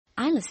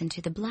I listen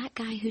to the Black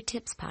Guy Who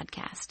Tips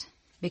podcast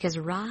because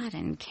Rod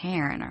and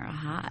Karen are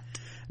hot.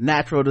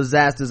 Natural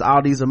disasters,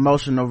 all these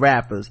emotional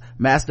rappers.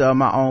 Master of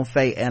my own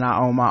fate and I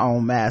own my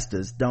own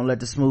masters. Don't let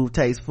the smooth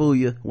taste fool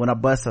you. When I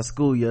bust, I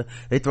school you.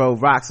 They throw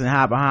rocks and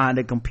hide behind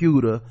the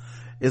computer.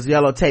 It's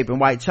yellow tape and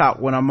white chalk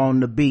when I'm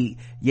on the beat.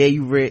 Yeah,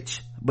 you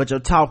rich, but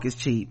your talk is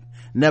cheap.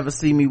 Never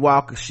see me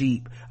walk a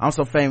sheep. I'm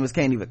so famous,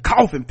 can't even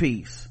cough in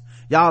peace.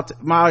 Y'all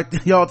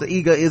alter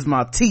ego is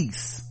my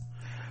teeth.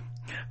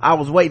 I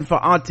was waiting for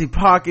Auntie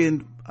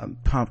Pumpkin.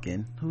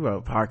 Who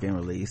wrote parking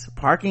release?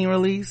 Parking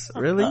release?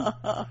 Really?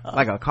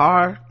 Like a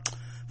car?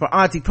 For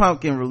Auntie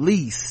Pumpkin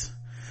release.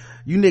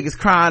 You niggas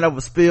crying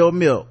over spilled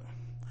milk.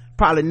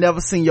 Probably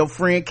never seen your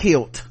friend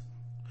killed.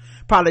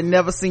 Probably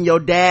never seen your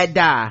dad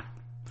die.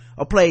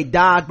 Or played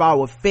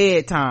dodgeball with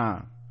Fed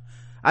time.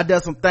 I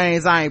done some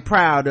things I ain't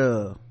proud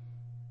of.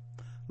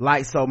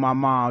 Like sold my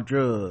mom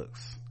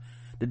drugs.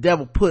 The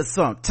devil put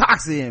some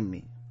toxic in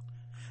me.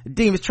 The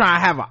demons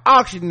trying to have an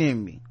auction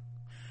in me.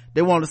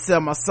 They want to sell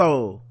my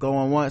soul.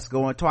 Going once,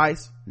 going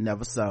twice,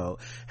 never sold.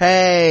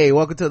 Hey,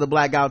 welcome to the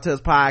Black Guy Who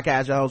Tips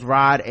podcast. Your host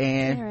Rod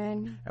and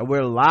Karen. And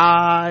we're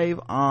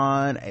live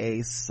on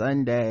a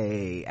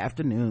Sunday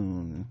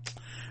afternoon,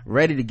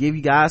 ready to give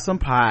you guys some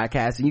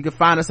podcasts. And you can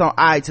find us on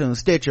iTunes,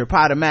 Stitcher,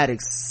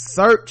 Podomatic.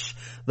 Search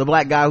the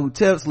Black Guy Who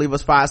Tips. Leave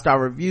us 5-star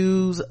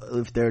reviews.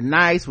 If they're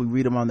nice, we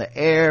read them on the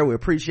air. We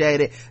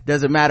appreciate it.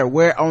 Doesn't matter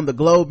where on the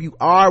globe you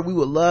are, we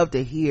would love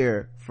to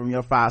hear from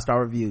your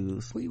 5-star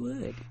reviews. We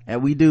would.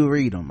 And we do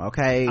read them,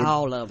 okay?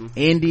 All of them.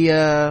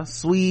 India,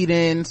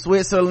 Sweden,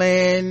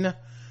 Switzerland,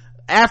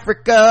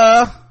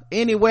 Africa,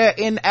 anywhere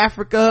in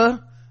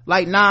Africa,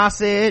 like Nas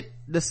said,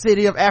 the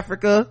city of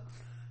Africa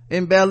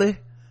in Belly,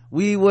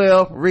 we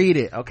will read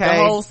it, okay?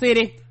 The whole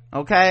city.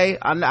 Okay,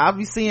 I'll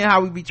be seeing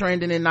how we be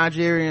trending in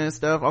Nigeria and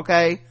stuff,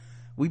 okay?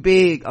 We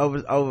big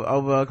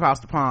over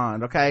across the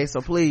pond, okay?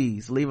 So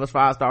please leave us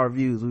 5-star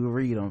reviews. We will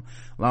read them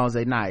as long as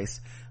they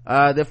nice.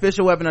 The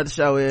official weapon of the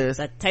show is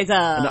the taser.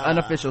 The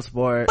unofficial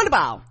sport, bullet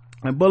ball.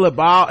 And bullet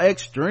ball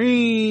extreme.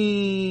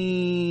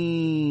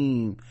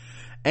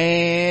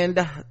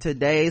 And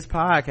today's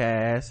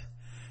podcast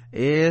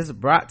is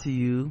brought to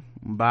you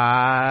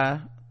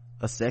by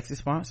a sexy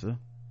sponsor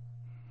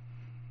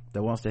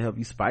that wants to help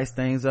you spice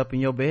things up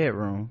in your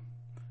bedroom,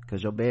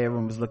 because your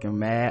bedroom is looking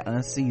mad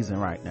unseasoned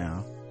right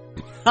now.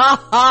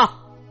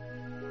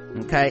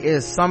 Okay,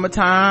 it's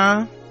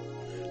summertime,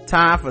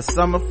 time for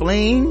summer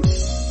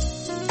flings.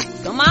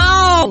 Come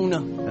on.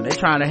 And they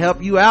trying to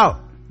help you out,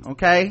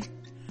 okay?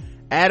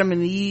 Adam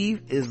and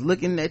Eve is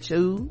looking at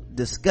you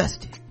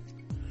disgusted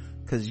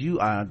because you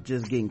are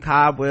just getting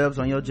cobwebs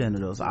on your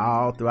genitals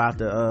all throughout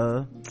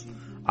the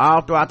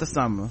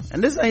summer.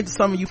 And this ain't the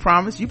summer you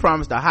promised. You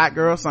promised a hot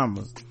girl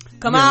summer.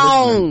 Come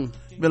on.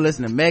 You've been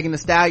listening to Megan Thee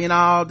Stallion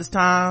all this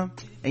time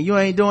and you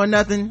ain't doing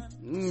nothing.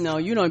 No,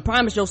 you don't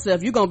promise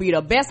yourself you're gonna be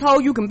the best hoe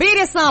you can be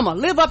this summer.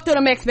 Live up to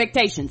them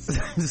expectations.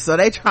 So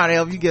they trying to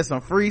help you get some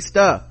free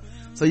stuff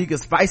so you can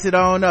spice it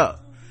on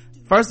up.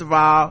 First of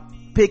all,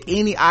 pick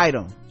any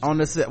item on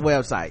the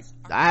website.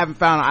 I haven't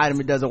found an item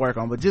it doesn't work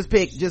on, but just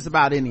pick just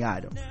about any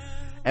item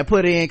and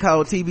put in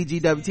code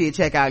TBGWT at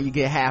checkout and you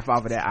get half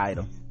off of that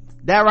item.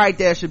 That right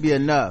there should be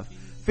enough.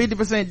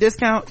 50%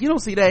 discount, you don't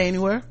see that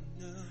anywhere.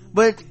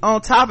 But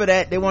on top of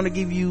that, they want to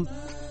give you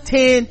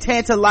 10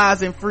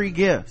 tantalizing free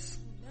gifts.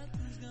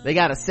 They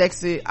got a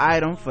sexy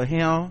item for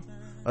him,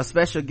 a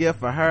special gift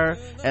for her,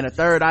 and a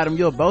third item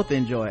you'll both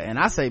enjoy. And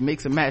I say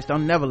mix and match.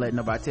 Don't never let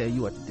nobody tell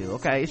you what to do,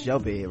 okay? It's your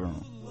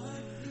bedroom.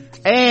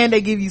 And they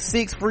give you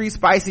 6 free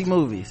spicy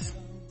movies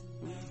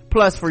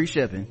plus free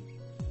shipping.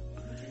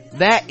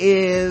 That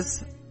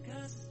is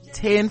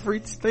 10 free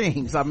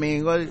things. I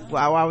mean,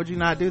 why would you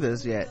not do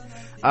this yet?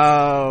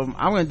 I'm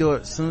gonna do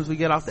it as soon as we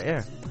get off the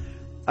air.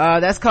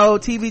 That's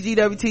code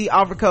TBGWT,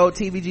 offer code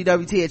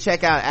TBGWT at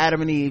checkout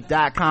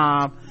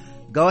adamandeve.com.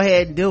 Go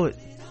ahead and do it.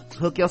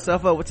 Hook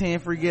yourself up with 10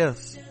 free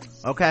gifts,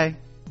 okay?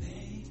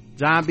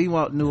 John B knew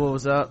what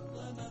was up.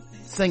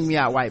 Sing me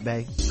out, White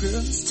Bay.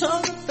 Girls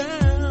talk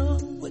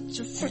about what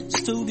your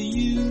friends told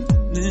you.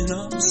 Then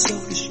I'm a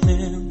selfish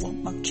man,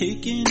 want my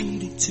cake and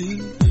eat it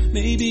too.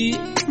 Maybe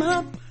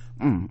my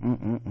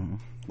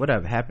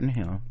whatever happened to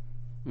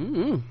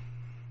him?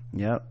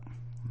 Yep,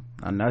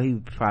 I know he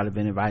probably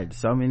been invited to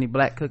so many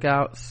black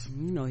cookouts.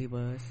 You know he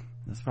was.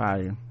 It's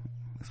probably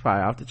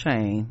off the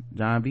chain.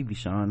 John B be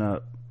showing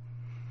up.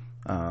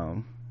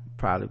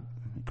 Probably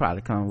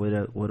come with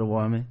a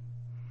woman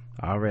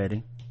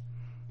already.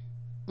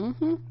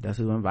 That's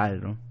who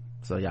invited him,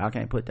 so y'all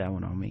can't put that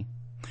one on me.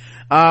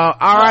 All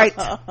right.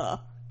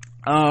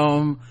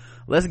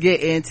 Let's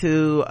get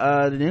into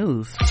the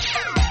news.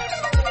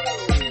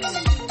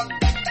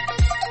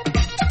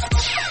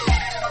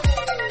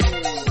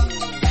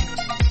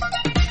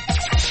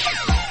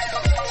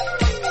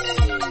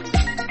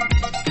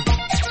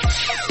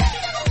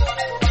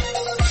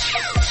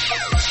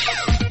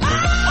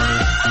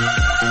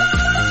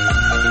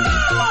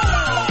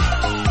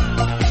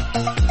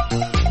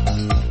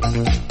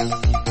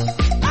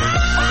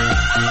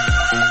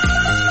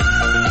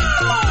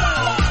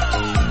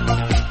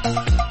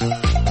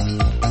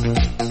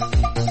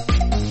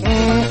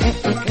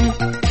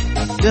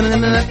 There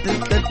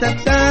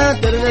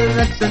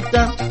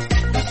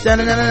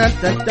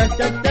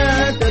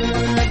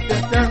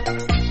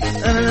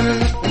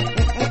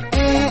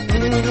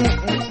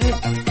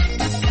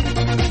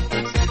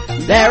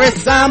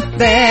is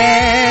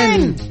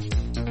something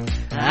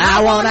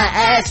I wanna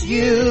ask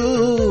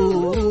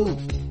you.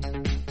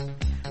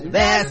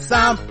 There's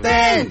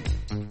something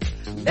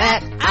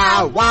that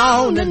I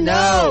wanna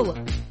know.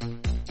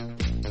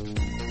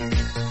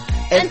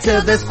 And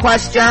to this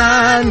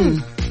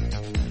question,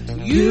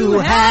 you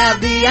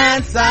have the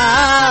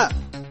answer.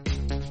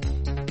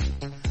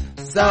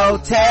 So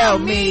tell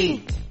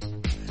me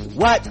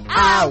what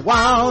I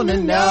wanna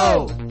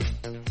know.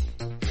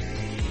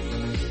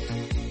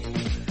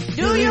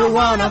 Do you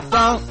wanna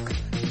funk?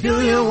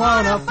 Do you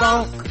wanna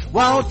funk?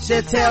 Won't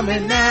you tell me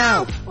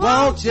now?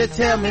 Won't you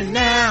tell me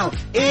now?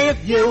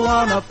 If you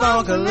wanna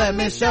funk, let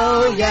me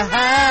show you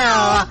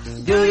how.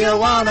 Do you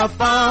wanna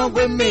funk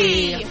with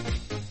me?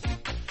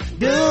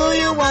 Do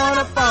you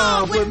wanna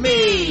funk with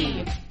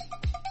me?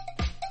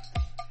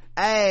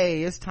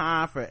 Hey, it's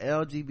time for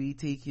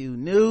LGBTQ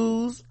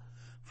news,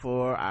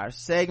 for our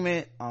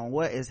segment on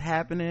what is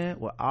happening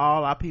with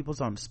all our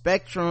peoples on the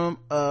spectrum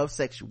of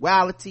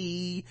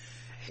sexuality.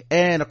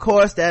 And of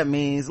course that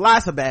means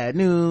lots of bad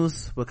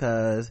news,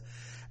 because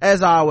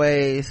as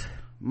always,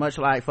 much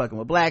like fucking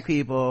with black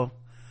people,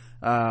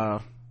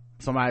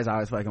 somebody's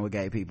always fucking with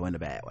gay people in the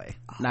bad way,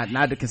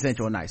 not the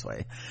consensual nice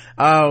way.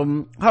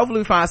 Hopefully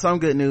we find some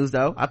good news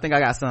though. I think I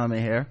got some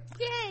in here.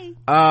 Yay.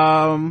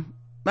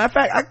 Matter of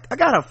fact, I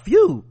got a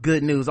few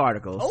good news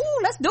articles. Oh,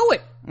 let's do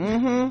it.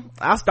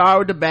 I'll start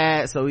with the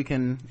bad so we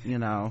can,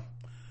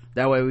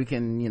 that way we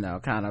can,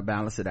 kind of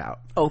balance it out.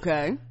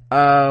 Okay.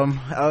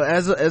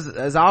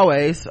 As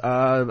always,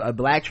 a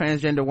black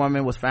transgender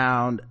woman was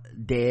found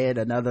dead.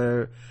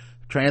 Another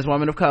trans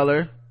woman of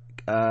color,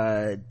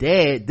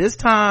 dead. This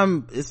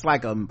time it's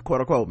like a quote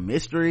unquote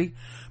mystery,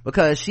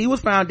 because she was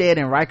found dead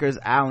in Rikers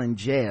Island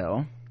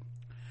jail.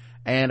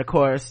 And of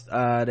course,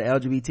 the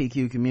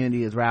LGBTQ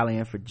community is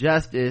rallying for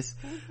justice.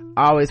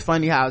 Always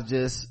funny how it's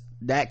just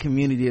that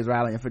community is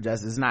rallying for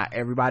justice. It's not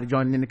everybody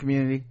joining in the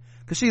community,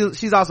 because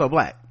she's also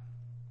black.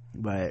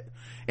 But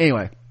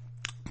anyway,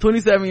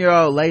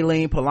 27-year-old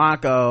Layleen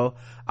Polanco,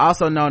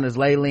 also known as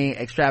Layleen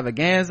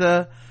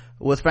Extravaganza,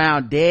 was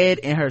found dead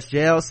in her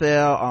jail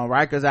cell on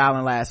Rikers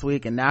Island last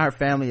week, and now her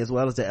family as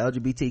well as the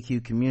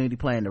LGBTQ community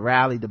plan to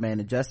rally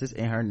demanding justice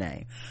in her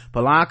name.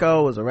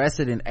 Polanco was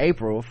arrested in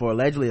April for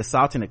allegedly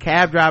assaulting a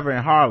cab driver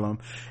in Harlem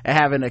and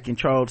having a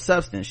controlled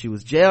substance. She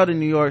was jailed in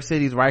New York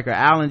City's Rikers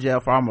Island jail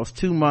for almost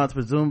 2 months,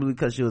 presumably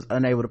because she was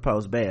unable to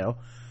post bail,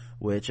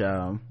 which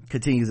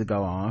continues to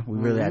go on. We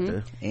really have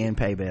to end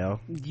pay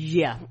bail.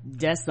 Yeah,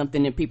 that's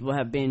something that people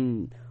have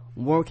been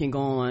working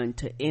on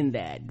to end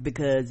that,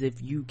 because if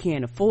you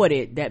can't afford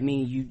it, that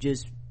means you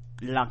just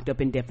locked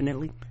up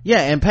indefinitely. Yeah,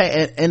 and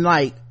pay and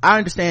like, I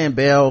understand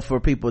bail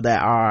for people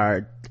that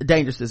are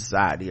dangerous to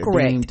society or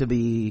correct, deemed to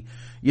be,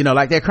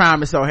 like their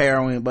crime is so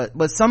harrowing,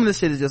 but some of the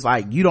shit is just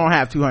like, you don't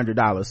have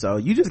 $200, so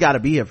you just got to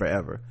be here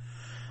forever.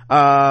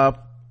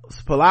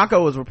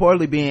 Polanco was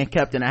reportedly being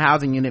kept in a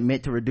housing unit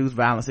meant to reduce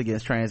violence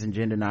against trans and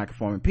gender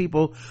nonconforming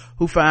people,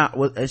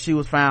 she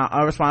was found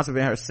unresponsive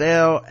in her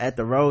cell at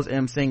the Rose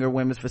M. Singer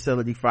Women's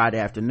Facility Friday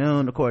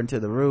afternoon, according to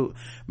The Root.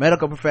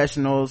 Medical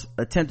professionals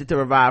attempted to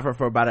revive her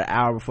for about an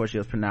hour before she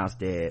was pronounced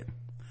dead.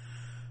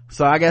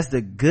 So I guess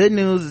the good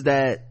news is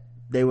that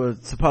they were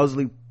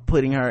supposedly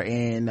putting her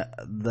in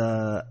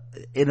a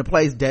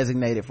place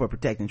designated for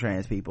protecting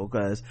trans people,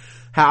 because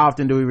how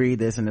often do we read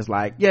this and it's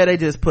like, yeah, they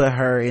just put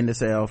her in the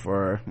cell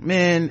for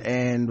men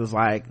and was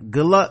like,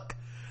 good luck.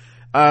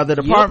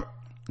 The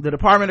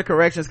Department of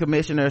Corrections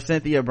Commissioner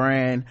Cynthia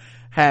Brand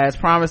has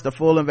promised a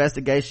full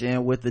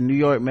investigation with the New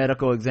York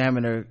Medical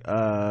Examiner,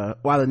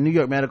 while the New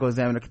York Medical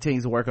Examiner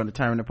continues to work on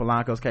determining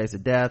Polanco's case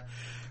of death.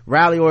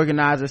 Rally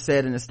organizers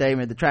said in a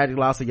statement, the tragic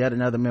loss of yet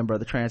another member of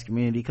the trans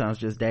community comes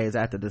just days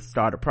after the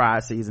start of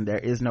Pride season. There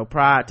is no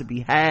pride to be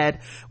had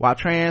while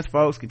trans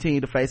folks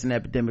continue to face an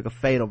epidemic of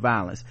fatal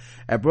violence.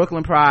 At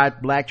Brooklyn Pride,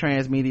 Black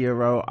Trans Media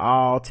wrote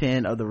all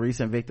 10 of the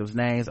recent victims'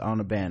 names on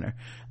the banner.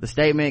 The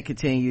statement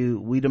continued,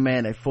 we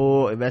demand a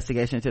full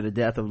investigation into the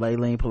death of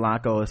Layleen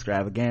Polanco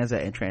Extravaganza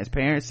and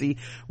transparency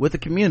with the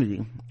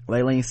community.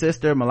 Layleen's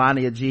sister,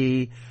 Melania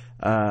G.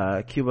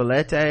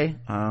 Cubalete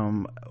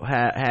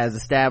has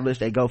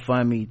established a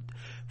GoFundMe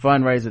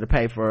fundraiser to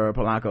pay for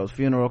Polanco's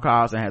funeral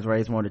costs and has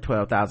raised more than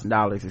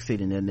 $12,000,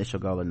 exceeding the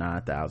initial goal of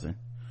 $9,000.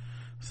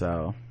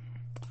 So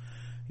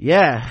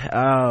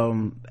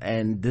yeah,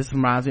 and this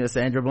reminds me of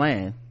Sandra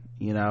Bland,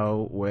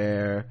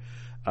 where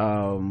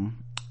a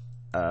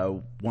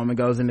woman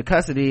goes into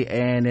custody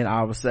and then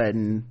all of a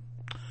sudden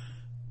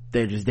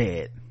they're just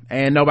dead.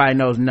 And nobody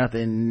knows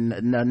nothing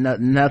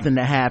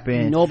that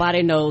happened.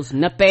 Nobody knows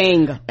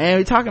nothing. And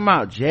we're talking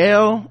about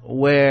jail,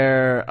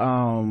 where,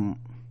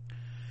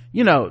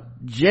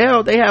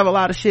 jail, they have a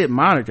lot of shit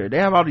monitored. They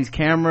have all these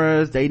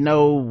cameras. They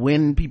know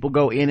when people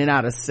go in and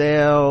out of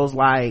cells.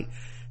 Like,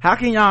 how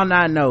can y'all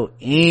not know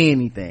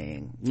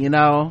anything,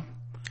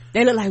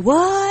 They look like,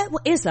 what?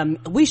 Well, it's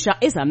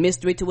a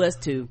mystery to us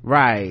too.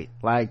 Right.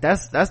 Like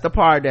that's the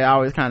part that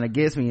always kind of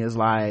gets me, is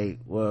like,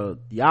 well,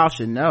 y'all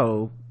should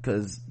know,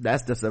 because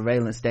that's the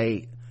surveillance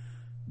state,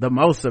 the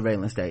most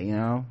surveillance state, you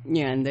know?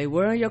 Yeah, and they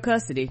were in your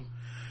custody.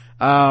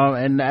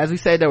 And as we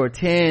said, there were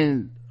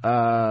 10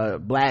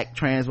 black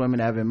trans women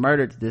that have been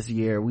murdered this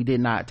year. We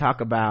did not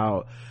talk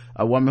about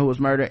a woman who was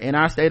murdered in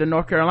our state of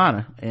North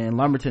Carolina, in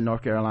Lumberton,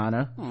 North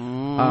Carolina.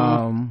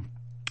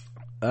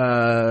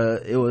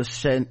 It was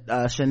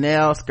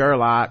Chanel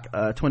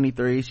Skurlock,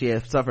 23. She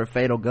had suffered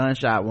fatal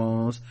gunshot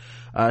wounds.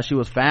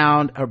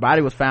 Her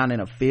body was found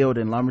in a field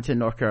in Lumberton,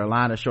 North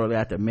Carolina shortly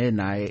after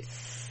midnight.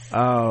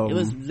 It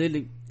was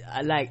literally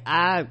like,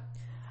 I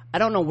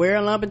don't know where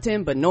in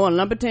Lumberton, but knowing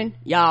Lumberton,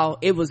 y'all,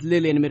 it was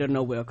literally in the middle of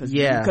nowhere. Cause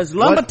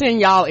Lumberton,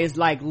 y'all, is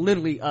like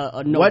literally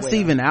a nowhere. What's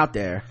even out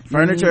there?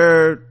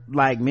 Furniture,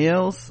 like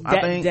mills,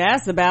 I think.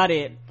 That's about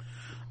it.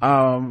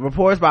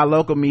 Reports by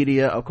local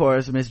media, of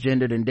course,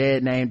 misgendered and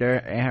dead named her,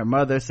 and her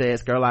mother said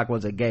Skurlock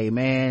was a gay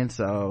man.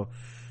 So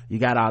you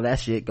got all that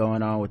shit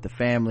going on with the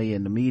family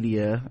and the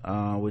media,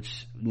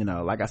 which, you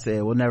know, like I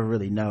said, we'll never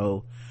really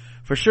know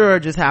for sure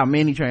just how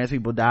many trans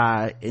people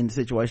die in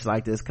situations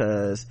like this,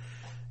 because,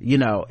 you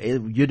know,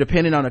 you're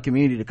depending on the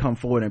community to come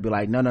forward and be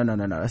like, no,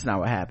 that's not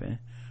what happened.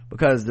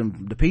 Because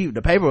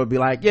the paper would be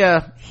like,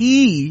 yeah,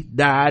 he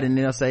died, and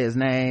they'll say his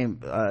name,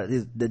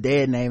 the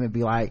dead name, and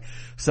be like,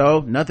 so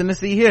nothing to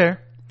see here.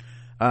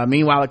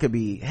 Meanwhile, it could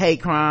be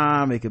hate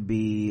crime, it could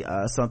be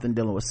something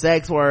dealing with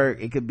sex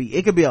work, it could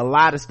be a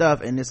lot of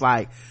stuff, and it's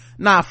like,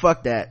 nah,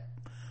 fuck that.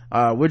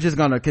 We're just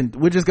gonna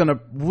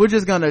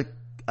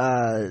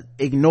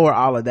ignore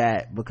all of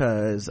that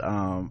because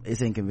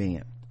it's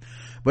inconvenient.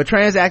 But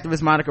trans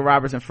activist Monica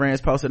Roberts and friends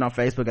posted on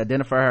Facebook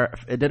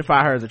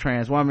identify her as a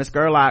trans woman.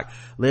 Skurlock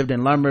lived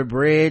in Lumber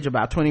Bridge,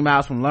 about 20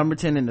 miles from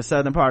Lumberton in the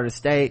southern part of the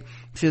state.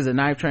 She is the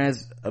 9th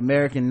trans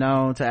American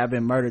known to have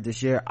been murdered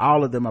this year.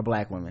 All of them are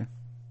black women.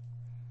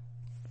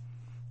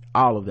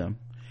 All of them.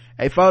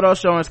 A photo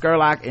showing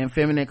Skurlock in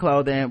feminine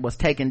clothing was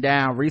taken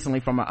down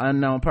recently from an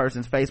unknown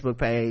person's Facebook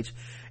page,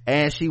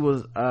 and she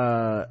was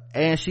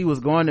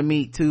going to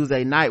meet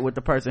Tuesday night with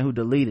the person who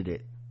deleted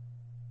it.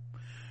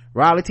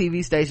 Raleigh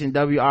TV station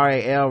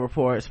WRAL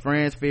reports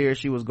friends fear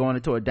she was going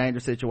into a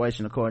dangerous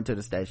situation, according to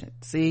the station.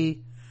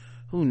 See,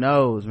 who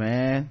knows,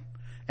 man?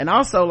 And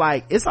also,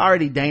 like, it's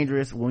already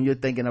dangerous when you're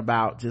thinking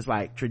about just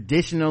like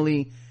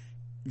traditionally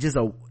just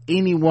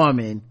any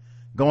woman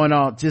going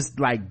on just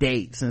like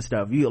dates and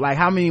stuff. You like,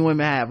 how many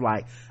women have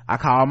like, I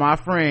call my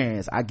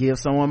friends, I give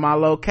someone my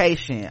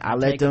location, I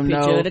let them know,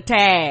 picture of the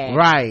tag,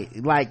 right?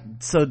 Like,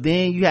 so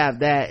then you have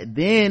that.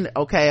 Then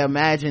okay,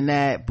 imagine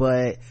that,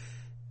 but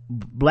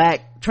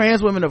black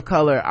trans women of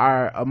color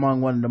are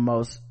among one of the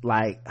most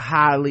like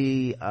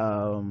highly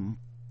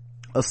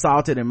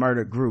assaulted and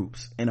murdered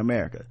groups in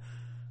America.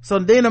 So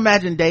then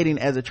imagine dating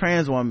as a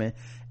trans woman,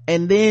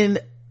 and then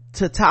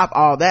to top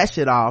all that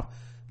shit off,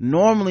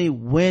 normally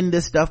when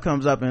this stuff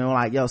comes up and we're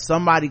like, yo,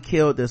 somebody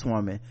killed this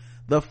woman,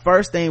 the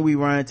first thing we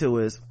run into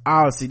is,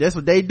 oh, see, that's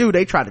what they do,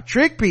 they try to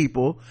trick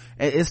people,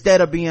 and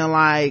instead of being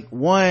like,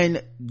 one,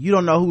 you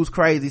don't know who's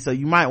crazy, so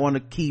you might want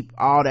to keep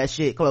all that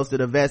shit close to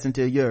the vest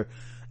until you're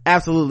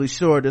absolutely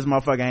sure this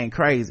motherfucker ain't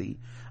crazy.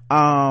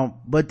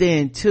 But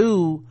then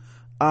two,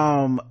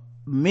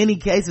 many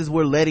cases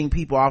we're letting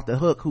people off the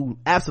hook who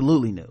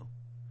absolutely knew.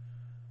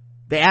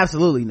 They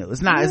absolutely knew.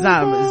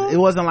 It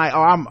wasn't like,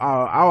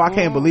 I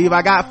can't believe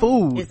I got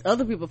fooled. It's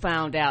other people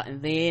found out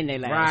and then they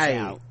lash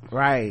out.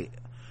 Right.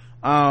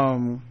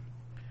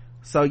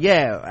 So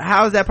yeah,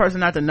 how is that person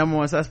not the number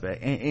one suspect?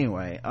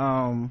 Anyway,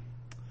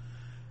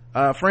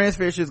 friends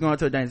fear she was going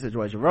to a dangerous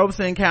situation.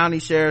 Robeson County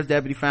Sheriff's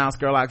deputy found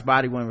Skurlock's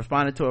body when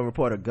responding to a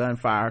report of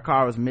gunfire. Her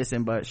car was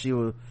missing, but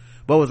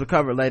was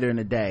recovered later in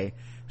the day.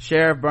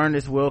 Sheriff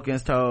Bernice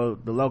Wilkins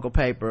told the local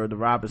paper, the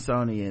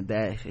Robinsonian,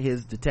 that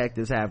his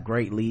detectives have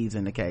great leads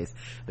in the case.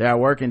 They are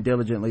working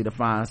diligently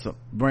to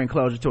bring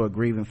closure to a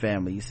grieving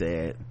family, he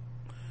said.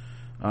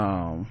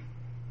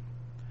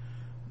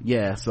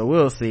 Yeah, so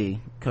we'll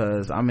see,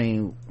 because I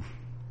mean,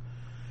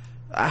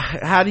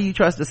 how do you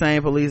trust the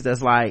same police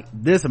that's like,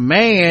 this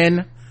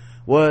man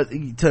was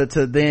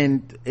to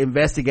then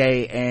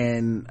investigate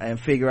and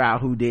figure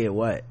out who did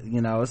what?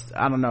 You know,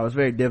 I don't know, it's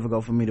very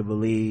difficult for me to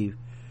believe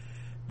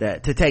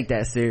that, to take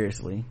that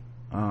seriously.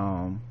 So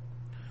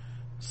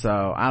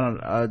I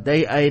don't,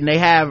 they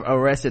have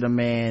arrested a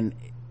man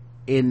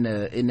in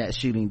that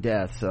shooting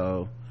death,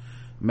 so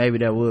maybe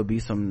there will be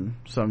some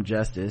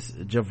justice.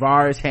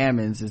 Javaris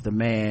Hammonds is the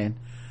man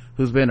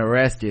who's been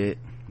arrested,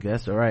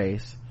 guess the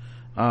race,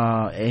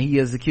 and he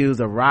is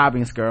accused of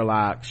robbing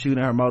Skurlock,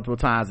 shooting her multiple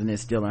times, and then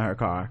stealing her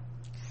car.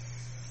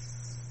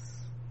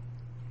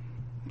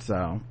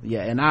 So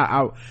yeah, and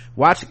I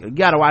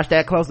gotta watch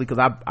that closely, because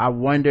I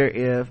wonder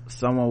if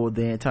someone will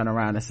then turn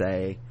around and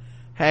say,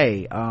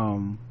 hey,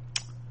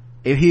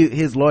 if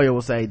his lawyer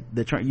will say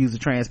use the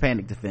trans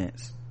panic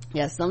defense.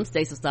 Yeah, some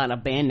states are starting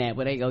to ban that,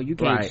 where they go, you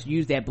can't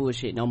use that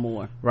bullshit no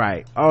more.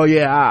 Right. Oh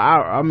yeah,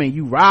 I mean,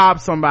 you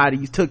robbed somebody,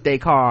 you took their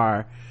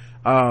car,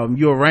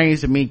 you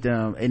arrange to meet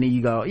them and then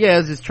you go, yeah,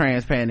 it's just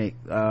trans panic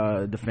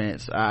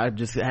defense. I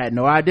just had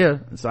no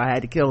idea, so I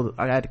had to kill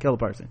a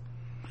person.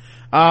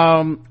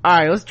 All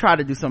right, let's try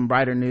to do some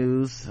brighter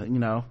news.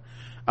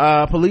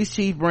 Police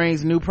chief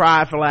brings new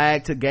pride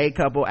flag to gay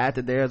couple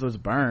after theirs was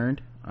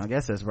burned. I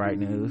guess that's bright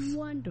news.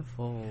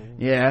 Wonderful.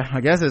 Yeah,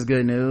 I guess that's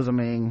good news. I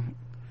mean,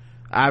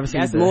 obviously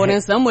that's more than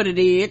somebody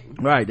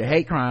did. Right, the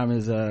hate crime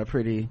is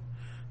pretty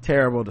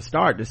terrible to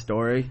start this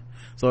story.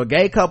 So a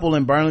gay couple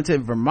in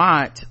Burlington,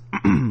 Vermont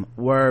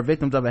were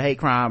victims of a hate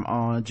crime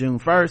on June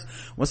 1st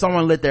when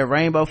someone lit their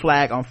rainbow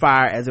flag on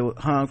fire as it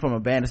hung from a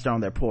banister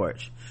on their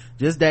porch.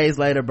 Just days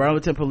later,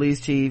 Burlington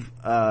Police Chief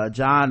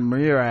John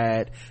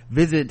Murad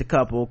visited the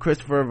couple,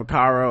 Christopher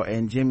Vaccaro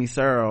and Jimmy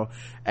Searle,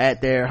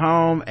 at their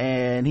home,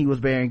 and he was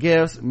bearing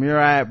gifts.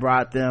 Murad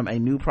brought them a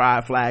new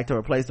pride flag to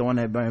replace the one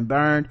that had been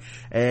burned,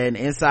 and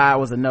inside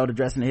was a note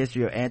addressing the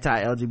history of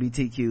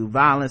anti-LGBTQ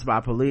violence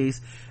by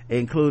police,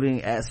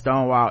 including at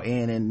Stonewall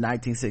Inn in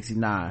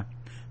 1969.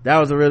 That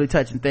was a really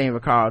touching thing,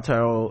 Vaccaro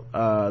told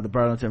the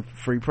Burlington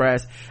Free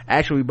Press.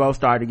 Actually, we both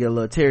started to get a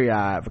little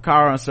teary-eyed.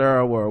 Vaccaro and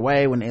Searle were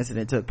away when the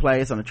incident took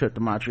place on a trip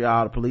to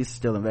Montreal. The police are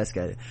still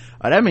investigating.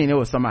 That means it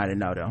was somebody to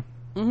know, though.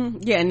 Mm-hmm.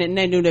 Yeah, and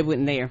they knew they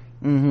wasn't there.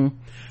 Mm-hmm.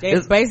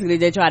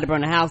 They tried to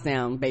burn the house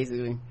down,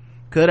 basically.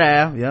 Could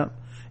have, yep.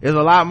 It's a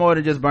lot more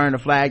than just burn the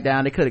flag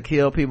down. They could have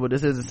killed people.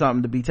 This isn't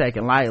something to be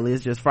taken lightly.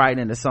 It's just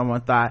frightening that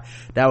someone thought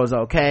that was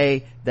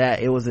okay,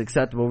 that it was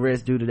acceptable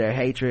risk due to their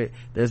hatred.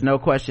 There's no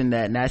question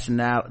that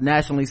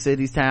nationally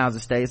cities, towns,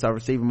 and states are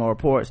receiving more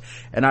reports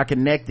and are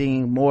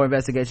connecting more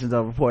investigations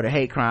of reported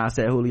hate crimes,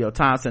 said Julio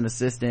Thompson,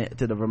 assistant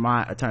to the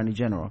Vermont Attorney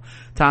General.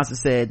 Thompson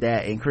said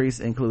that increase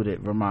included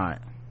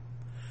Vermont.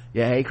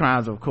 Yeah, hate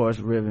crimes, of course,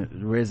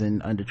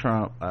 risen under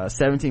Trump,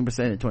 17% in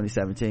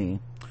 2017.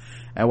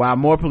 And while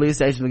more police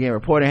stations began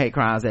reporting hate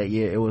crimes that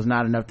year, it was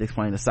not enough to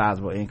explain the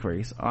sizable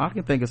increase. I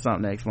can think of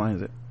something that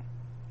explains it.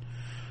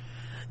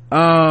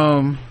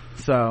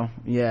 So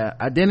yeah,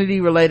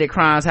 identity related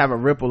crimes have a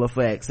ripple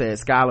effect, said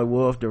Skylar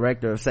Wolf,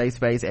 director of Safe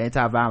Space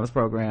Anti-Violence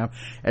Program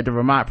at the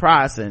Vermont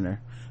Pride Center,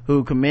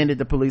 who commended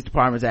the police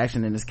department's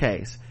action in this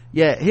case.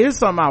 Yeah, here's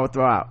something I would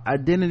throw out.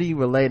 Identity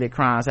related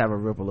crimes have a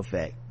ripple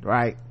effect,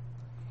 right?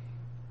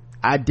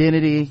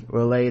 Identity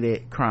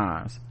related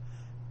crimes.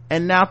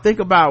 And now think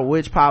about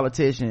which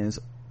politicians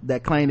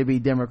that claim to be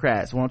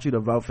Democrats want you to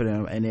vote for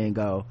them and then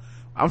go,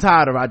 I'm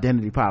tired of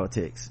identity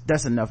politics.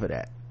 That's enough of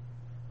that.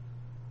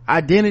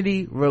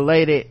 Identity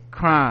related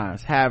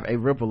crimes have a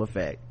ripple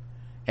effect.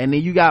 And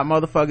then you got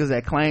motherfuckers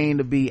that claim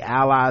to be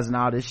allies and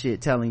all this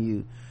shit telling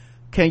you,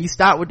 can you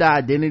stop with the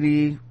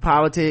identity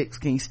politics?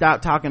 Can you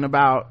stop talking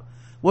about,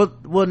 well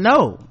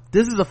no,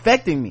 this is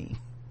affecting me.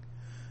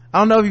 I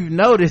don't know if you've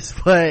noticed,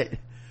 but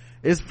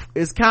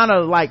it's kind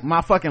of like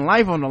my fucking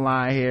life on the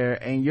line here,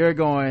 and you're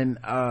going,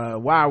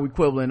 why are we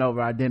quibbling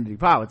over identity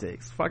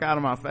politics? Fuck out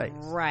of my face.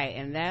 Right,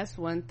 and that's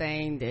one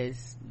thing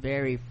that's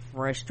very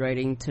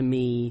frustrating to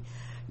me.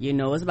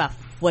 It's about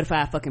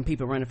 45 fucking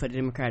people running for the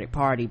Democratic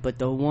Party, but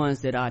the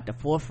ones that are at the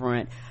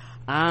forefront,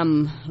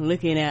 I'm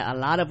looking at a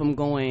lot of them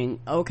going,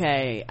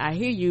 okay, I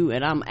hear you,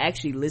 and I'm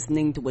actually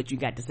listening to what you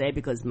got to say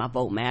because my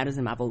vote matters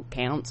and my vote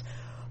counts.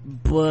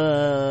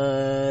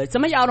 But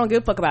some of y'all don't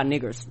give a fuck about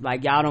niggers.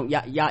 Like y'all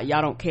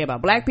don't care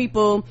about black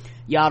people.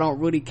 Y'all don't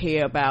really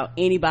care about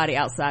anybody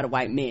outside of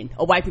white men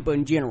or white people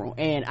in general.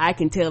 And I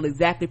can tell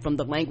exactly from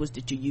the language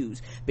that you use,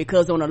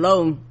 because on the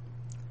low,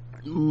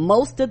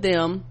 most of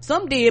them,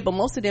 some did, but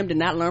most of them did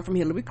not learn from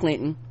Hillary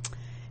Clinton,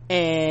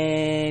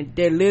 and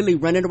they're literally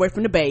running away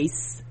from the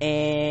base,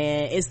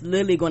 and it's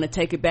literally going to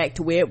take it back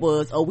to where it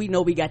was. Oh, we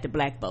know we got the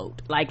black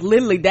vote. Like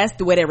literally that's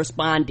the way they're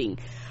responding.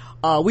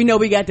 We know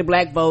we got the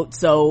black vote,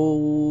 so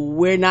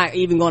we're not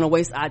even going to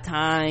waste our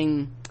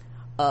time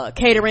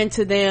catering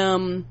to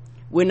them.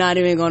 We're not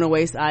even going to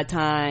waste our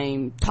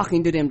time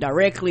talking to them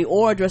directly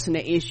or addressing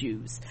their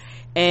issues.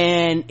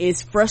 And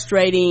it's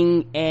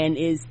frustrating and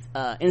it's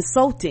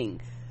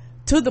insulting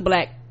to the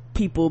black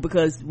people,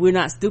 because we're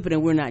not stupid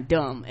and we're not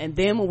dumb. And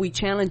then when we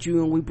challenge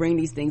you and we bring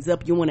these things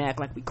up, you want to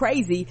act like we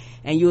crazy,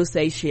 and you'll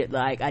say shit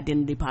like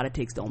identity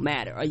politics don't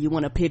matter, or you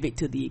want to pivot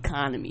to the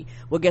economy.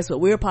 Well, guess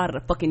what? We're a part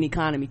of the fucking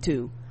economy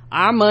too.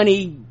 Our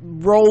money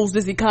rolls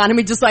this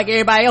economy just like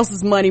everybody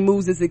else's money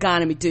moves this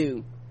economy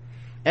too.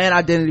 And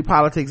identity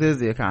politics is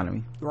the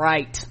economy,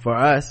 right, for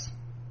us,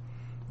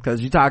 because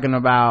you're talking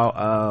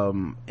about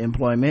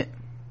employment,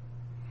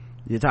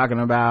 you're talking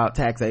about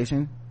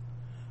taxation,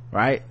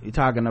 right? You're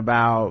talking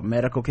about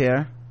medical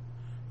care.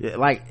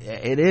 Like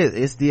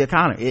it's the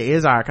economy. It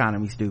is our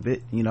economy,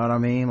 stupid. You know what I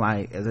mean?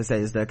 Like, as I say,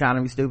 is the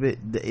economy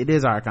stupid? It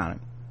is our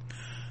economy.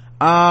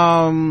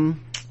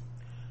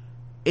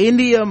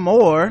 India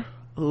Moore,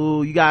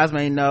 who you guys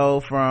may know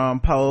from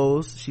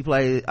Pose, they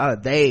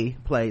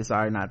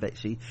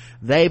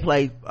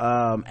played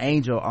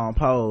Angel on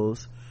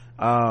Pose,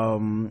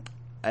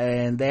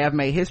 and they have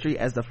made history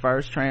as the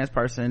first trans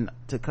person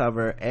to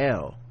cover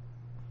Elle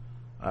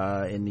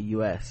in the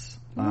US.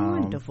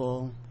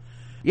 Wonderful.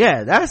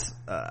 Yeah, that's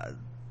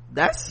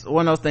that's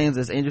one of those things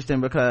that's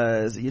interesting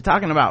because you're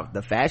talking about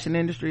the fashion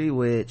industry,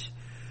 which,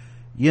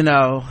 you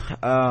know,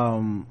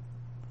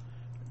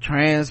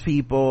 trans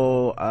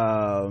people,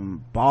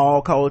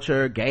 ball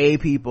culture, gay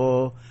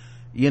people,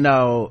 you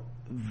know,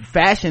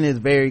 fashion is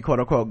very quote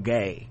unquote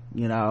gay,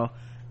 you know,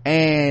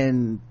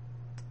 and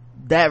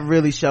that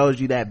really shows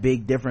you that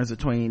big difference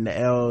between the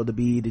L, the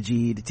B, the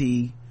G, the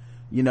T,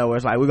 you know, where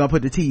it's like we're gonna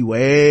put the T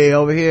way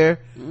over here,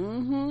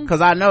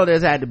 because I know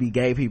there's had to be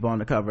gay people on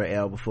the cover of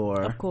L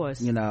before, of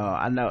course, you know,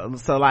 I know,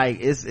 so like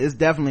it's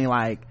definitely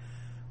like,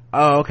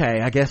 oh,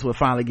 okay, I guess we'll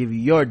finally give you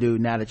your due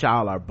now that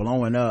y'all are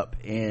blowing up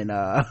in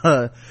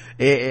on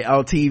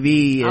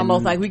TV, and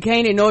almost like we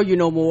can't ignore you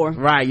no more.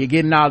 Right, you're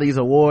getting all these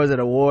awards at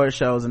award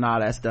shows and all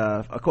that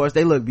stuff. Of course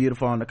they look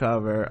beautiful on the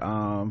cover.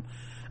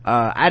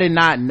 I did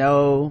not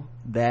know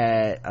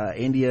that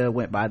India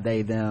went by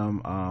they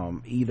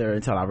them either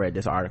until I read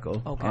this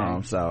article.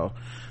 Okay.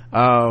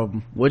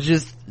 Which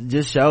just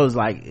shows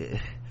like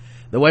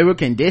the way we're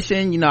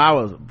conditioned, you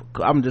know,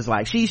 I'm just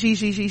like she,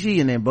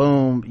 and then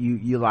boom,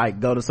 you like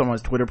go to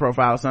someone's Twitter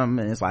profile or something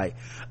and it's like,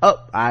 oh,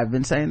 I've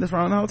been saying this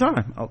wrong the whole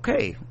time.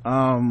 Okay.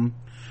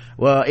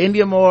 Well,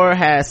 India Moore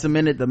has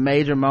cemented the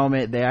major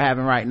moment they are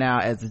having right now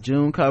as the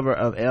June cover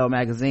of Elle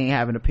magazine,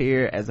 having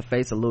appeared as the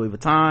face of Louis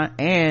Vuitton,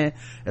 and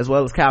as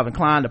well as Calvin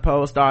Klein. The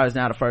Pole Star is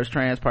now the first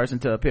trans person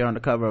to appear on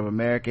the cover of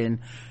American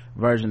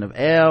version of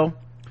Elle.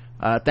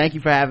 Thank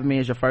you for having me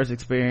as your first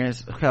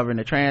experience covering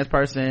a trans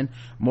person,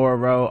 Moore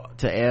wrote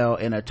to Elle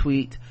in a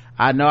tweet.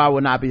 I know I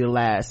will not be the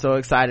last. So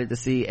excited to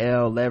see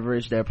Elle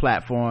leverage their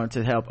platform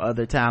to help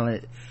other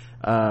talent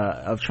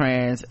of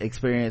trans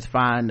experience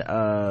find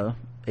a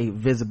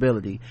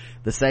visibility,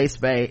 the safe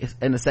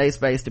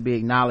space to be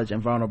acknowledged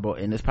and vulnerable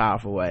in this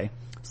powerful way.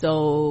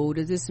 So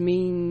does this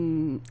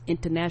mean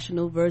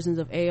international versions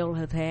of Elle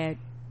have had?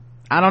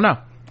 I don't know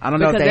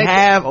if they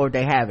have or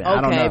they haven't. Okay,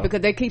 I don't know, because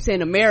they keep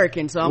saying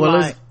American, so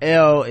I'm it's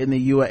Elle in the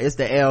US. It's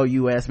the Elle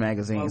US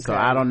magazine. Okay. So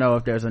I don't know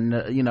if there's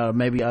you know,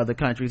 maybe other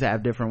countries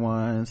have different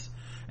ones,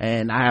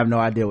 and I have no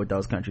idea what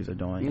those countries are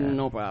doing yet.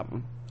 No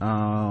problem.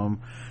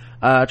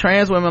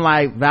 Trans women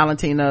like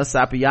Valentina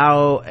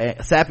Sampaio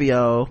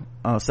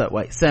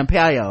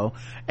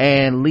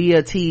and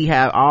Leah T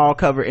have all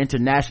covered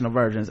international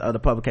versions of the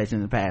publication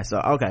in the past. So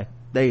okay,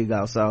 there you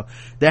go. So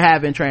there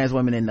have been trans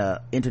women in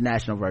the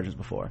international versions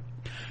before.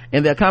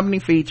 In the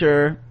accompanying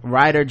feature,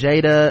 writer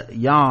Jada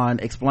Yan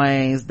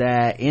explains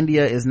that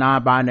India is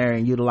non-binary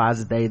and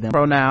utilizes they them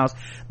pronouns.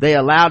 They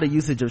allow the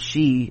usage of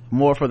she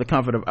more for the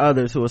comfort of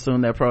others who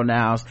assume their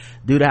pronouns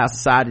due to how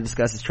society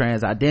discusses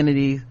trans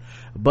identities.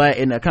 But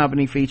in the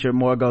accompanying feature,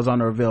 Moore goes on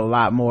to reveal a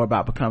lot more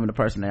about becoming the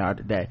person they are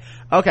today.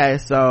 Okay,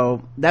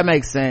 so that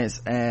makes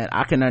sense, and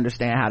I can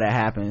understand how that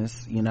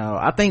happens. You know,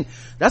 I think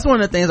that's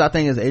one of the things I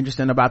think is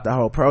interesting about the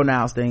whole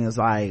pronouns thing is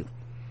like,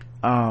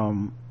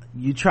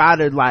 you try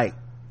to like,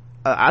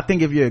 I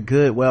think if you're a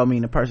good,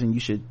 well-meaning person, you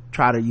should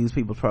try to use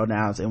people's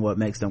pronouns and what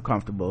makes them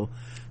comfortable,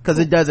 because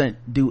it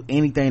doesn't do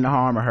anything to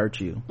harm or hurt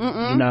you.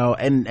 You know,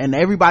 and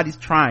everybody's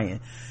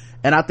trying,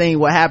 and I think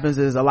what happens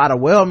is a lot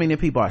of well-meaning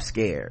people are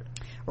scared.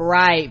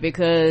 Right,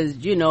 because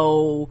you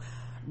know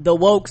the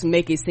wokes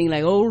make it seem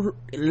like, oh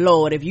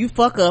Lord, if you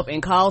fuck up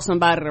and call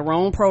somebody the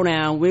wrong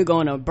pronoun, we're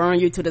gonna burn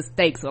you to the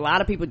stake. So a lot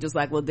of people just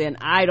like, well then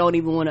I don't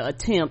even want to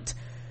attempt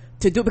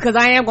to do, because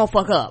I am gonna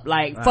fuck up.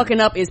 Like right.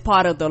 Fucking up is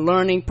part of the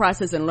learning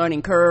process and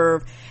learning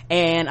curve,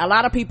 and a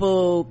lot of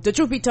people, the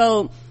truth be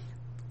told,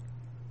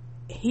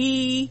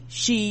 he,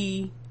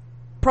 she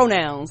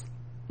pronouns,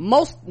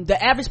 the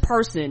average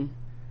person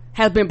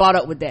has been brought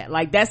up with that.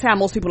 Like that's how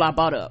most people are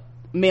brought up,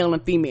 male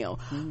and female.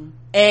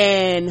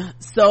 And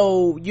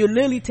so you're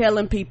literally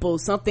telling people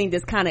something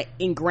that's kind of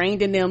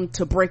ingrained in them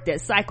to break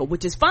that cycle,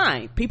 which is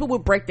fine. People will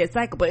break that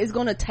cycle, but it's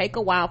going to take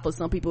a while for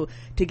some people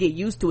to get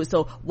used to it.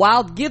 So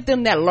while give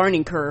them that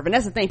learning curve, and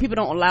that's the thing, people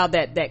don't allow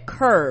that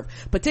curve,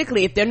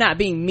 particularly if they're not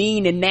being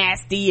mean and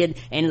nasty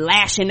and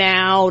lashing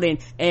out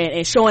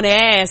and showing their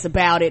ass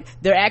about it.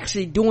 They're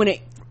actually doing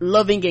it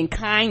loving and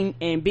kind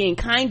and being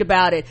kind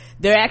about it.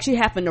 They're actually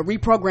having to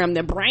reprogram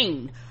their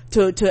brain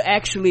to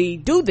actually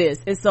do this.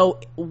 And so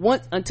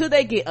until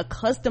they get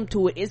accustomed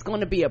to it, it's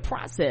going to be a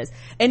process.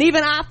 And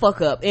even I fuck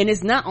up, and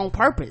it's not on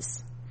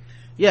purpose.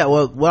 Yeah,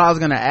 well, what I was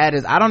going to add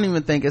is I don't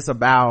even think it's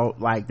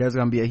about like there's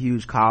going to be a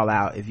huge call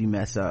out if you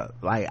mess up.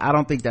 Like I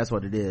don't think that's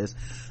what it is.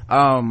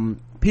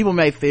 People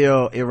may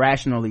feel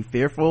irrationally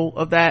fearful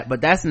of that,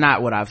 but that's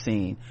not what I've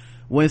seen.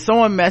 When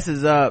someone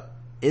messes up,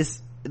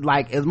 it's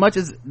like, as much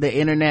as the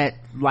internet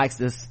likes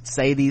to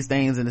say these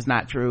things and it's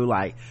not true,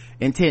 like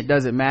intent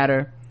doesn't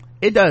matter,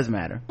 it does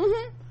matter.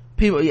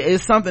 People,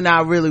 it's something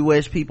I really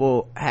wish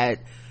people had,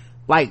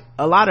 like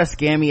a lot of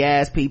scammy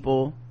ass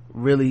people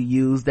really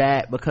use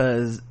that,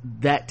 because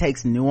that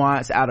takes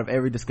nuance out of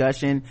every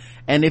discussion.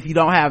 And if you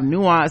don't have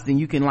nuance, then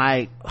you can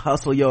like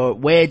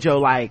wedge your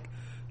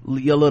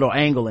little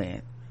angle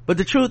in. But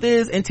the truth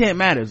is, intent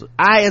matters.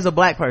 As a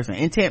black person,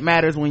 intent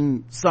matters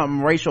when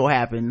something racial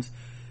happens.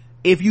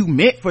 If you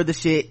meant for the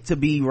shit to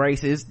be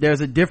racist,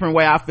 there's a different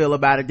way I feel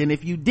about it than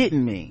if you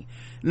didn't mean.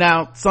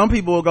 Now, some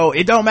people will go,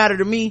 it don't matter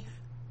to me.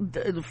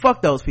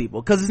 fuck those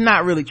people, because it's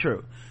not really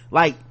true.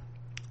 Like,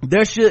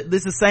 this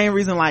is the same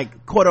reason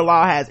like court of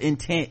law has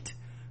intent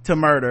to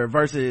murder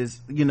versus,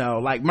 you know,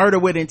 like murder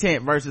with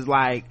intent versus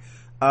like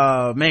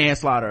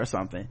manslaughter or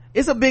something.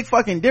 It's a big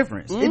fucking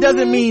difference. It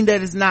doesn't mean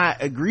that it's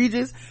not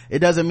egregious, it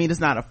doesn't mean it's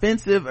not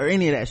offensive or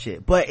any of that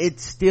shit, but it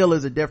still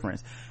is a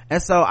difference.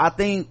 And so I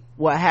think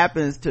what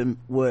happens to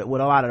with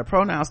a lot of the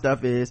pronoun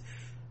stuff is,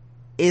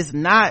 it's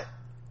not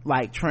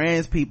like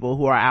trans people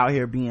who are out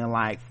here being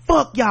like,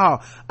 fuck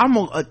y'all, I'm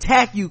gonna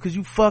attack you because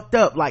you fucked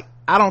up. Like,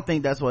 I don't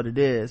think that's what it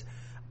is.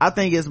 I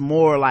think it's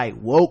more like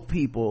woke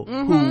people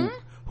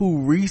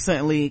who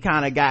recently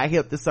kind of got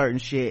hip to certain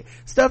shit,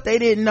 stuff they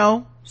didn't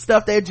know,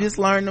 stuff they just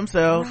learned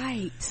themselves,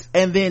 right,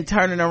 and then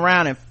turning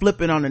around and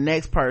flipping on the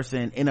next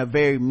person in a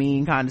very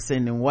mean,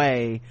 condescending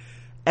way,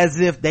 as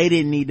if they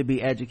didn't need to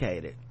be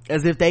educated,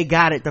 as if they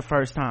got it the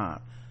first time,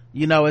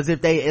 you know, as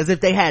if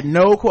they had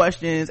no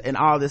questions and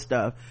all this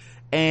stuff.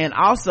 And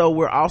also,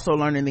 we're also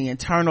learning the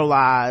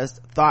internalized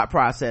thought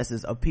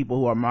processes of people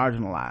who are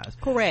marginalized.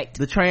 Correct.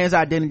 The trans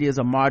identity is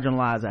a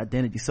marginalized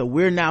identity. So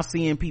we're now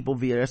seeing people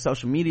via their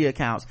social media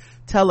accounts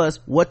tell us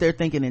what they're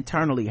thinking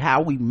internally,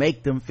 how we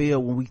make them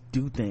feel when we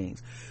do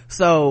things.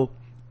 So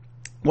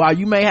while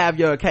you may have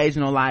your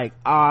occasional like,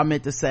 oh, I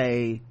meant to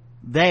say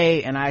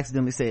they and I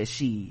accidentally said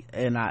she,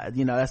 and I,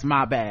 you know, that's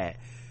my bad.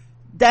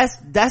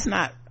 That's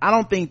not, I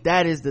don't think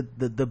that is the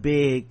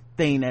big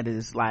thing that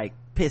is like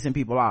pissing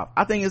people off.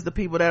 I think it's the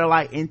people that are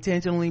like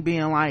intentionally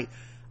being like,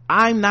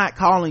 I'm not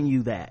calling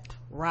you that.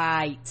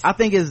 Right. I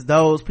think it's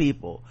those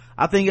people.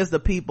 I think it's the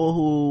people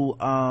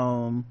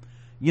who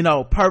you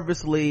know,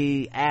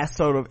 purposely ask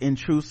sort of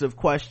intrusive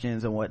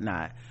questions and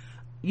whatnot.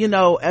 You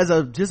know, as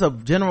just a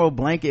general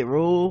blanket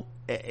rule,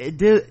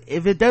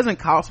 if it doesn't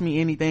cost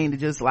me anything to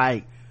just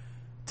like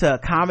to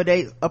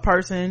accommodate a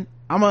person,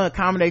 I'm gonna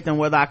accommodate them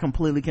whether I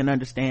completely can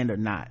understand or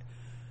not.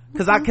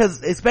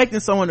 Cause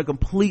expecting someone to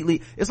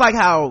completely, it's like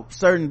how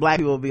certain black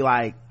people will be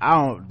like, I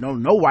don't know,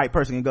 no white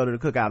person can go to the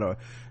cookout, or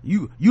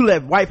you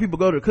let white people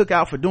go to the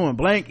cookout for doing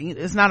blank.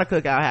 It's not a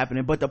cookout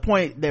happening. But the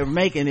point they're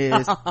making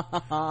is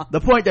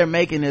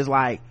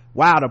like,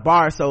 wow, the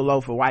bar is so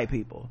low for white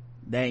people,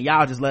 then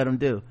y'all just let them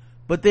do.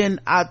 But then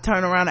I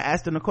turn around and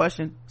ask them the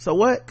question, so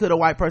what could a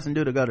white person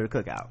do to go to the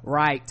cookout?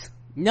 Right.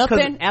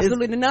 Nothing.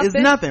 Absolutely nothing. It's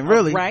nothing,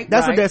 really. Right.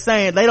 That's what they're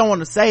saying. They don't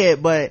want to say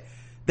it, but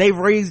they've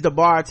raised the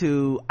bar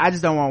to, I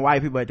just don't want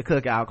white people at the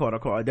cookout, quote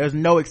unquote. There's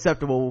no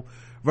acceptable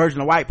version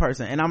of white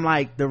person. And I'm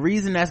like, the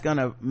reason that's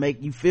gonna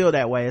make you feel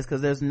that way is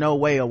because there's no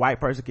way a white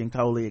person can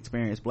totally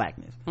experience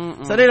blackness.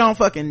 So they don't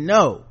fucking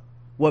know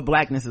what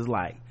blackness is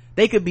like.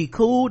 They could be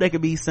cool, they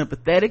could be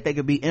sympathetic, they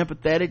could be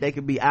empathetic, they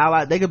could be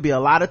allied, they could be a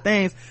lot of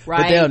things,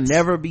 right, but they'll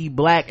never be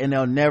black, and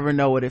they'll never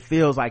know what it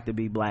feels like to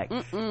be black.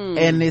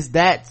 And it's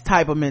that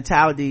type of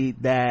mentality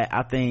that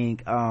I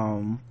think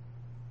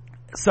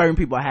certain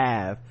people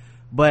have.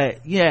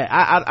 But yeah,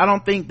 I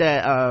don't think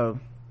that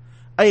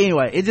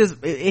anyway,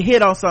 it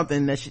hit on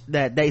something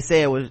that they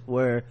said was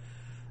where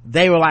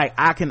they were like,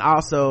 I can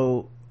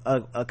also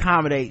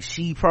accommodate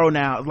she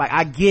pronouns. Like,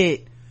 I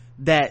get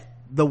that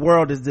the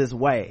world is this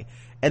way.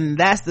 And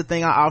that's the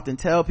thing I often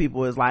tell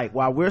people is like,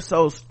 while we're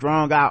so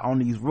strung out on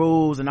these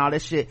rules and all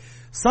this shit,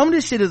 some of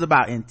this shit is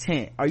about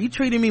intent. Are you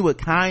treating me with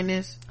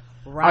kindness?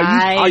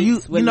 Right. Are you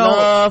with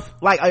love?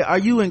 Like, are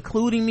you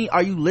including me?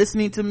 Are you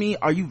listening to me?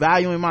 Are you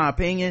valuing my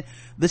opinion?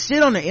 The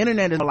shit on the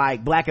internet is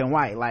like black and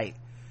white, like,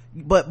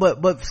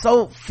 but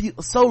so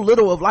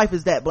little of life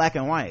is that black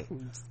and white.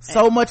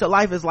 So much of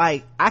life is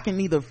like, I can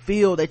either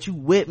feel that you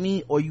with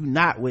me or you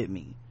not with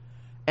me.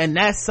 And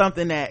that's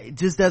something that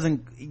just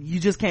you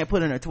just can't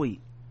put in a tweet.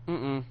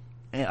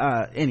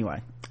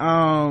 Anyway,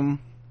 the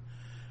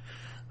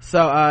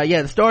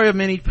story of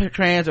many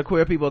trans or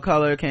queer people of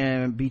color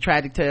can be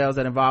tragic tales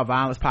that involve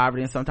violence,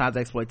 poverty, and sometimes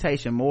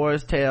exploitation.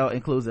 Moore's tale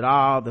includes it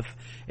all.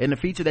 In the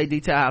feature, they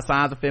detail how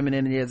signs of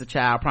femininity as a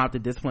child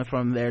prompted discipline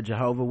from their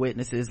Jehovah's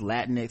Witnesses,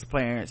 Latinx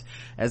parents,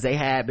 as they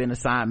had been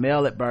assigned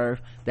male at birth.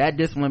 That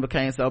discipline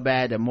became so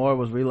bad that Moore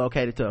was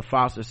relocated to a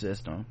foster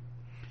system.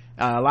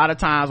 A lot of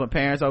times when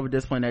parents over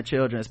discipline their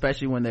children,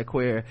 especially when they're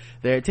queer,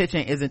 their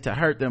intention isn't to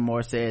hurt them,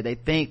 Moore said. They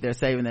think they're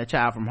saving their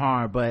child from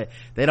harm, but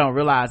they don't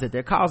realize that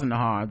they're causing the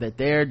harm, that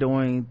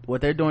what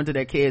they're doing to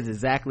their kids is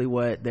exactly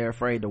what they're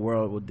afraid the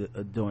world will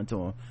doing to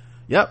them.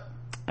 Yep.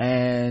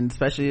 And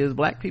especially as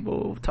black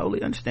people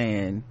totally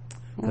understand,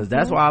 because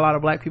that's why a lot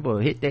of black people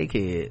hit their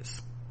kids.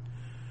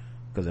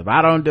 Because if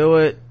I don't do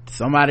it,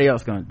 somebody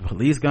else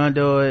police gonna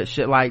do it,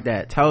 shit like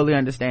that. Totally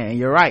understand. And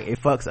you're right,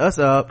 it fucks us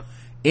up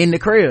in the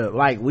crib.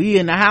 Like, we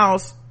in the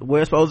house,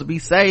 we're supposed to be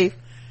safe,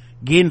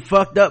 getting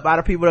fucked up by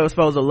the people that were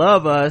supposed to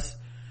love us,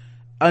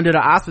 under the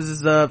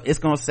auspices of it's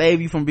gonna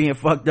save you from being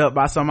fucked up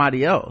by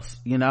somebody else,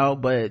 you know.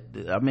 But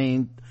I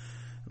mean,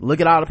 look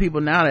at all the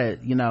people now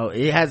that, you know,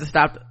 it hasn't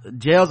stopped.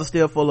 Jails are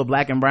still full of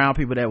black and brown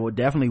people that will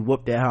definitely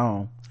whoop their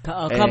home.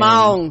 Come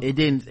on. It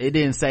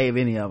didn't save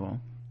any of them.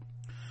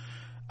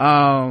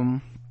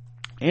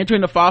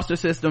 Entering the foster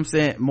system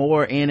sent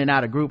more in and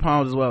out of group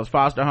homes as well as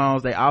foster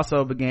homes. They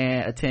also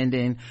began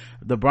attending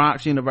the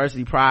Bronx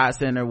University Pride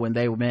Center when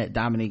they met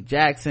Dominique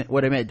Jackson,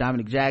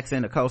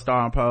 a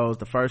co-star on Pose,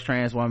 the first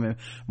trans woman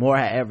Moore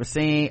had ever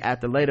seen.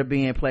 After later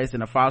being placed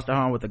in a foster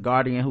home with a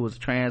guardian who was a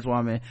trans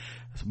woman,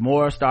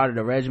 Moore started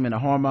a regimen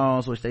of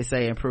hormones, which they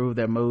say improved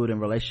their mood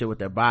and relationship with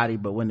their body.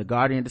 But when the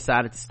guardian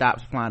decided to stop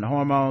supplying the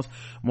hormones,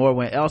 Moore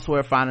went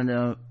elsewhere, finding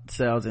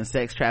themselves in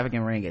sex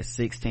trafficking ring at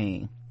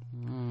 16.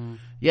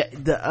 Yeah,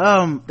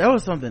 there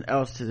was something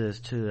else to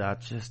this too that I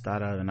just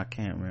thought of and I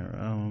can't remember.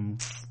 I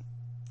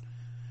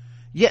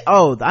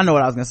know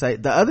what I was gonna say.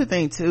 The other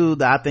thing too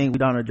that I think we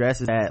don't address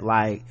is that,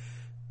 like,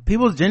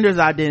 people's gender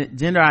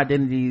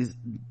identities,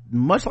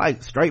 much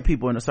like straight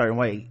people in a certain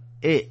way,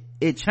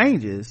 it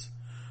changes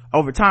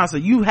over time. So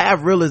you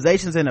have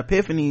realizations and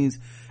epiphanies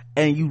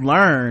and you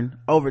learn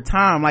over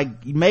time.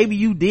 Like, maybe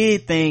you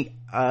did think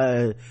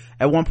at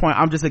one point,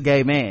 I'm just a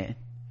gay man,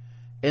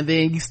 and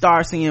then you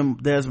start seeing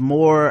there's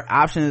more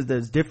options,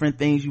 there's different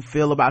things you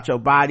feel about your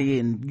body,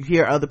 and you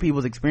hear other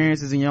people's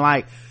experiences and you're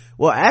like,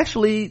 well,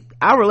 actually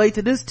I relate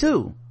to this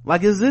too.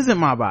 Like, this isn't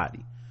my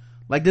body.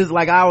 Like, this,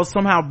 like I was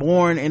somehow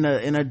born in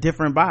a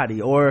different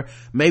body, or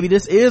maybe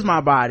this is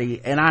my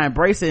body and I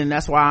embrace it, and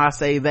that's why I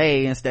say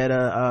they instead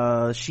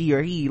of she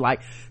or he.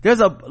 Like,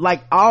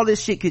 all this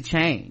shit could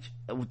change.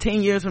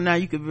 10 years from now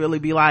you could really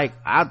be like,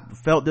 I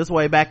felt this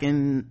way back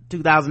in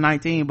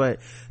 2019, but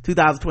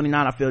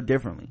 2029 I feel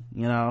differently,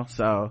 you know.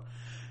 So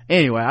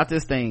anyway, I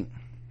just think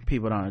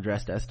people don't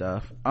address that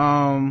stuff.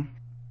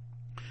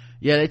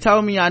 Yeah, they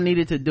told me I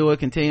needed to do it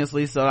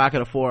continuously so I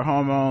could afford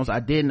hormones. I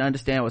didn't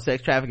understand what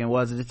sex trafficking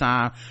was at the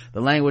time. The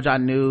language I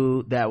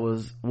knew that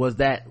was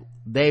that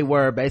they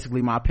were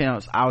basically my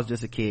pimps. I was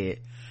just a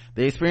kid.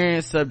 The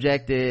experience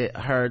subjected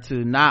her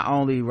to not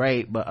only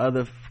rape but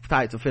other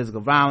types of physical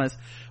violence.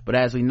 But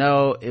as we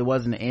know, it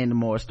wasn't the end of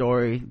Moore's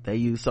story. They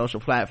used social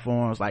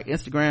platforms like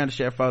Instagram to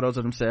share photos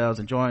of themselves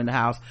enjoying the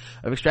house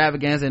of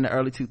extravaganza in the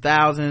early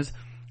 2000s.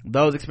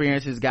 Those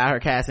experiences got her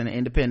cast in the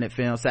independent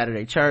film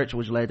Saturday Church,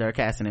 which led to her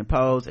casting in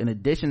Pose, in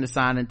addition to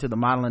signing to the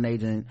modeling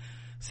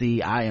agency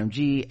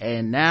IMG.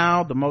 And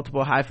now the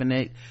multiple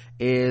hyphenate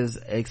is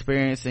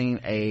experiencing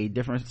a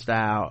different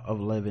style of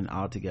living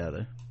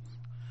altogether.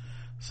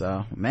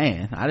 So,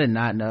 man, I did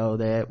not know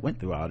that went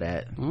through all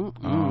that.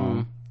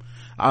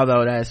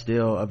 Although that's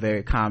still a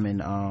very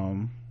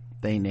common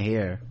thing to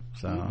hear.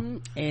 So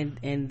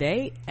and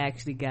they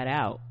actually got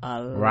out.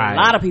 A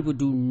lot of people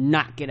do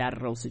not get out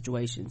of those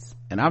situations,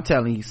 and I'm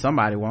telling you,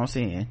 somebody wants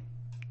in,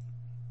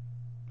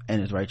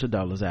 and it's Rachel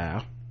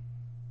Dolezal.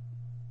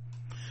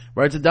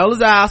 Rachel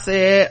Dolezal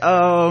said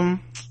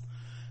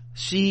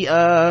she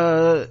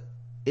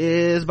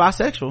is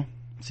bisexual.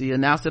 She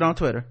announced it on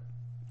Twitter.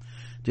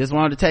 Just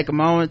wanted to take a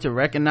moment to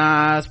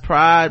recognize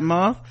Pride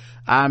Month.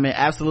 I'm in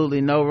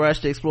absolutely no rush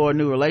to explore a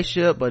new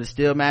relationship, but it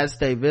still matters to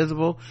stay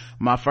visible.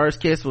 My first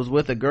kiss was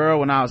with a girl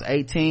when I was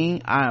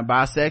 18. I am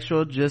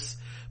bisexual. Just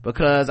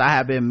because I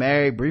have been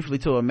married briefly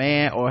to a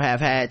man or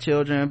have had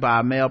children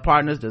by male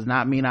partners does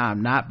not mean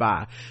I'm not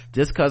bi.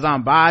 Just because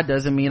I'm bi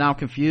doesn't mean I'm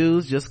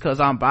confused. Just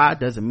because I'm bi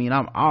doesn't mean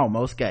I'm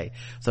almost gay.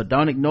 So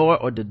don't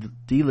ignore or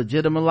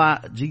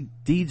delegitimize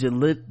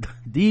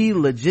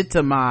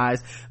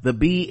the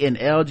B in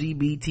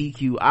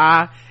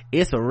LGBTQI.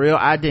 It's a real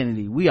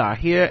identity. We are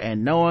here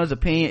and no one's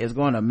opinion is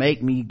going to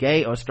make me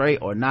gay or straight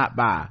or not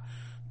bi.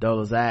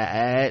 Dolezal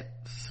adds.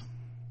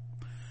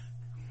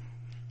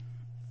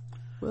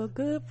 Well,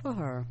 good for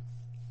her.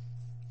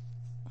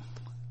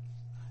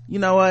 You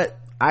know what?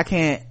 I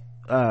can't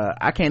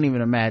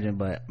even imagine,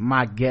 but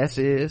my guess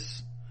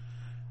is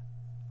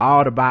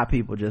all the bi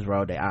people just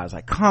rolled their eyes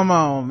like, come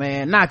on,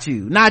 man, not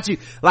you.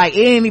 Like,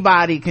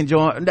 anybody can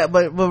join, but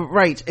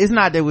Rach, it's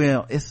not that we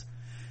don't, it's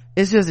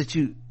just that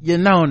you're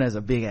known as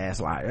a big ass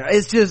liar.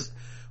 It's just,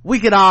 we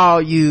could all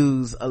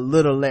use a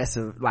little less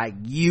of, like,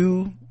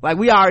 you. Like,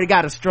 we already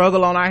got a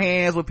struggle on our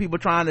hands with people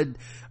trying to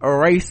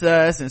erase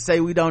us and say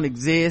we don't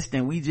exist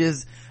and we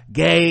just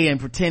gay and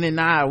pretending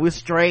we're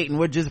straight and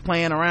we're just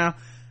playing around.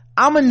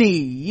 I'ma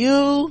need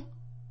you,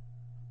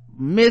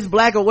 Miss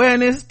Black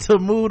Awareness, to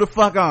move the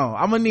fuck on.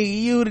 I'ma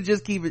need you to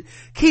just keep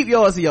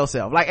yours to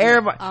yourself. Like,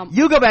 everybody,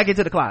 you go back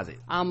into the closet.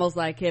 Almost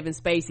like Kevin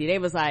Spacey. They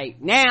was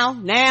like,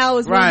 now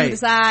is when you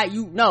decide.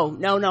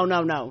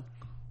 No.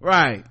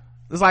 Right.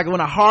 It's like when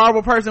a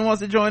horrible person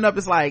wants to join up,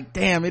 it's like,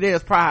 damn, it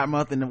is Pride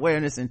Month and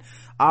awareness and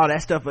all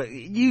that stuff, but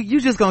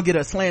you just gonna get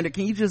a slander.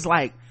 Can you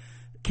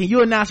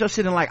announce your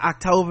shit in like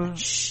October?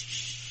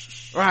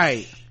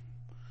 Right.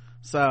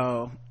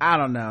 So I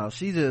don't know,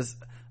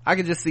 I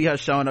could just see her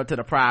showing up to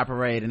the Pride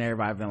parade and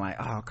everybody being like,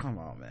 oh, come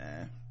on,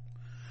 man,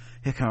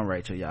 here come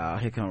Rachel,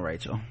 y'all,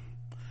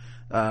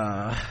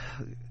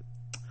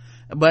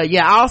 but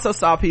yeah, I also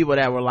saw people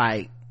that were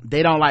like,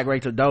 they don't like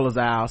Rachel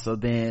Dolezal, so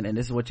then, and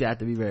this is what you have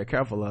to be very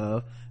careful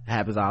of, it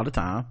happens all the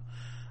time,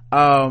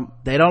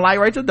 they don't like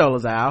Rachel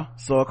Dolezal,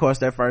 so of course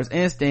their first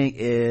instinct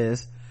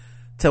is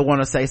to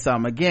want to say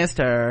something against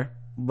her,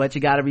 but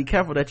you got to be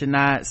careful that you're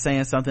not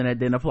saying something that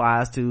then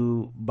applies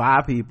to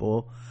bi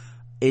people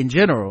in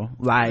general,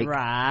 like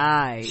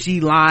right,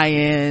 she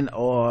lying,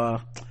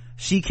 or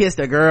she kissed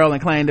a girl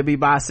and claimed to be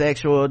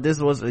bisexual. This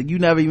was, you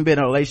never even been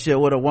in a relationship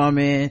with a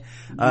woman,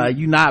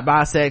 you not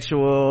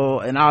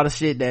bisexual, and all the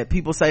shit that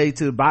people say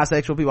to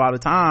bisexual people all the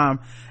time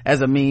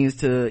as a means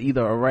to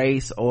either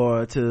erase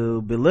or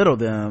to belittle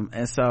them.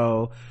 And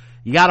so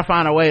you gotta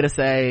find a way to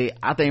say,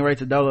 I think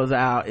Rachel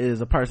Dolezal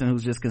is a person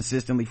who's just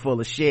consistently full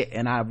of shit,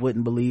 and I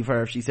wouldn't believe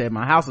her if she said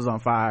my house was on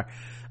fire.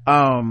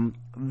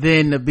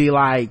 Then to be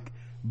like,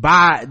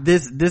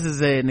 this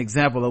is an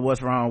example of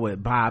what's wrong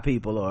with bi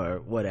people or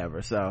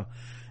whatever. So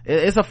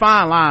it's a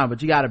fine line,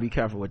 but you got to be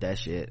careful with that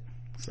shit.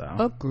 So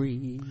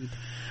agreed.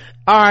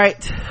 All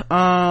right,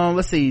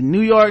 let's see.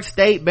 New York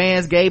State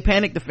bans gay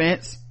panic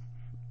defense.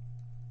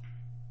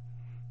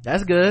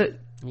 That's good.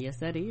 Yes,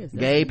 that is.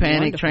 Gay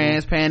panic, wonderful.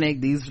 Trans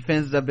panic, these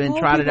offenses have been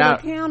trotted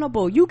out.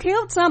 Accountable. You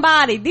killed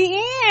somebody. The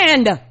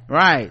end.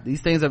 Right. These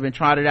things have been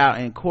trotted out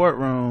in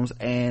courtrooms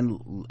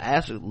and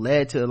actually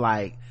led to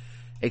like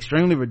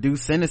extremely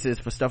reduced sentences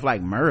for stuff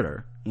like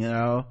murder. You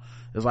know,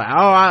 it's like, oh,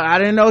 I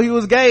didn't know he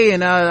was gay,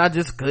 and I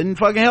just couldn't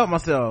fucking help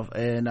myself.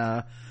 And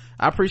I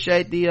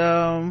appreciate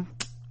them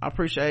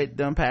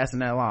passing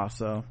that law.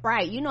 So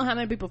right, you know how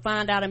many people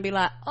find out and be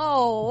like,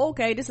 oh,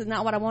 okay, this is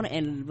not what I wanted,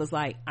 and it was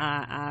like,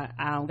 I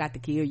don't got to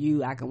kill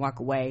you, I can walk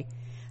away.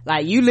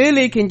 Like, you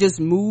literally can just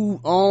move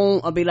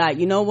on or be like,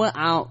 you know what,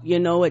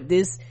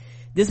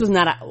 this was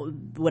not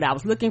what I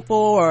was looking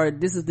for, or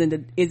this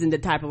isn't the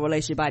type of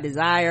relationship I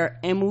desire,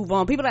 and move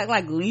on. People act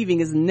like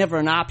leaving is never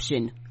an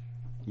option.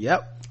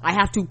 Yep. I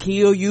have to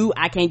kill you,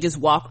 I can't just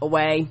walk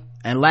away.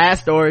 And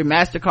last story,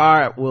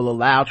 MasterCard will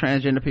allow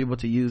transgender people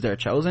to use their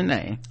chosen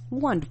name.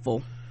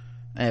 Wonderful.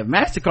 And if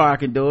MasterCard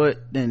can do it,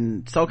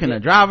 then so can a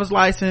driver's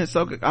license.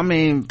 Come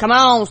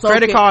on,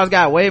 credit cards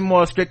got way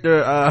more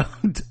stricter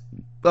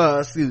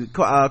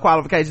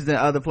qualifications than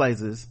other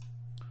places.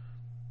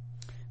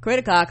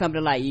 Credit card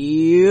company like,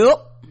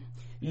 yep.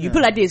 You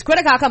put like this,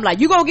 credit card company like,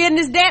 you gonna get in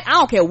this debt? I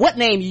don't care what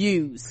name you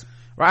use.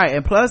 Right.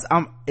 And plus,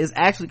 it's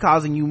actually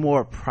causing you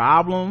more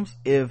problems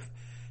if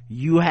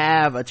you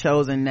have a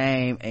chosen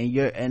name,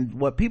 and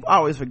what people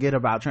always forget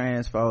about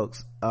trans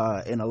folks,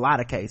 in a lot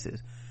of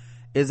cases,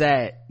 is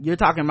that you're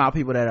talking about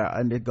people that are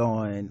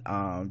undergoing,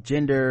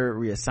 gender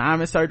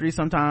reassignment surgery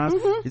sometimes.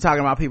 Mm-hmm. You're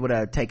talking about people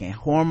that are taking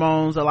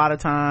hormones a lot of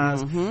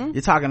times. Mm-hmm.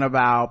 You're talking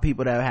about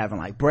people that are having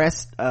like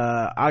breast,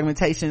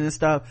 augmentation and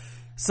stuff.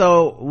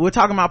 So we're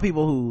talking about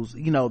people who's,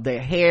 their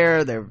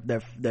hair,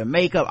 their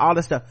makeup, all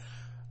this stuff,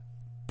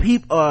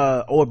 people,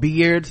 or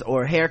beards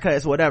or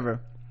haircuts, whatever.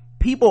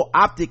 People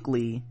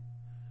optically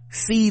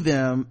see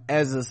them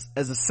as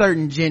a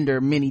certain gender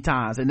many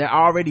times, and they're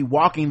already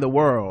walking the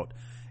world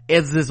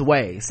as this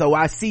way. So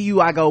I see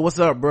you, I go, what's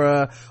up,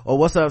 bruh, or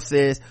what's up,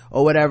 sis,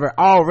 or whatever,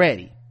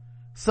 already.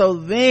 So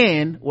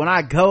then when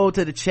I go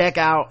to the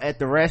checkout at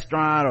the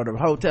restaurant or the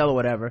hotel or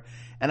whatever,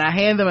 and I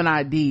hand them an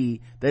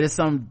ID that is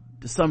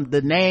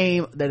the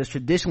name that is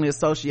traditionally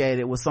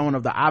associated with someone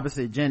of the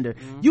opposite gender,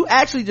 you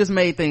actually just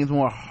made things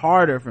more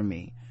harder for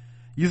me.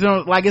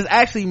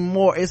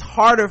 It's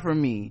harder for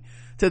me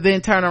to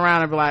then turn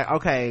around and be like,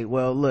 okay,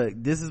 well, look,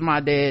 this is my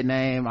dead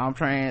name, I'm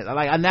trans.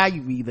 Like, now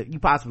you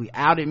possibly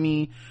outed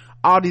me,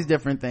 all these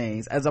different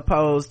things, as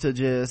opposed to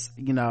just,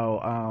 being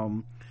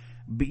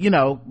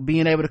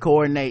able to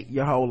coordinate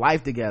your whole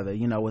life together,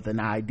 with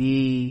an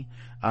ID,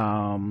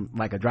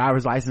 like a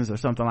driver's license or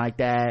something like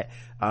that.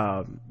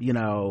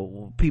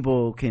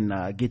 People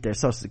can get their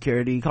social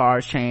security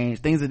cards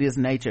changed, things of this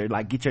nature,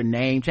 like get your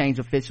name changed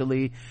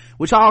officially,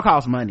 which all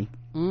costs money.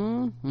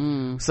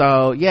 Mm-hmm.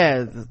 So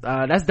yeah,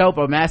 that's dope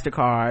on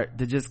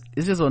MasterCard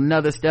it's just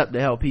another step to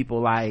help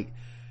people like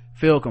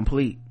feel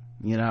complete,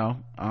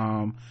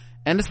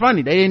 and it's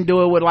funny, they didn't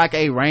do it with like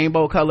a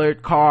rainbow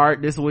colored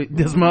card this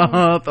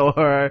month,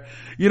 or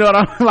what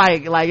I'm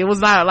like it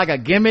was not like a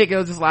gimmick. It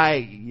was just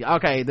like,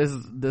 okay, this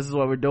is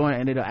what we're doing,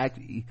 and it'll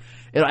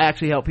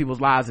actually help people's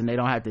lives, and they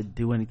don't have to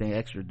do anything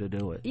extra to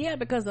do it. Yeah,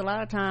 because a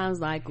lot of times,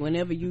 like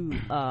whenever you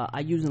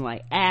are using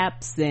like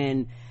apps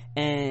and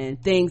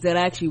things that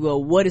actually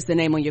what is the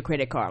name on your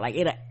credit card, like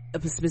it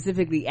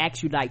specifically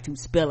asks you like to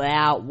spell it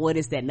out, what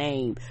is that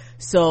name,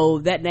 so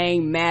that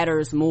name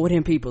matters more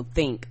than people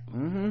think.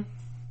 Mm-hmm.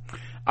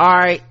 All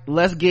right,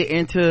 let's get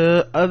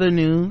into other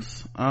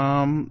news,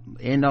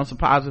 end on some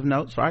positive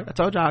notes. Right, I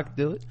told y'all I could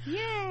do it.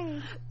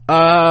 Yay.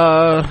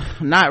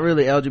 Not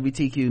really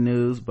LGBTQ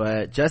news,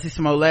 but Jussie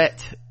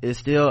Smollett is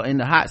still in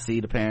the hot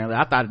seat apparently.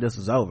 I thought this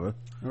was over.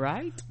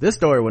 Right, this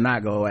story will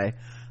not go away.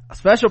 A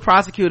special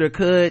prosecutor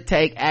could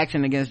take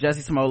action against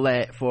Jussie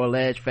Smollett for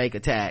alleged fake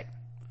attack.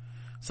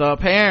 So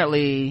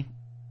apparently,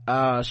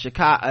 a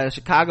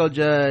Chicago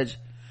judge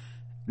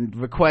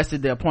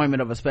requested the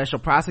appointment of a special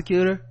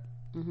prosecutor.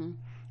 Mm-hmm.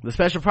 The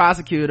special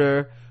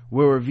prosecutor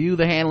will review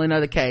the handling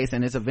of the case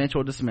and its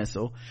eventual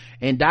dismissal.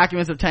 In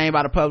documents obtained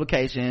by the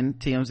publication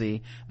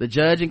TMZ, the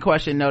judge in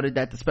question noted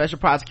that the special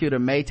prosecutor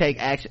may take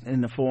action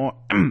in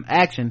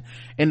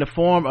the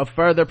form of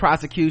further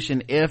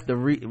prosecution if the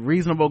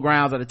reasonable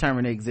grounds are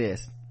determined to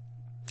exist.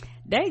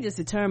 They just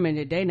determined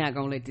that they're not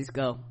gonna let this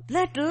go.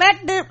 Let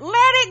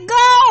it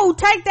go.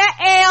 take that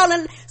L,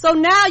 and so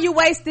now you're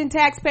wasting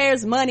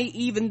taxpayers' money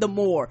even the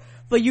more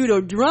for you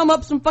to drum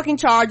up some fucking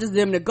charges,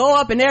 them to go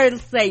up and they'll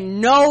say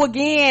no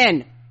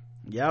again.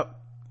 Yep.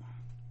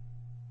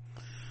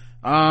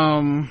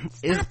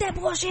 Stop that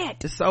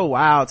bullshit. It's so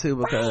wild too,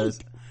 because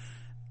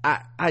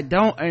I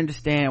don't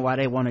understand why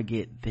they want to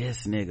get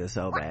this nigga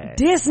so bad.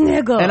 This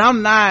nigga. And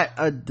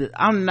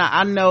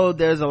I know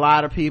there's a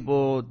lot of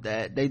people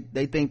that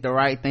they think the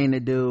right thing to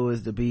do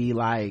is to be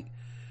like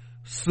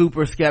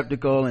super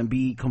skeptical and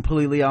be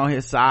completely on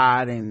his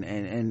side,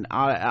 and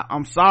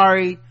I'm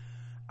sorry,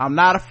 I'm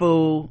not a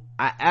fool.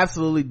 I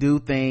absolutely do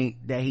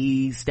think that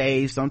he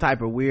staged some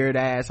type of weird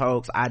ass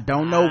hoax. I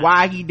don't know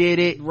why he did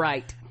it.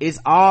 Right. It's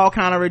all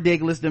kind of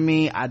ridiculous to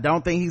me. I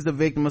don't think he's the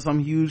victim of some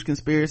huge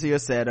conspiracy or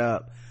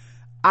setup.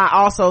 I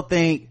also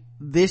think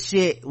this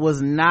shit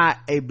was not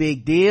a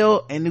big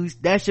deal, and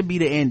that should be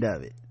the end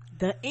of it.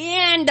 The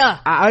end.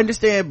 I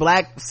understand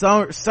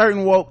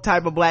certain woke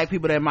type of black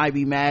people that might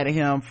be mad at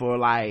him for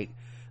like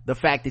the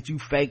fact that you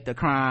faked a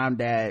crime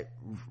that,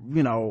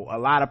 you know, a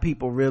lot of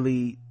people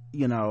really,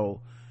 you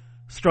know,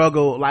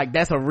 struggle, like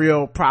that's a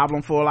real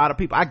problem for a lot of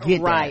people. I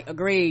get that. Right,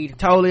 agreed.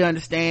 Totally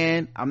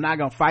understand. I'm not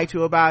gonna fight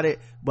you about it,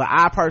 but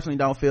I personally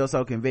don't feel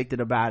so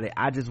convicted about it.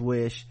 I just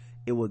wish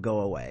it would go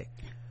away.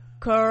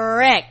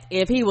 Correct.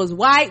 If he was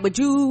white, would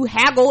you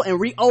haggle and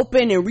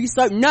reopen and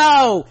research?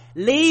 No,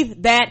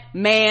 leave that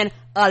man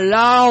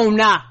alone.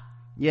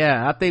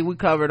 Yeah, I think we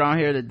covered on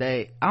here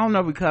today. I don't know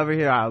if we covered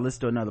here. I'll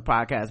listen to another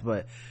podcast,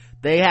 but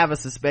they have a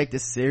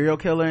suspected serial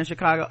killer in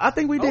Chicago. I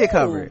think we did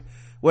cover it.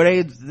 Where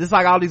it's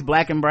like all these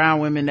black and brown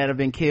women that have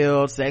been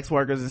killed, sex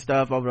workers and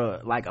stuff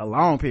over like a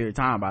long period of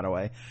time, by the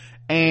way.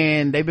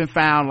 And they've been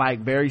found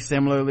like very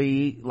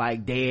similarly,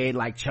 like dead,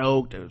 like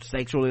choked or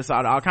sexually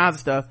assaulted, all kinds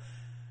of stuff.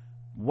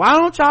 Why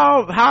don't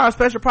y'all hire a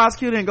special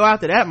prosecutor and go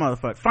after that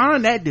motherfucker?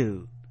 Find that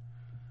dude.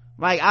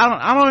 Like,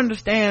 I don't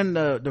understand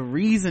the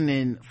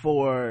reasoning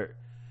for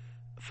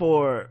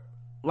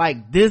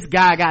like this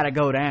guy gotta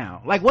go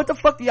down. Like, what the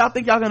fuck do y'all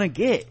think y'all gonna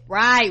get?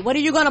 Right. What are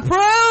you gonna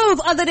prove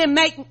other than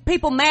make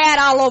people mad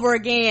all over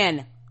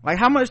again? Like,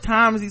 how much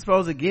time is he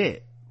supposed to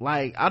get?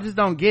 Like, I just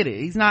don't get it.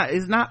 It's not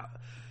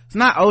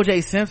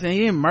OJ Simpson.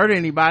 He didn't murder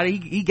anybody.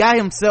 He got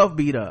himself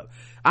beat up.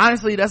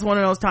 Honestly, that's one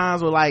of those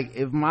times where like,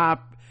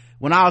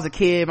 when I was a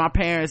kid, my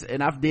parents,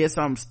 and I did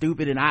something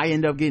stupid and I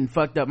end up getting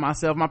fucked up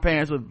myself, my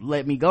parents would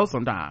let me go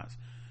sometimes.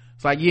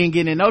 It's like, you ain't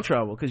getting in no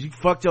trouble because you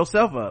fucked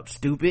yourself up,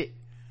 stupid.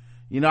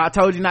 You know, I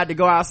told you not to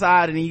go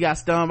outside and then you got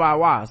stung by a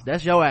wasp.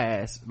 That's your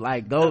ass.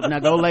 Like, go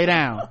lay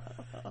down.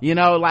 You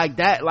know, like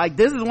that, like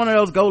this is one of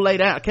those go lay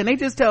down. Can they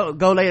just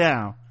go lay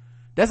down?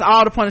 That's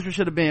all the punishment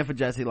should have been for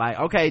Jesse. Like,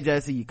 okay,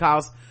 Jesse, you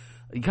cost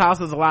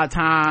us a lot of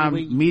time,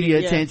 media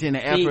attention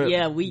and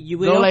effort. We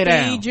will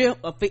feed you,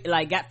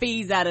 like got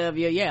fees out of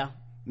you. Yeah.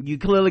 You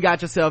clearly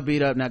got yourself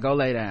beat up. Now go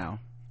lay down.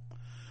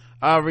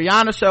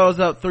 Rihanna shows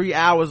up 3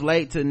 hours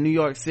late to New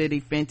York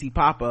City Fenty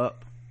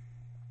pop-up.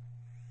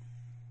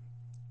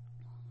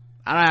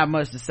 I don't have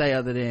much to say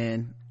other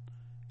than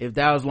if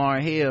that was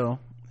Lauryn Hill,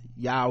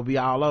 y'all would be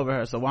all over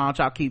her. So why don't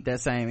y'all keep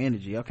that same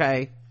energy,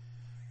 okay?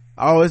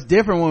 Oh, it's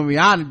different when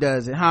Rihanna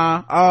does it,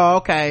 huh? Oh,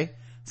 okay.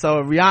 So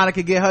if Rihanna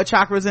could get her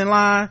chakras in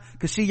line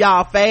cause she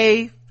y'all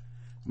fave,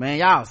 man,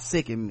 y'all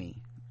sicken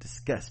me.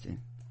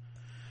 Disgusting.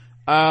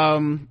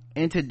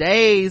 In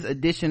today's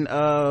edition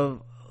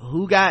of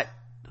who died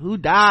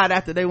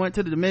after they went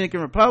to the Dominican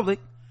Republic,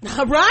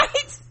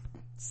 right?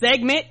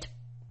 Segment.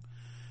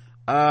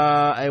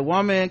 A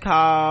woman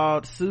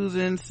called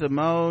Susan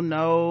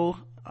Simono,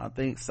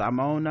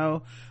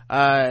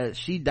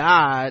 she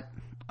died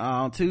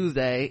on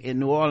Tuesday in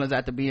New Orleans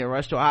after being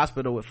rushed to a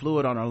hospital with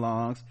fluid on her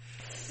lungs.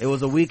 It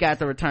was a week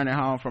after returning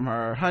home from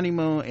her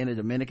honeymoon in the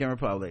Dominican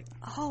Republic.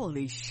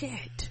 Holy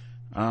shit.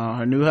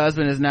 Her new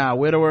husband is now a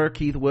widower.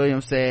 Keith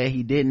Williams said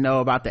he didn't know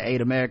about the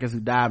 8 Americans who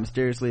died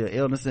mysteriously of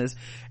illnesses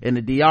in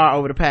the DR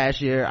over the past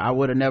year. I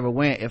would have never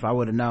went if I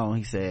would have known,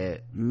 he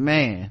said.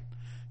 Man,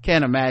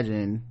 can't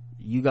imagine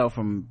you go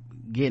from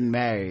getting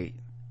married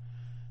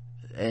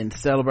and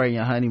celebrating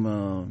your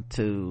honeymoon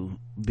to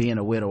being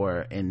a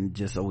widower in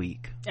just a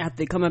week.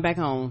 After coming back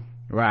home.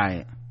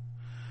 Right.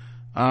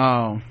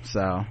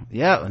 So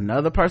yeah,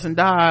 another person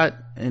died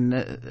and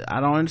I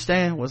don't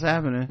understand what's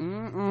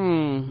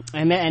happening.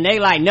 And they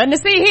like, nothing to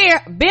see here,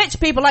 bitch.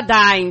 People are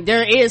dying.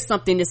 There is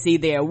something to see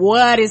there.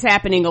 What is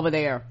happening over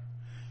there?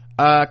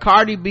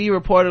 Cardi B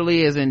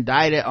reportedly is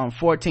indicted on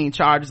 14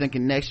 charges in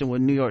connection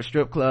with New York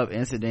strip club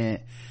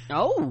incident.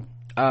 Now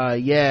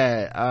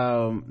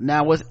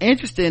what's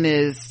interesting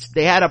is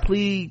they had a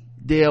plea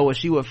deal where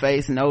she would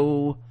face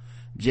no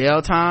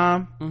jail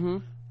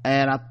time.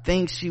 And I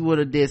think she would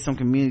have did some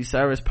community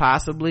service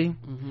possibly,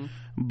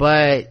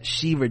 but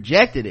she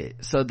rejected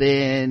it. So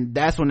then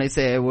that's when they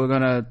said, we're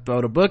gonna throw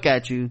the book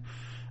at you,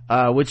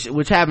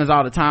 which happens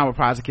all the time with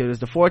prosecutors.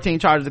 The 14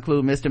 charges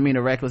include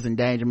misdemeanor reckless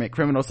endangerment,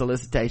 criminal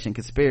solicitation,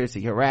 conspiracy,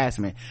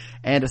 harassment,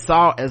 and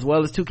assault, as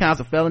well as 2 counts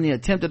of felony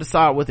attempted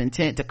assault with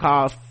intent to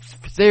cause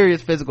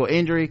serious physical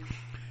injury.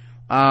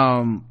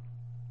 I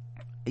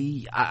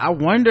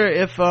wonder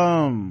if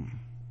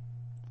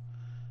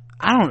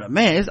I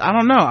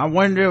don't know. I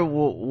wonder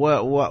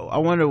I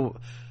wonder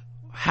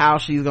how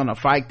she's gonna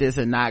fight this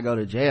and not go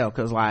to jail,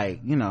 because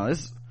like, you know,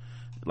 it's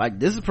like,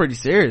 this is pretty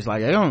serious.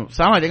 Like, they don't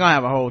sound like they're gonna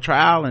have a whole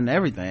trial and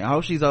everything. I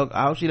hope she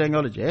doesn't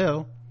go to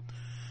jail.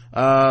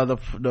 The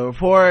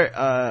report,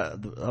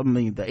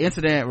 the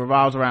incident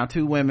revolves around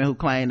two women who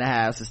claim to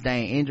have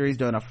sustained injuries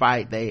during a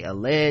fight they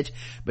allege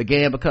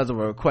began because of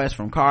a request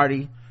from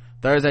Cardi.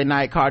 Thursday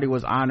night, Cardi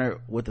was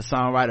honored with the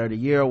Songwriter of the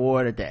Year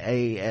award at the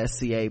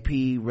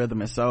ASCAP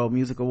Rhythm and Soul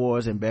Music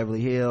Awards in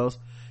Beverly Hills.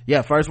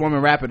 Yeah, first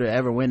woman rapper to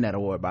ever win that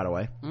award, by the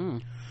way.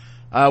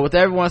 With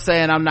everyone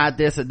saying I'm not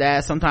this or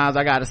that, sometimes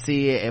I gotta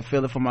see it and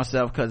feel it for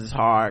myself because it's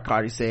hard,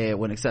 Cardi said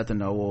when accepting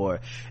the award.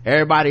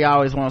 Everybody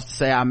always wants to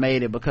say I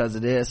made it because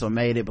of this or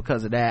made it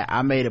because of that.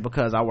 I made it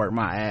because I worked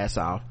my ass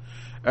off.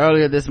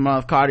 Earlier this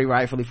month, Cardi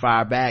rightfully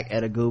fired back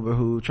at a goober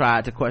who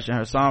tried to question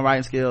her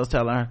songwriting skills,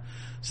 telling her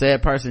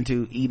said person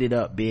to eat it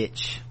up,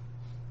 bitch.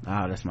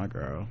 Oh, that's my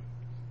girl.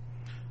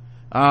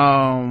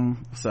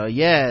 So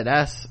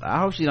yeah, I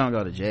hope she don't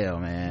go to jail,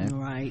 man.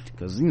 Right.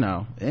 Cause you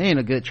know, it ain't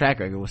a good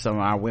track record with some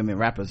of our women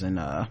rappers in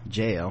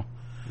jail.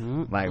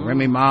 Like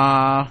Remy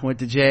Ma went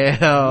to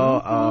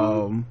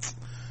jail.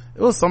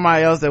 It was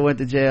somebody else that went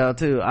to jail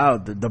too. Oh,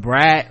 the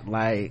Brat.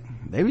 Like,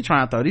 they be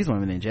trying to throw these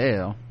women in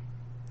jail.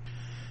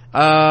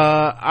 All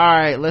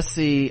right, let's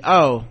see.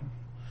 Oh,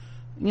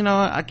 you know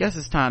what? I guess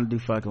it's time to do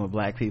fucking with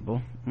black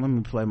people. Let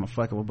me play my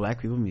fucking with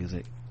black people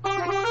music.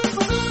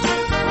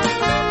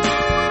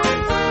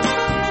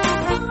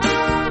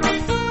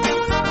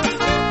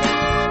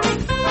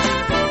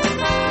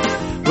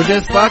 We're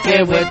just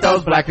fucking with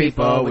those black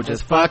people. We're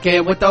just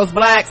fucking with those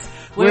blacks.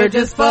 We're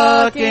just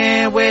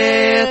fucking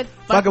with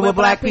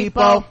black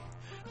people.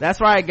 That's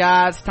right,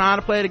 guys. Time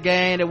to play the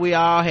game that we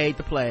all hate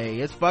to play.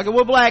 It's fucking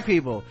with black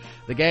people.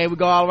 The game we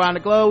go all around the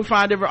globe. We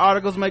find different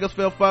articles make us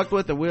feel fucked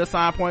with, and we'll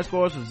assign point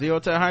scores from 0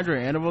 to 100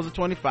 in intervals of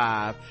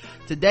 25.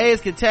 Today's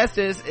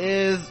contestants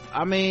is,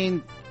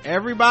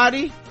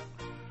 everybody.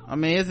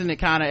 Isn't it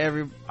kind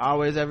of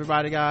always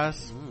everybody,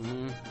 guys?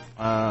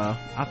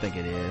 I think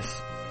it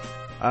is.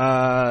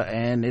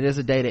 And it is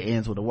a day that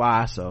ends with a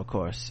Y, so of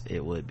course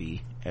it would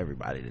be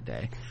everybody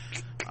today.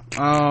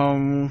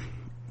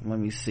 Let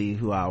me see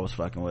who I was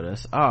fucking with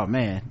us. Oh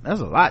man,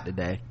 that's a lot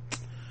today.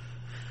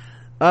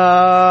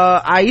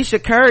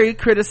 Aisha Curry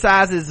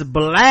criticizes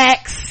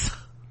blacks.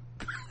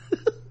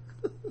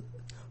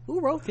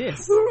 Who wrote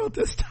this? Who wrote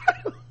this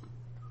title?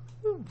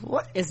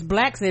 What? It's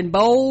blacks in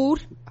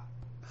bold,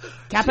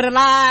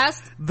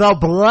 capitalized. The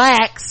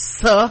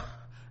blacks,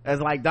 as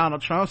like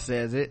Donald Trump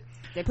says it.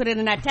 They put it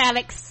in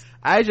italics.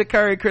 Aisha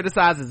Curry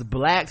criticizes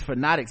blacks for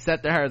not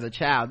accepting her as a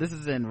child. This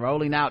is in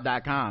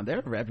rollingout.com. They're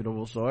a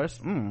reputable source.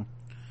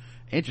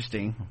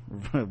 Interesting.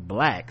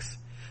 Blacks.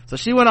 So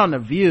she went on The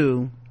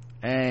View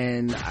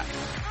and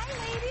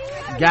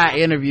got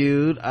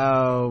interviewed,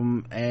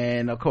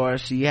 and of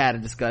course she had a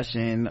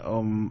discussion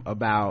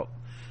about,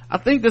 I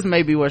think this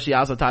may be where she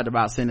also talked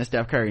about sending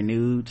Steph Curry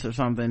nudes or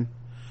something.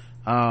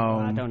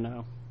 I don't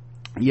know.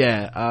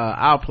 Yeah,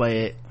 I'll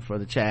play it for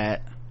the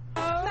chat.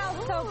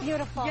 So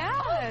beautiful.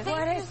 Yes. What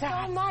Thank is you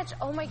that? so much.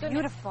 Oh my goodness.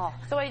 Beautiful.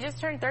 So I just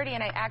turned 30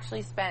 and I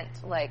actually spent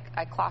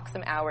I clocked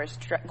some hours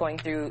going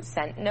through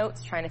scent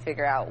notes trying to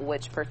figure out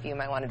which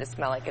perfume I wanted to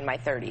smell like in my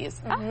 30s.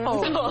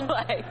 Oh.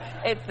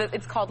 So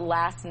it's called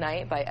Last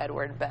Night by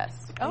Edward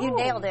Best. Oh. You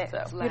nailed it.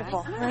 So,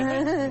 Beautiful.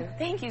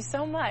 Thank you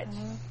so much.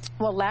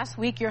 Well, last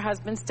week, your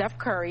husband, Steph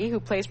Curry, who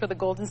plays for the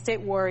Golden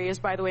State Warriors,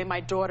 by the way,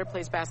 my daughter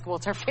plays basketball.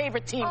 It's her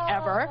favorite team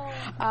ever.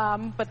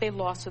 But they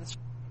lost to the...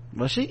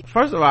 Well,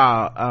 first of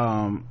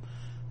all,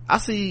 I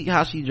see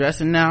how she's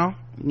dressing now,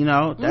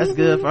 that's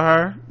good for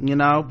her,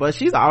 but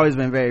she's always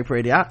been very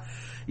pretty. I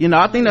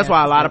think that's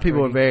why a lot of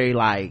people are very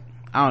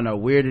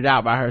weirded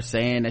out by her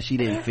saying that she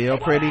didn't feel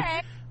pretty.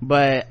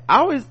 But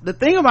the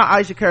thing about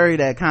Aisha Curry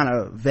that kind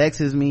of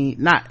vexes me,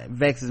 not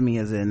vexes me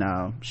as in,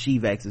 she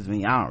vexes me.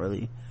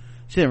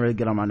 She didn't really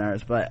get on my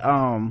nerves, but,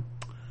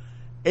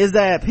 is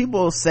that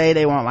people say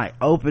they want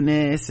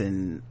openness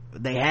and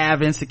they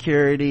have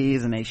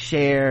insecurities and they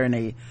share and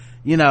they,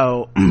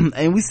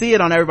 and we see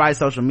it on everybody's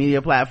social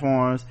media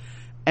platforms.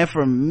 And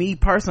for me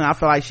personally, I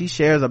feel like she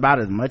shares about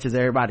as much as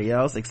everybody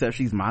else, except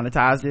she's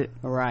monetized it.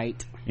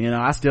 Right.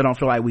 I still don't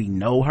feel like we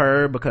know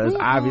her because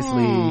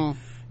obviously,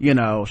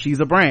 she's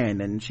a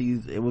brand and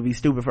it would be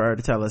stupid for her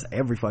to tell us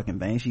every fucking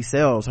thing. She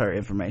sells her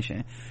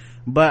information.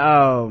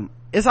 But,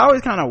 it's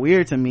always kind of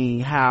weird to me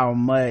how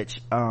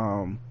much,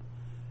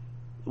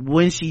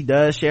 when she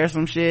does share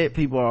some shit,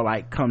 people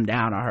are come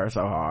down on her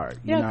so hard.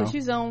 Yeah, because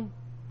she's on,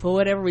 for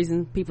whatever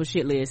reason, people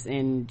shit list,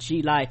 and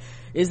she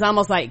it's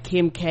almost like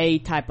Kim K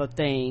type of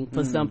thing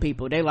for some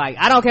people. They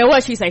I don't care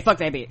what she say, fuck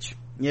that bitch.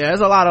 Yeah,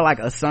 there's a lot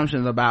of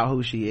assumptions about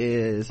who she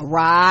is.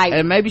 Right.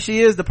 And maybe she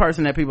is the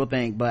person that people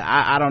think, but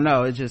I don't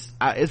know. It's just,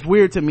 it's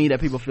weird to me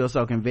that people feel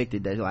so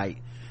convicted that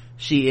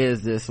she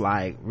is this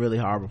really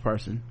horrible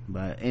person.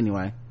 But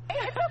anyway.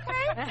 It's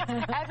okay.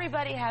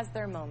 Everybody has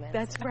their moment.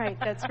 That's right.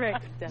 That's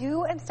right.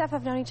 You and Steph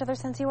have known each other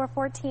since you were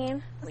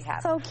 14. We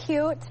have. So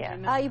cute.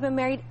 Yeah. You've been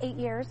married 8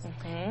 years.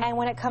 And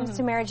when it comes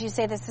to marriage, you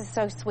say this is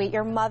so sweet.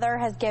 Your mother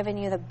has given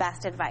you the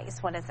best advice.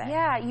 What is it?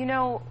 Yeah,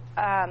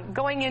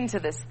 going into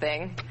this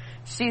thing,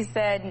 she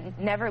said,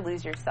 never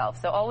lose yourself.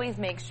 So always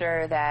make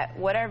sure that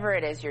whatever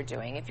it is you're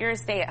doing, if you're a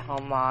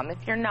stay-at-home mom,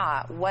 if you're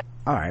not, what...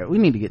 All right, we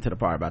need to get to the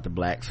part about the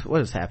blacks.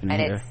 What is happening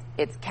and here?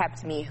 It's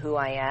kept me who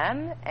I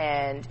am,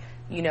 and,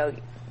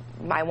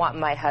 I want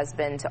my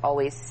husband to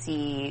always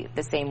see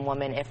the same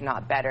woman, if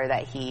not better,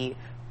 that he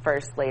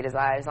first laid his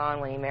eyes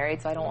on when he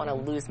married, so I don't want to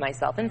lose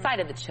myself inside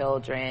of the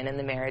children and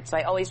the marriage. So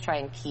I always try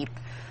and keep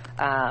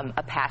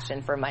a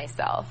passion for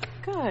myself.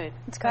 Good.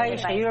 It's great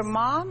advice. Your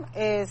mom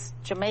is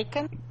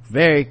Jamaican?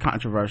 Very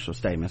controversial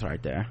statements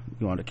right there.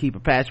 You want to keep a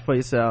passion for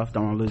yourself,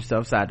 don't want to lose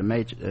yourself inside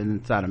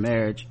of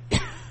marriage,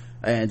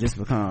 and just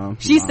become...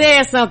 She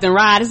said something,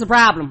 right? It's a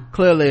problem.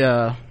 Clearly,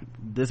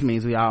 this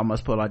means we all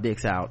must pull our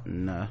dicks out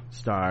and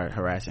start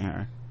harassing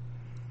her.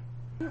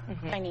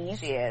 Chinese.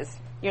 She is.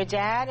 Your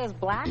dad is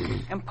black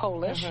and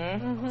Polish.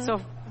 So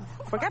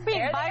forget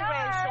being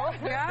biracial.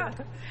 Yeah.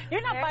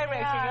 You're not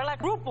biracial. You're like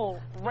quadruple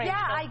racial.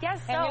 Yeah, I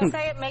guess so. And you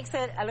say it makes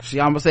it a She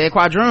almost said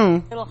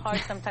quadroon. little hard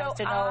sometimes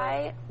to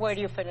know where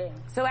do you fit in.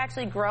 So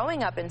actually,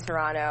 growing up in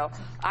Toronto,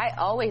 I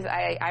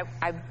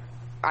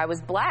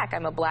was black.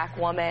 I'm a black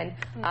woman.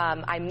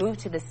 I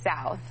moved to the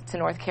South, to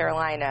North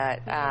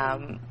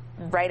Carolina,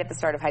 right at the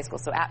start of high school,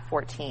 so at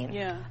 14.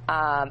 Yeah.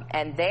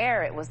 And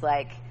there it was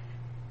like,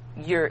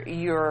 who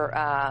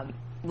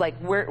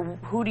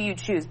do you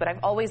choose? But I've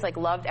always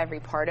loved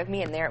every part of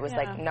me, and there it was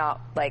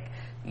not like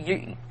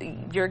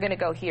you're gonna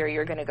go here,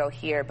 you're gonna go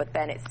here. But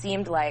then it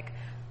seemed like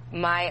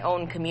my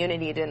own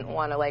community didn't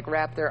want to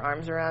wrap their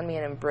arms around me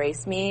and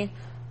embrace me,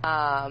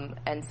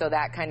 and so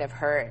that kind of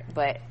hurt.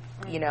 But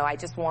I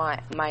just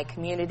want my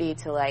community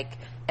to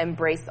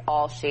embrace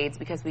all shades,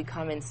 because we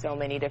come in so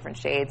many different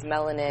shades.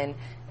 Melanin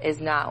is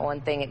not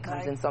one thing, it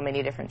comes in so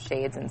many different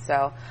shades, and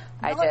so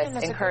I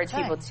just encourage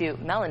people to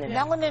melanin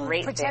is a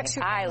great protects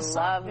thing. you from I the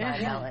sun. love my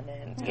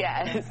melanin.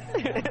 Yes.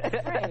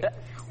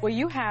 Well,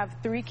 you have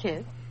 3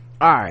 kids.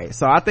 All right,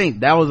 so I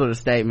think that was one of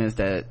the statements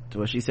that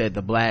what she said,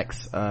 the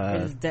blacks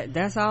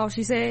That's all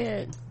she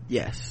said?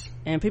 yes.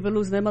 And people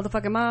losing their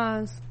motherfucking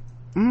minds?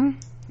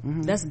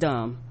 That's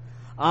dumb.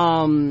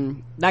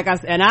 Like I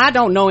said, and I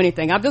don't know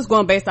anything. I'm just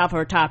going based off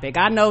her topic.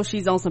 I know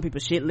she's on some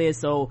people's shit list,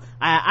 so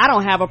I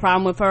don't have a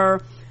problem with her.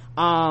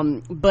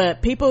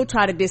 But people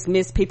try to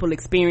dismiss people's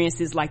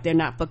experiences like they're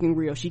not fucking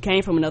real. She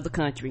came from another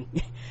country.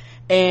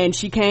 And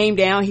she came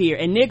down here,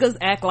 and niggas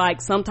act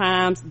like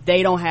sometimes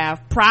they don't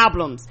have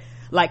problems.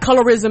 Like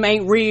colorism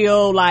ain't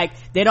real,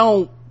 they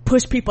don't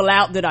push people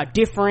out that are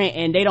different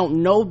and they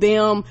don't know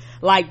them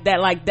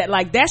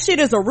that shit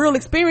is a real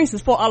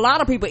experience for a lot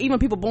of people, even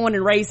people born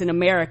and raised in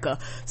America.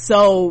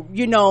 So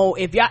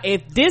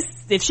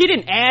if she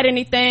didn't add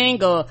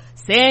anything or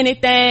say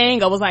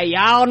anything or was like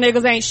y'all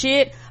niggas ain't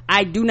shit,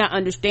 I do not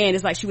understand.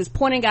 It's like she was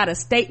pointing out a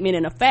statement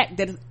and a fact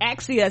that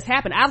actually has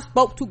happened. I've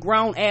spoke to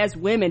grown ass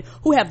women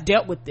who have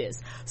dealt with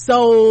this,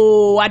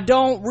 so I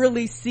don't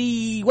really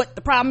see what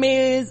the problem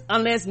is,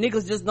 unless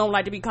niggas just don't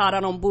like to be caught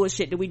out on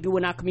bullshit that we do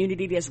in our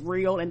community that's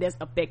real and that's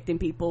affecting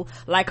people.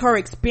 Like her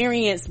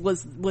experience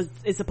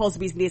is supposed to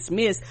be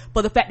dismissed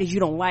for the fact that you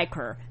don't like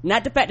her,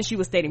 not the fact that she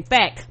was stating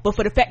fact, but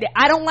for the fact that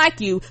I don't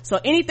like you, so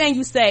anything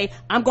you say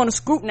I'm going to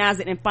scrutinize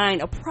it and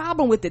find a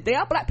problem with it. There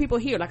are black people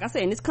here, like I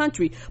said, in this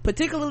country,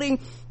 particularly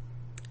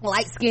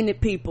light-skinned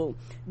people.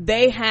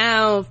 They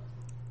have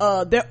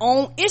their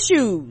own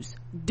issues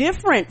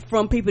different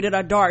from people that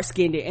are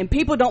dark-skinned, and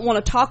people don't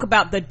want to talk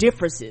about the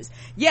differences.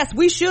 Yes,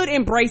 we should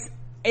embrace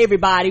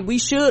everybody. We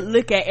should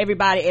look at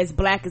everybody as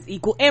black as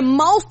equal, and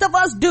most of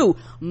us do,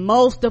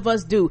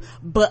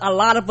 but a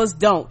lot of us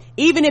don't.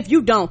 Even if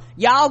you don't,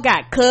 y'all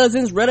got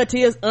cousins,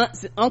 relatives,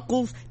 aunts, and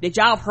uncles that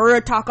y'all have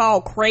heard talk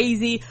all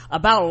crazy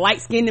about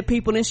light-skinned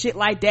people and shit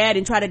like that,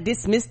 and try to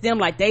dismiss them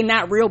like they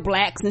not real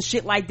blacks and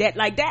shit like that.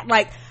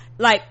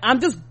 Like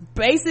I'm just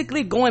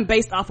basically going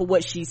based off of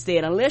what she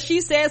said. Unless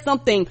she said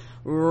something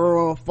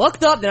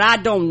fucked up that I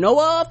don't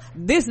know of,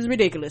 this is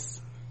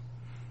ridiculous.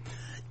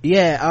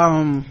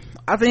 Yeah,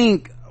 I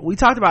think we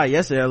talked about it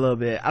yesterday a little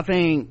bit. I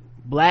think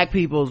black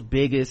people's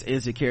biggest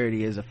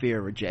insecurity is a fear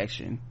of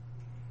rejection,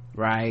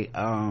 right?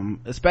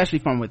 Especially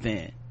from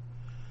within.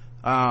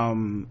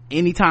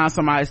 Anytime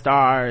somebody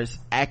starts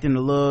acting a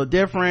little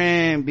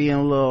different, being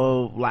a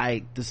little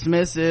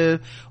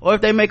dismissive, or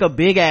if they make a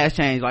big ass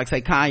change, like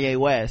say Kanye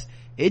West,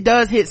 it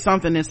does hit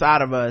something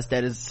inside of us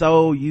that is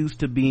so used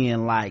to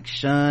being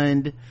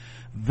shunned,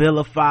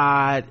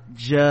 vilified,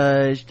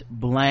 judged,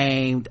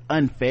 blamed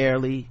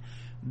unfairly,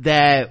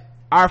 that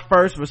our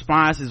first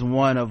response is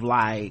one of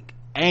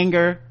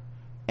anger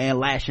and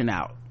lashing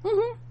out.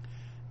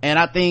 And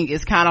I think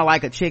it's kind of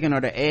like a chicken or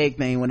the egg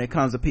thing when it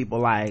comes to people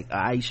like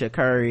Aisha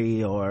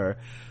Curry or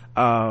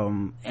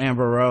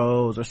Amber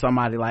Rose or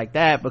somebody like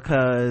that,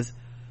 because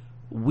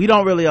we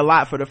don't really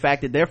allot for the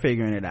fact that they're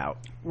figuring it out.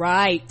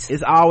 Right.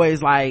 It's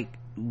always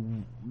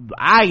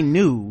I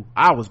knew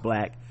I was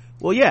black.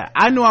 Well, yeah,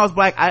 I knew I was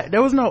black.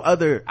 There was no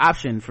other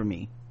option for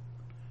me.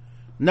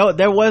 No,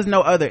 there was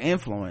no other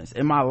influence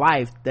in my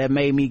life that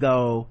made me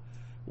go,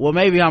 well,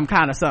 maybe I'm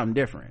kind of something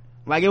different.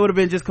 Like, it would have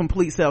been just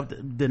complete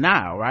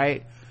self-denial,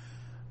 right?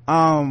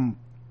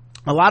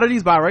 A lot of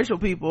these biracial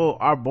people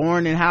are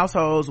born in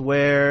households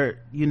where,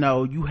 you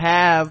know, you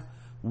have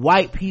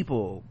white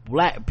people,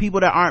 black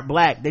people that aren't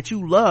black, that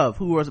you love,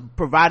 who are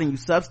providing you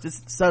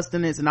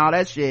sustenance and all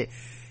that shit.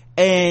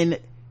 And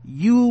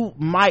you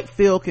might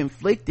feel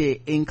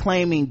conflicted in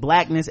claiming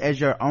blackness as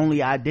your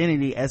only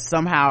identity, as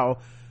somehow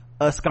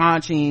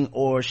ensconcing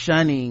or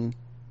shunning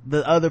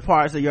the other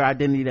parts of your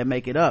identity that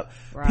make it up.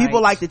 Right.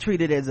 People like to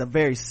treat it as a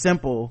very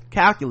simple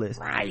calculus.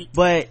 Right.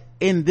 But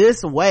in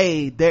this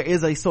way, there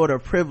is a sort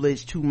of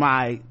privilege to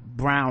my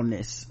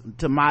brownness,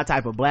 to my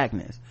type of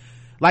blackness.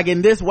 Like,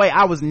 in this way,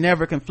 I was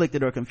never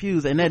conflicted or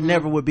confused, and there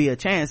never would be a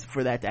chance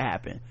for that to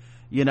happen,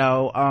 you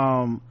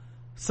know.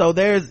 So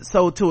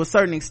to a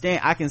certain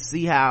extent, I can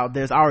see how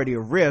there's already a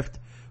rift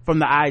from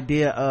the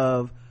idea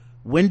of,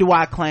 when do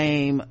I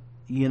claim,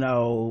 you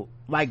know,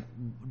 like,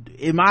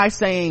 am I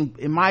saying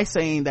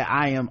that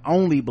I am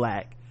only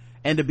black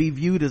and to be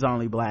viewed as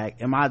only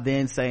black? Am I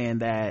then saying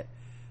that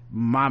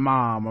my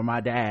mom or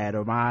my dad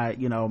or my,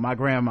 you know, my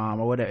grandmom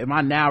or whatever, am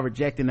I now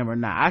rejecting them or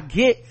not? I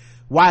get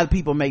why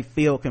people may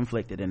feel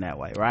conflicted in that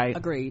way, right?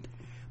 Agreed.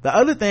 The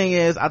other thing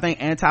is, I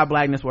think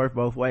anti-blackness works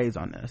both ways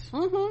on this.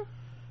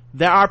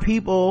 There are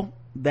people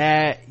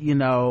that, you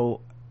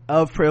know,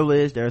 of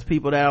privilege, there's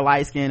people that are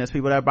light-skinned, there's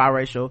people that are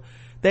biracial,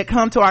 that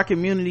come to our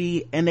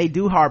community and they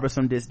do harbor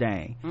some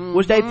disdain,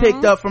 which they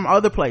picked up from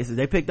other places.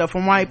 They picked up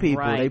from white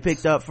people. Right. They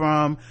picked up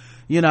from,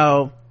 you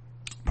know,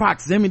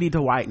 proximity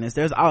to whiteness.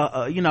 There's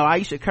you know,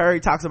 Aisha Curry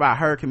talks about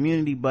her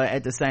community, but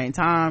at the same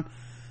time,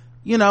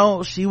 you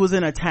know, she was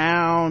in a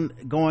town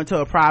going to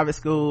a private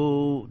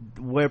school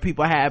where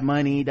people had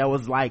money, that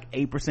was like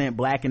 8%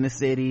 black in the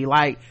city.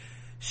 Like,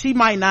 she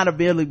might not have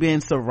really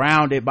been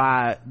surrounded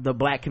by the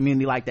black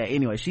community like that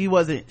anyway. She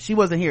wasn't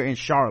here in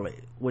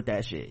Charlotte with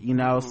that shit, you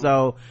know.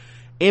 So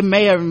it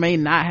may or may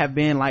not have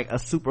been like a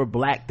super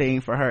black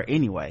thing for her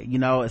anyway, you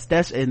know.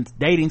 And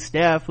dating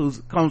Steph, who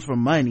comes from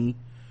money,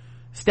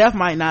 Steph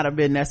might not have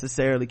been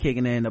necessarily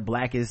kicking in the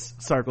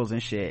blackest circles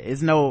and shit.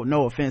 It's no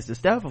offense to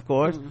Steph, of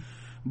course,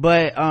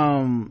 but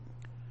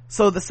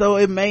so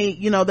it may,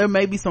 you know, there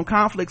may be some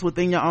conflicts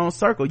within your own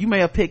circle. You may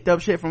have picked up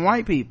shit from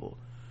white people.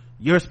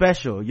 You're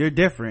special, you're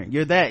different,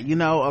 you're that, you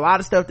know. A lot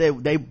of stuff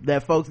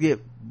that folks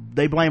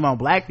they blame on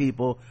black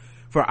people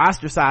for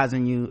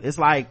ostracizing you. It's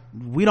like,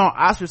 we don't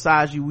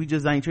ostracize you, we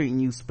just ain't treating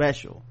you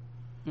special.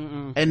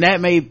 And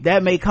that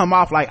may come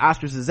off like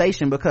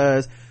ostracization,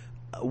 because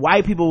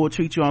white people will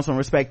treat you on some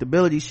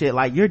respectability shit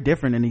like you're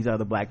different than these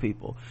other black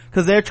people,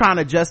 because they're trying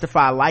to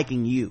justify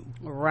liking you.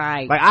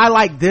 Right. Like, I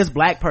like this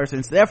black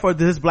person, so therefore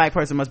this black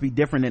person must be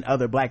different than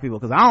other black people,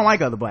 because I don't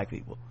like other black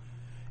people.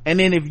 And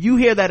then if you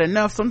hear that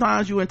enough,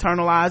 sometimes you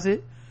internalize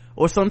it,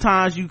 or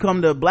sometimes you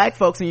come to black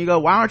folks and you go,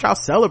 why aren't y'all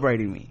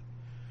celebrating me?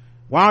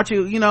 Why aren't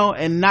you, you know?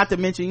 And not to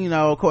mention, you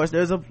know, of course,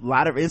 there's a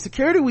lot of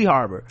insecurity we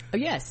harbor. Oh,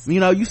 yes. You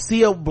know, you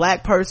see a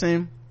black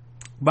person,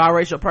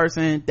 biracial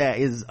person that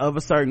is of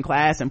a certain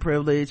class and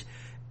privilege,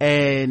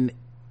 and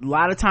a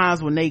lot of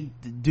times when they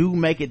do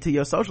make it to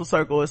your social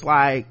circle, it's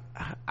like,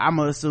 I'm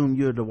gonna assume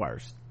you're the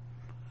worst.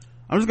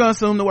 I'm just gonna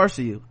assume the worst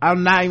of you.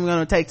 I'm not even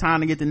gonna take time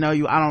to get to know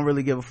you. I don't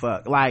really give a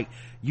fuck. Like,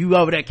 you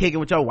over there kicking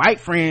with your white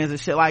friends and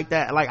shit like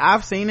that. Like,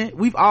 I've seen it.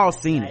 We've all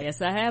seen it.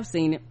 Yes, I have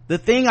seen it. The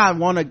thing I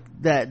want to,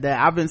 that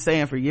I've been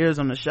saying for years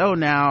on the show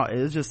now,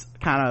 is just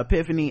kind of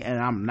epiphany, and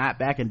I'm not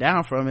backing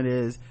down from it,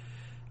 is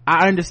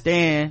I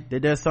understand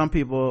that there's some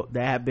people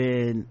that have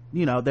been,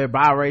 you know, they're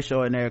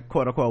biracial and they're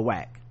quote unquote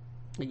whack.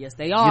 Yes,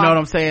 they are. You know what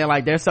I'm saying?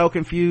 Like, they're so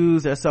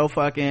confused, they're so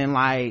fucking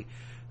like,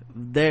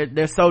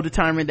 they're so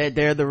determined that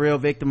they're the real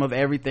victim of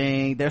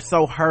everything. They're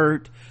so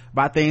hurt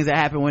by things that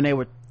happened when they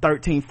were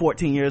 13,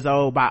 14 years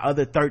old by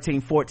other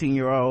 13, 14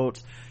 year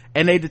olds,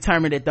 and they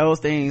determined that those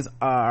things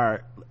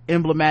are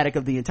emblematic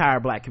of the entire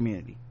black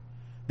community.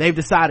 They've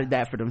decided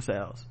that for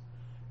themselves,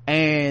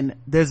 and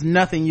there's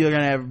nothing you're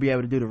gonna ever be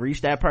able to do to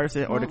reach that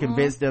person or to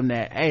convince them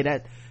that, hey,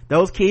 that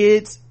those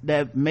kids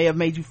that may have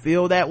made you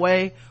feel that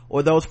way,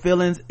 or those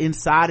feelings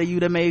inside of you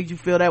that made you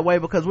feel that way,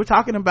 because we're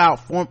talking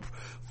about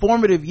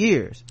formative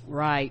years,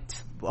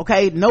 right?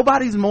 Okay,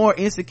 nobody's more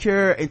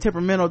insecure and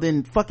temperamental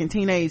than fucking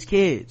teenage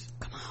kids.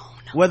 Come on.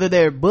 No. Whether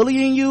they're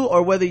bullying you,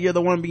 or whether you're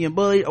the one being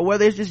bullied, or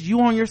whether it's just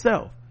you on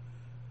yourself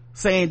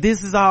saying,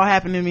 this is all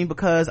happening to me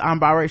because I'm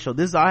biracial,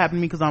 this is all happening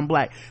to me because I'm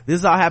black, this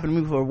is all happening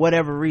to me for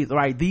whatever reason,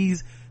 right?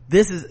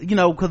 This is, you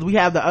know, because we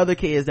have the other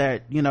kids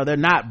that, you know, they're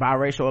not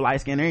biracial or light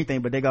skinned or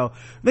anything, but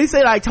they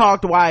say I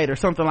talked white or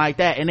something like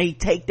that, and they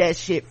take that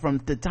shit from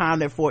the time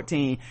they're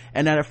 14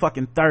 and then they're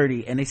fucking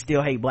 30 and they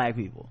still hate black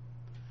people,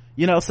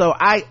 you know. So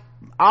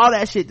all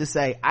that shit to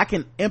say, I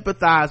can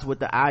empathize with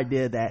the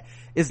idea that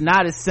it's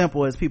not as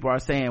simple as people are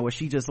saying, where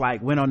she just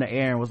like went on the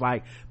air and was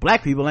like,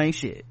 black people ain't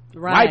shit.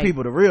 Right. White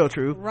people the real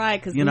truth. Right,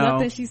 because you know,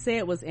 nothing she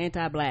said was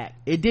anti-black.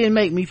 It didn't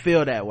make me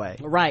feel that way.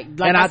 Right.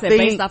 Like and I said,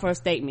 based off her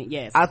statement,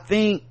 yes. I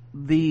think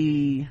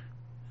the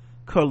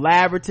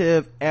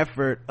collaborative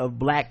effort of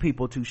black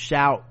people to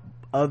shout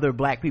other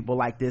black people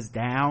like this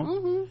down,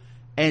 mm-hmm.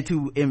 and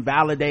to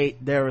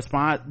invalidate their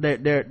response,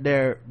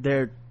 their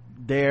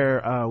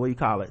what do you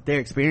call it, their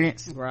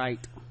experience, right,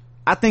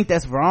 I think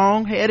that's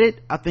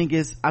wrong-headed. I think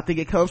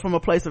it comes from a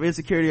place of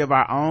insecurity of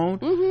our own.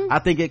 Mm-hmm. I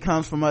think it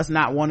comes from us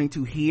not wanting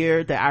to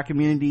hear that our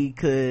community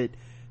could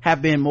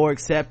have been more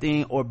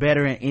accepting or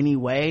better in any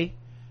way.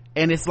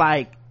 And it's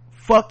like,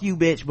 fuck you,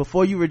 bitch.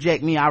 Before you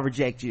reject me, I'll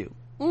reject you.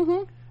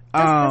 Mm-hmm.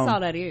 That's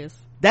all that is.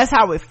 That's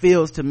how it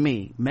feels to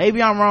me.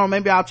 Maybe I'm wrong.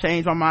 Maybe I'll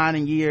change my mind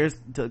in years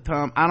to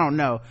come. I don't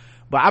know.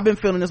 But I've been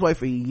feeling this way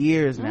for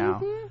years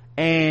now. Mm-hmm.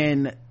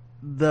 And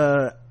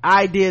the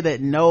idea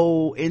that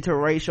no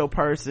interracial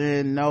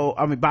person,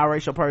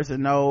 biracial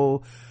person,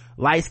 no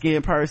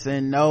light-skinned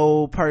person,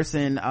 no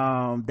person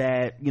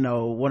that, you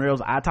know, one of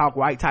those I talk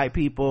white type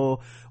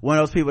people, one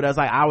of those people that's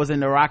like, I was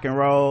into rock and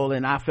roll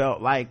and I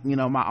felt like, you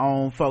know, my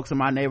own folks in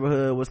my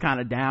neighborhood was kind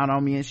of down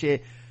on me and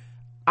shit.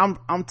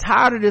 I'm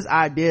tired of this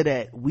idea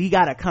that we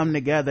gotta come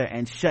together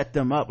and shut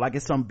them up like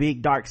it's some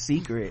big dark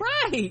secret,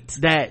 right,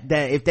 that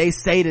if they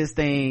say this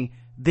thing,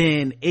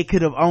 then it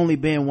could have only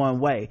been one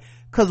way.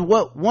 Because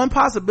one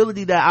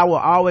possibility that I will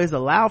always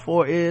allow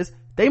for is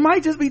they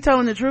might just be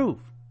telling the truth.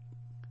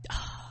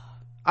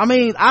 I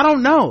mean, I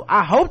don't know.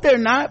 I hope they're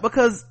not,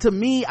 because to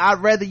me,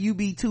 I'd rather you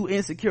be too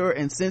insecure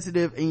and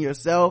sensitive in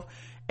yourself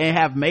and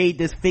have made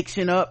this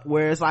fiction up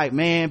where it's like,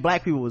 man,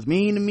 black people was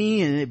mean to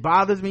me and it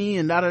bothers me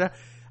and da da da.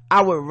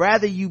 I would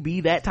rather you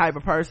be that type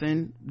of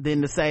person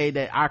than to say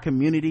that our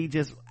community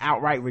just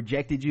outright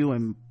rejected you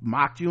and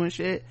mocked you and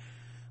shit.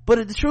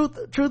 But the truth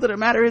of the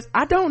matter is,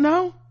 I don't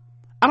know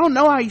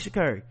Aisha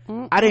Curry.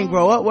 Mm-mm. I didn't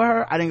grow up with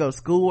her. I didn't go to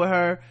school with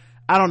her.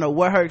 I don't know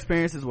what her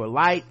experiences were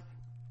like.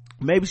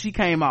 Maybe she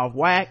came off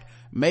whack.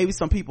 Maybe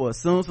some people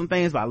assume some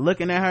things by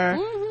looking at her.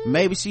 Mm-hmm.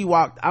 Maybe she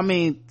walked,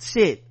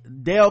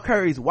 Dale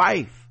Curry's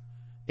wife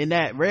in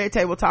that Red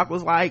Table Talk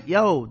was like,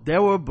 yo,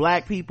 there were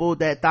black people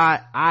that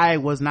thought I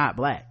was not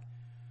black.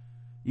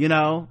 You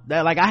know,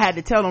 that like I had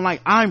to tell them,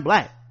 like, I'm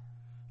black.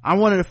 I'm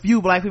one of the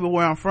few black people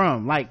where I'm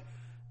from. Like,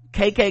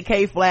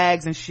 KKK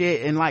flags and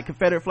shit and like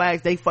Confederate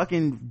flags, they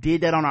fucking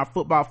did that on our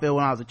football field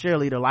when I was a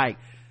cheerleader. Like,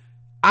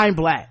 I'm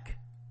black.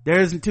 There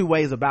isn't two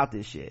ways about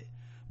this shit.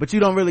 But you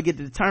don't really get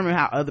to determine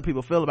how other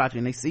people feel about you.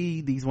 And they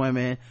see these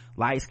women,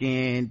 light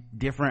skin,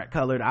 different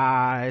colored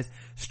eyes,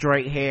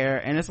 straight hair,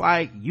 and it's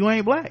like, you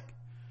ain't black.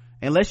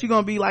 Unless you're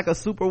gonna be like a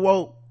super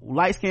woke,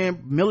 light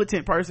skinned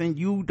militant person,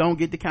 you don't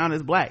get to count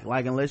as black.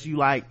 Like, unless you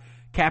like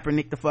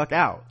Kaepernick the fuck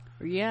out.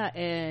 Yeah,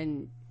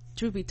 and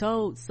truth be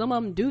told, some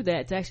of them do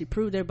that to actually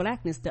prove their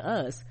blackness to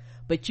us,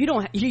 but you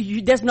don't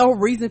there's no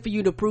reason for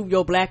you to prove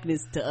your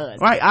blackness to us,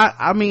 right?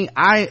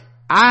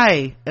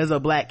 I as a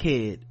black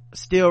kid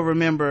still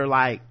remember,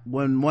 like,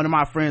 when one of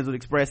my friends would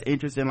express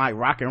interest in like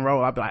rock and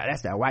roll, I'd be like,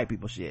 that's that white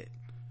people shit.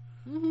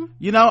 Mm-hmm.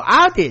 You know,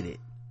 I did it.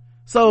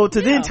 So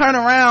to then turn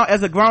around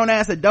as a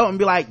grown-ass adult and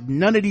be like,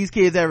 none of these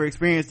kids ever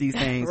experienced these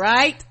things.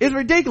 Right? It's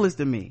ridiculous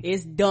to me.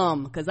 It's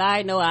dumb, because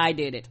I know I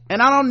did it.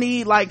 And I don't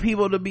need, like,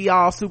 people to be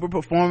all super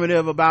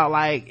performative about,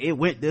 like, it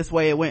went this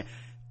way,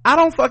 I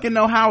don't fucking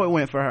know how it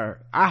went for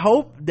her. I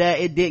hope that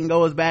it didn't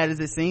go as bad as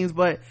it seems,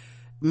 but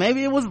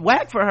maybe it was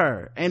whack for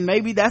her. And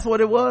maybe that's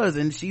what it was.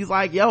 And she's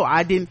like, yo,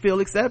 I didn't feel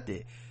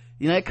accepted.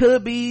 You know, it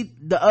could be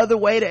the other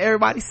way that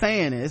everybody's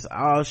saying is,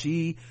 oh,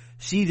 she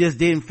just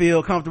didn't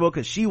feel comfortable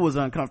because she was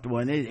uncomfortable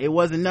and it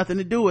wasn't nothing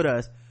to do with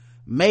us.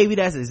 Maybe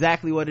that's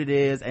exactly what it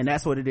is, and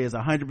that's what it is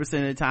 100% of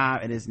the time,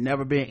 and it's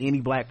never been any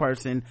black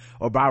person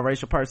or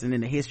biracial person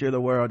in the history of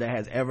the world that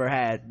has ever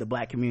had the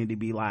black community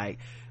be like,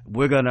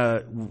 we're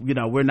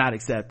not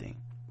accepting,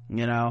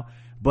 you know.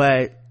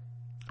 But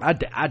I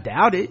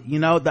doubt it. You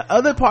know, the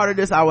other part of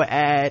this I would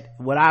add,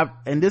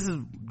 and this is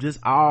just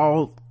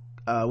all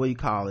what do you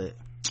call it,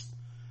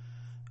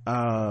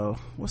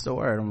 what's the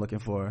word I'm looking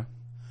for,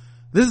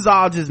 this is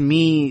all just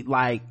me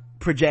like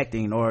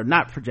projecting, or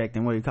not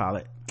projecting, what do you call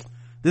it,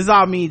 this is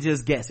all me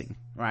just guessing,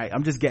 right?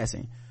 I'm just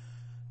guessing.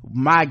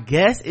 My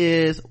guess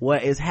is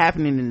what is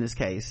happening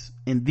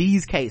in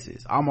these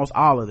cases, almost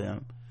all of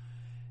them,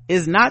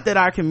 is not that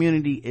our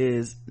community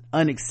is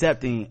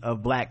unaccepting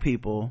of black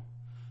people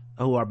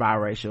who are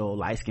biracial,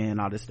 light skinned,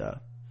 all this stuff.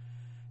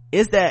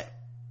 It's that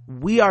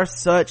we are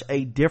such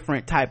a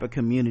different type of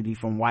community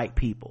from white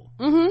people,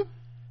 mm-hmm.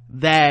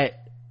 that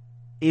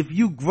if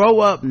you grow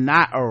up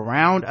not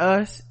around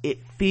us, it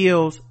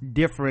feels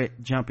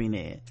different jumping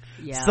in.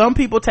 Yeah. Some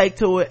people take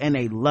to it and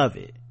they love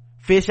it.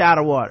 Fish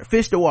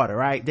the water,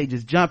 right? They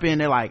just jump in.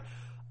 They're like,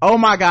 oh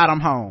my God, I'm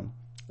home.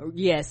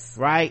 Yes.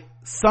 Right?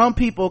 Some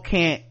people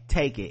can't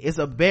take it. It's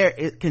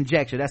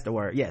conjecture. That's the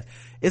word. Yes.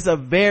 It's a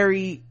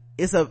very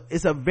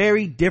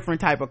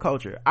different type of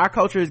culture. Our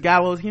culture is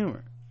gallows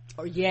humor.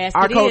 Oh, yes,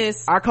 it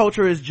is. Our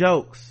culture is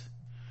jokes.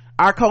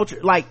 our culture,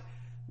 like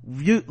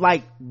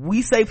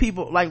we say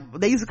people, like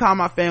they used to call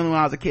my family when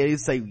I was a kid, they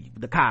used to say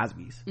the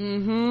Cosbys.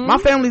 My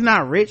family's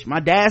not rich, my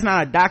dad's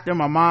not a doctor,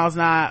 my mom's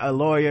not a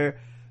lawyer,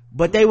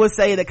 but they would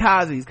say the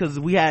Cosbys because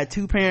we had a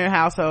 2-parent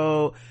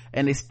household,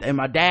 and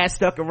my dad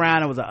stuck around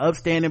and was an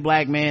upstanding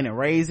black man and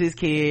raised his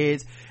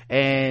kids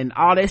and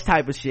all this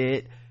type of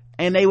shit,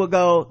 and they would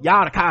go,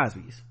 y'all the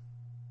Cosbys,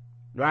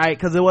 right?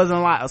 Because it wasn't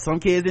a lot. Some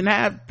kids didn't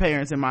have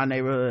parents in my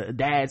neighborhood,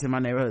 dads in my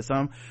neighborhood,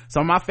 some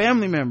of my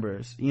family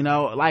members, you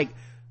know, like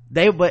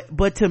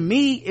but to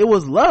me it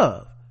was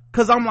love,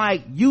 because I'm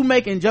like, you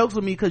making jokes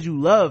with me because you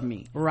love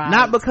me, right?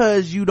 Not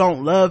because you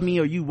don't love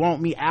me or you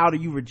want me out or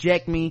you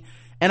reject me.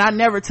 And I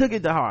never took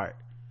it to heart.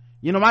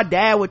 You know, my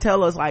dad would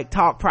tell us, like,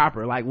 talk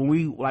proper. Like when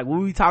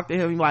we talk to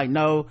him, he's like,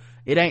 no,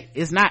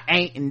 it's not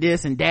ain't and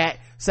this and that,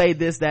 say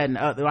this, that, and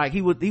the other. Like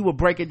he would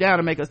break it down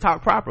and make us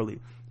talk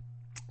properly.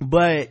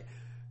 But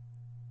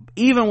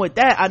even with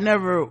that, I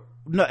never,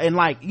 and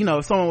like, you know,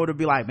 if someone would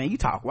be like, man, you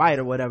talk white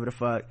or whatever the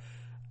fuck,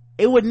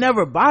 it would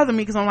never bother me,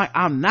 because I'm like,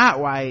 I'm not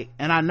white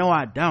and I know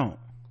I don't.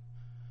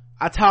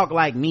 I talk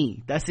like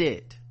me. That's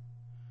it.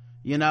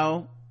 You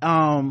know?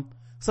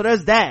 So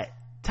there's that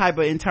type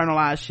of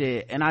internalized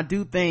shit. And I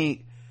do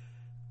think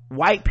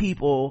white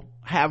people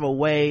have a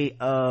way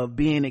of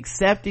being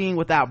accepting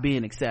without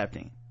being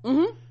accepting.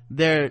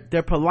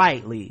 They're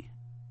politely,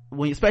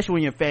 especially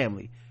when you're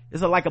family,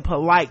 it's like a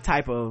polite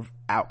type of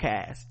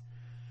outcast.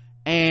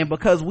 And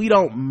because we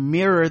don't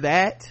mirror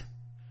that,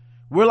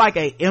 we're like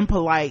a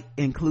impolite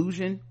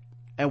inclusion,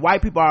 and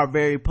white people are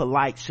very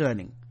polite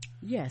shunning.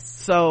 Yes.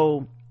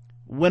 So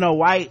when a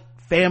white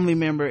family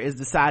member is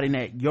deciding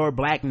that your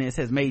blackness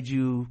has made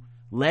you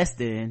less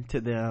than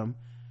to them,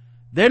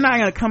 they're not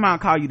going to come out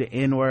and call you the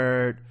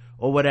N-word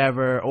or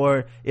whatever.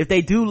 Or if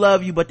they do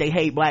love you but they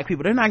hate black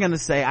people, they're not going to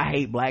say, I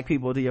hate black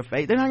people to your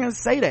face. They're not going to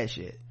say that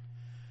shit.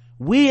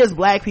 We as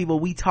black people,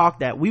 we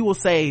talk that. We will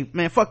say,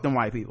 man, fuck them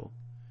white people.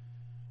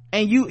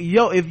 And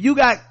if you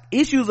got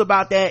issues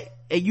about that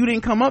and you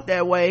didn't come up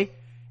that way,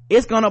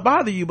 it's gonna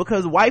bother you,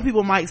 because white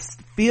people might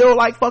feel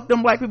like fuck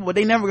them black people, but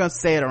they never gonna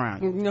say it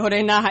around you. No,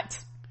 they're not.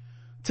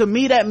 To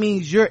me, that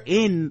means you're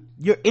in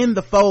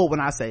the fold when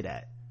I say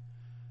that,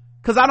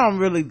 because I don't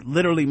really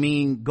literally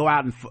mean go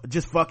out and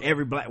just fuck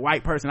every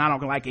white person. I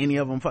don't like any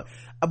of them,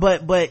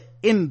 but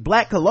in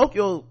black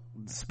colloquial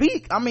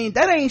speak, I mean,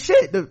 that ain't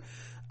shit.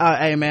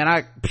 Hey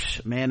man,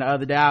 the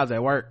other day I was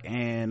at work,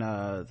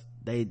 and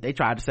they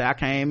tried to say I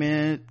came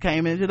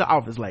into the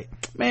office late.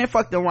 Man,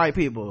 fuck them white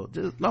people.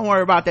 Just don't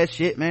worry about that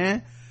shit,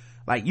 man.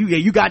 Like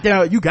you got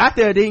there,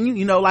 didn't you?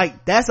 You know,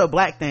 like that's a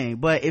black thing.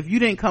 But if you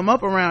didn't come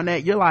up around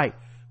that, you're like,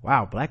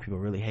 wow, black people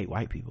really hate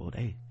white people.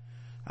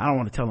 I don't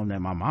want to tell them that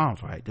my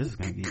mom's white. This is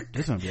gonna be a problem.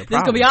 This is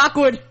gonna be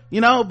awkward, you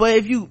know. But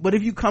if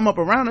you come up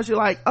around us, you're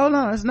like, oh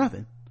no, that's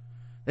nothing.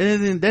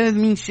 That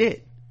doesn't mean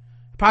shit.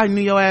 Probably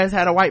knew your ass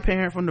had a white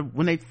parent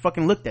when they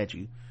fucking looked at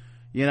you,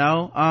 you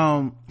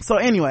know. So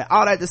anyway,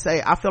 all that to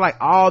say, I feel like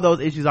all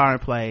those issues are in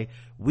play.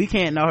 We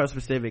can't know her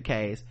specific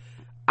case.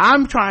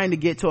 I'm trying to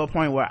get to a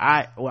point where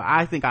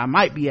I think I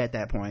might be at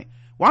that point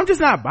where I'm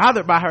just not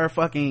bothered by her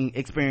fucking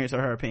experience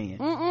or her opinion.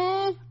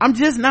 I'm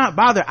just not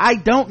bothered. I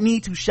don't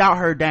need to shout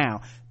her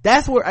down.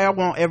 That's where I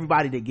want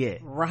everybody to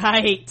get.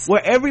 Right.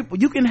 Where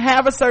you can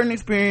have a certain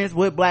experience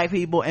with black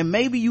people, and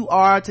maybe you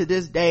are to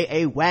this day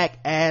a whack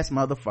ass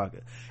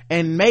motherfucker.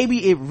 And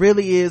maybe it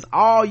really is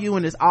all you,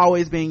 and it's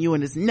always been you,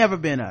 and it's never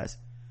been us.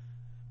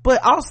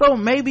 But also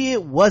maybe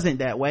it wasn't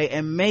that way,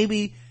 and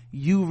maybe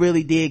you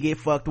really did get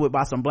fucked with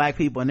by some black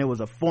people, and there was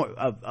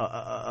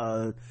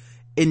a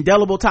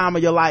indelible time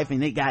of your life,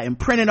 and it got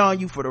imprinted on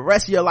you for the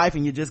rest of your life,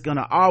 and you're just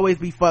gonna always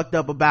be fucked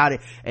up about it.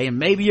 And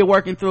maybe you're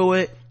working through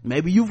it,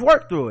 maybe you've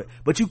worked through it,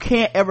 but you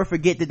can't ever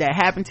forget that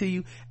happened to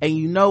you. And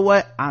you know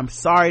what, I'm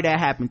sorry that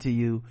happened to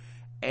you,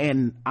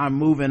 and I'm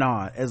moving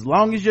on. As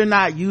long as you're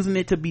not using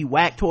it to be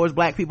whack towards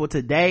black people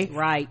today,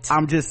 right,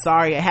 I'm just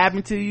sorry it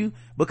happened to you.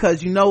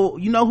 Because you know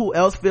who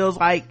else feels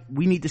like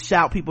we need to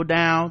shout people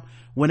down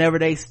whenever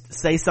they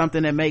say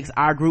something that makes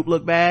our group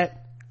look bad?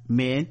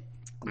 Men.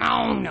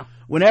 No.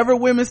 Whenever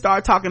women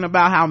start talking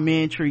about how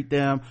men treat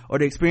them, or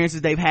the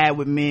experiences they've had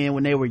with men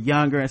when they were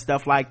younger and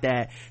stuff like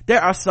that,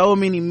 there are so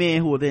many men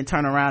who will then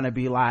turn around and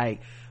be like,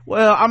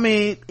 well, I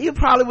mean, he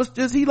probably was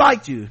just, he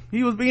liked you,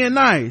 he was being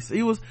nice,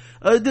 he was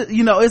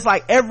it's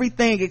like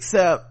everything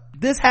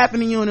except this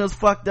happened to you and it was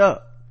fucked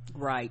up.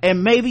 Right.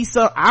 And maybe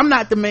I'm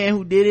not the man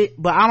who did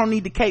it, but I don't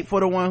need the cape for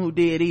the one who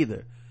did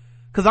either,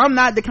 because I'm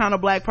not the kind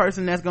of black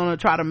person that's gonna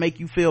try to make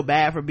you feel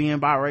bad for being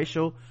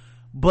biracial.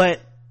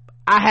 But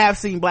I have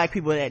seen black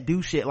people that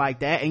do shit like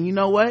that, and you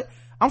know what,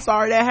 I'm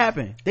sorry that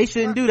happened. They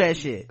shouldn't do that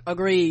shit.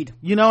 Agreed.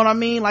 You know what I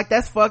mean? Like,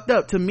 that's fucked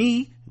up. To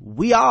me,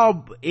 we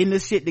all in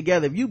this shit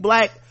together. If you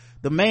black,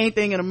 the main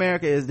thing in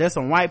America is there's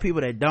some white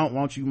people that don't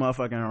want you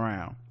motherfucking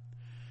around.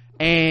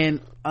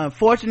 And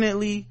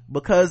unfortunately,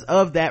 because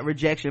of that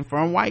rejection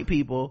from white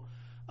people,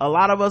 a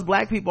lot of us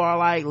black people are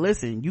like,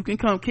 listen, you can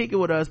come kick it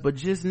with us, but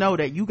just know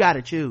that you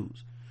gotta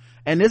choose.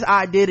 And this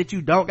idea that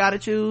you don't gotta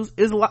choose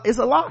is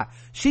a lie.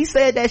 She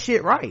said that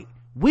shit right.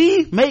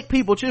 We make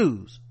people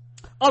choose.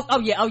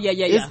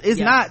 It's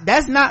not,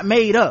 that's not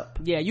made up.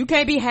 Yeah, you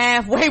can't be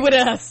halfway with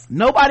us.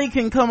 Nobody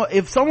can come,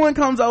 if someone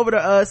comes over to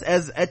us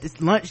as at this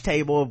lunch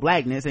table of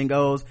blackness and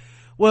goes,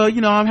 well,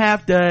 you know, I'm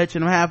half Dutch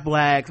and I'm half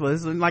black, so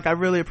this is like, I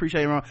really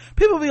appreciate it.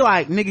 People be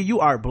like, nigga, you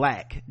are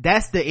black.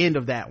 That's the end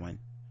of that one.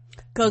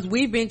 Cause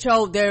we've been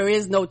told there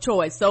is no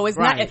choice. So it's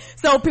not,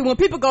 so when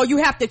people go, you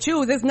have to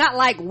choose, it's not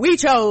like we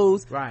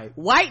chose. Right.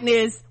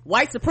 Whiteness,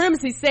 white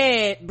supremacy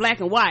said black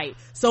and white.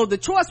 So the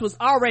choice was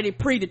already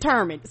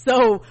predetermined.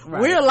 So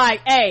we're like,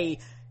 hey,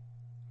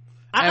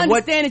 I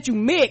understand that you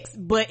mix,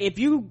 but if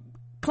you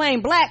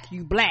claim black,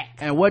 you black.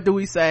 And what do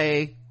we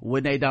say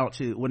when they don't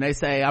choose? When they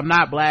say, I'm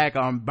not black,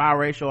 I'm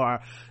biracial, or,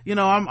 you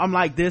know, I'm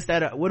like this,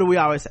 that, what do we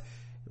always say?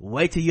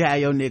 Wait till you have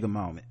your nigga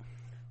moment.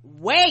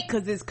 Wait,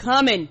 cause it's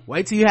coming.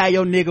 Wait till you have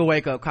your nigga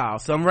wake up call.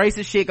 Some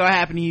racist shit gonna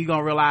happen and you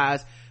gonna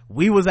realize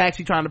we was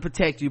actually trying to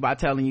protect you by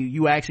telling you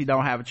you actually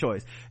don't have a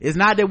choice. It's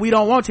not that we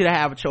don't want you to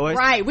have a choice.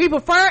 Right. We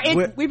prefer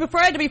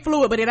it to be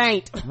fluid, but it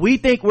ain't. We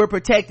think we're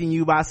protecting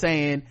you by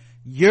saying,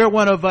 you're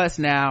one of us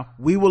now.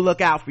 We will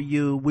look out for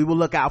you. We will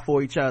look out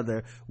for each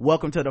other.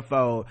 Welcome to the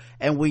fold.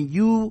 And when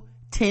you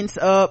tense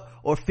up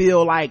or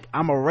feel like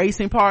I'm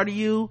erasing part of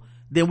you,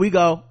 then we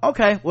go,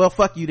 okay, well,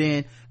 fuck you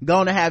then. Go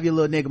on to have your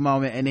little nigga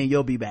moment and then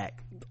you'll be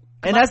back.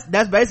 And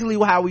that's basically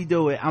how we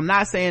do it. I'm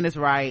not saying it's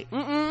right,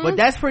 but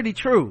that's pretty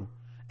true.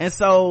 And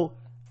so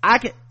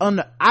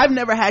I've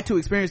never had to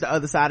experience the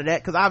other side of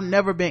that because I've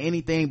never been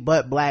anything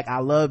but black. I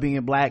love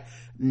being black.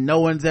 No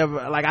one's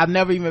ever, like, I've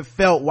never even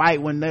felt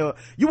white when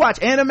you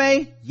watch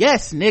anime?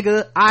 Yes,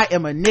 nigga. I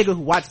am a nigga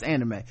who watches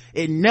anime.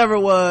 It never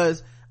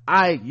was,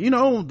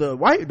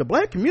 the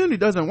black community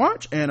doesn't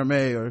watch anime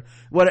or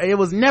what. It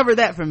was never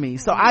that for me.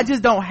 So I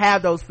just don't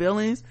have those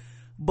feelings.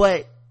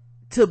 But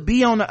to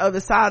be on the other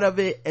side of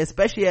it,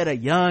 especially at a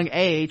young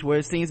age where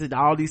it seems that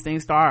all these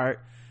things start,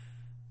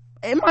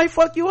 it might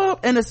fuck you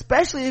up. And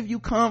especially if you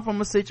come from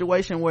a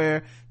situation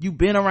where you've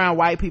been around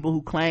white people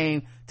who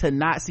claim to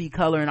not see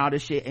color and all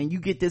this shit, and you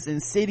get this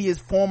insidious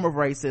form of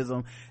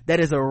racism that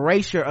is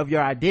erasure of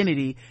your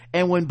identity.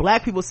 And when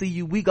black people see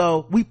you, we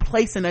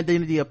place an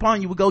identity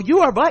upon you. We go,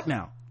 you are black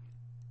now.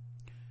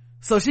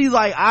 So she's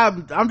like,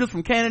 I'm just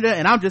from Canada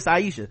and I'm just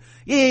Aisha.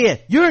 Yeah.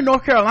 You're in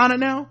North Carolina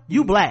now?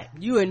 You black.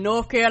 You in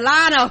North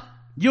Carolina.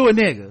 You a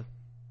nigga.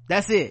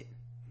 That's it.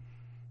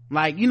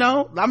 Like, you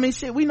know, I mean,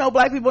 shit, we know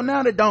black people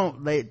now that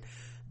don't,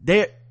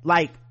 they're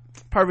like,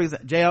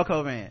 perfect, J.L.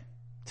 Covan.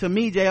 To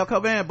me, J.L.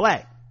 Covan,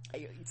 black.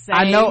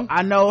 Same.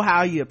 I know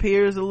how he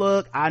appears to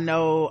look. I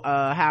know,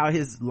 how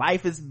his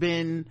life has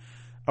been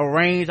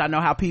arranged. I know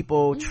how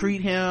people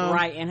treat him.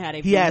 Right, and how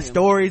they he has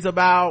stories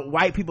about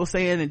white people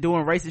saying and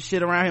doing racist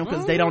shit around him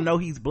because they don't know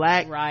he's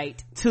black.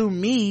 Right. To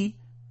me,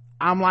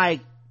 I'm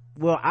like,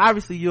 well,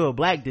 obviously you're a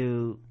black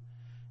dude.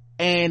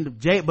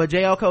 But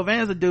J.L.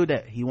 Covan's a dude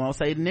that he won't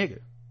say the nigger.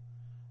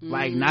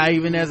 Like, not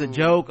even as a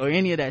joke or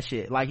any of that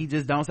shit. Like, he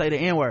just don't say the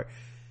N-word.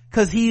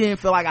 Cause he didn't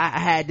feel like I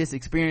had this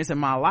experience in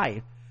my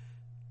life.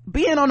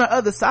 Being on the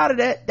other side of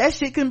that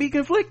shit can be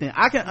conflicting.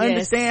 I can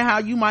understand how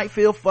you might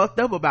feel fucked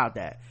up about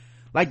that.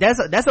 Like,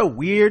 that's a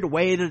weird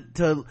way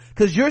to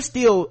cause you're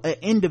still an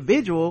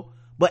individual,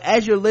 but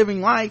as you're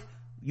living life,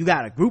 you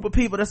got a group of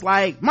people that's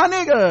like, my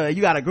nigga.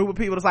 You got a group of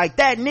people that's like,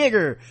 that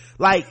nigger.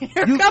 Like,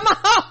 come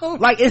on.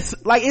 Like, it's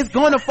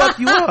going to fuck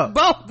you up.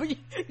 Both.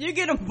 You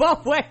get them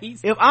both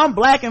ways. If I'm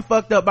black and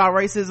fucked up by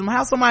racism,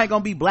 how somebody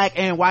gonna be black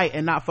and white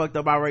and not fucked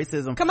up by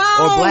racism? Come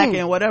on. Or black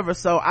and whatever.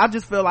 So I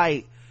just feel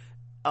like,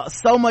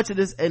 so much of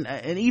this, and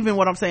even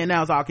what I'm saying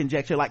now is all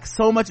conjecture, like,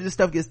 so much of this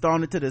stuff gets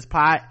thrown into this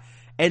pot,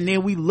 and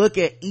then we look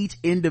at each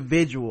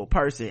individual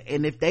person,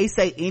 and if they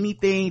say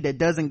anything that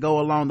doesn't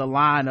go along the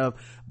line of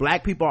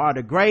black people are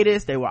the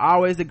greatest, they were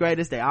always the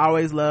greatest, they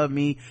always love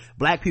me,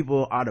 black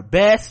people are the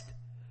best,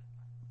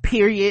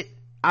 period.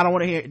 I don't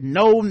want to hear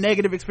no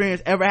negative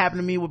experience ever happened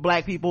to me with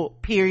black people,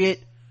 period.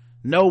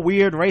 No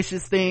weird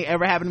racist thing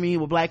ever happened to me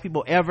with black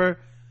people ever.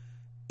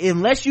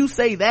 Unless you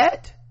say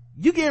that,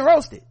 you getting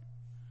roasted.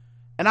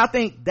 And I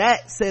think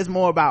that says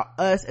more about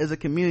us as a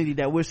community,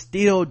 that we're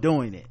still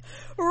doing it.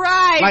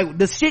 Right. Like,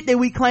 the shit that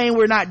we claim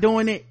we're not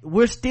doing it,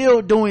 we're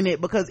still doing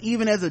it, because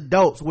even as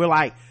adults, we're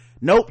like,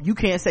 nope, you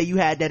can't say you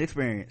had that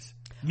experience.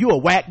 You a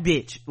whack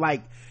bitch.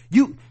 Like,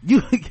 you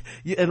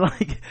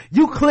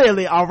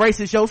clearly are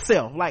racist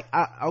yourself. Like,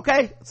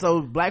 okay,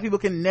 so black people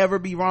can never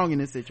be wrong in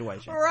this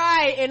situation.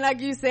 Right. And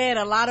like you said,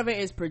 a lot of it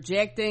is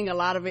projecting, a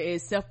lot of it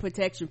is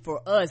self-protection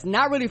for us,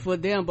 not really for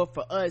them, but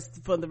for us,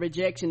 for the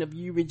rejection of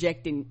you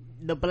rejecting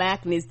the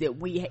blackness that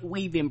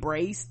we've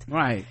embraced.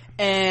 Right.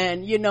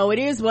 And it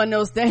is one of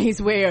those things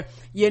where,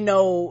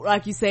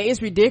 like you say,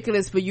 it's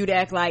ridiculous for you to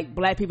act like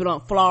black people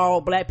don't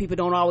flaw, black people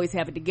don't always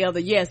have it together.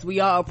 Yes,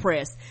 we are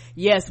oppressed.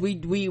 Yes,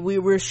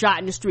 we're shot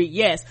in the street.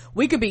 Yes,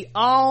 we could be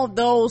all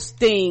those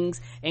things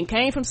and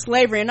came from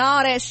slavery and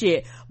all that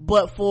shit.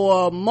 But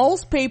for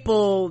most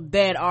people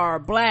that are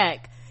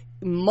black,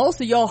 most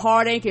of your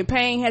heartache and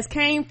pain has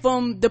came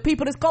from the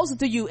people that's closer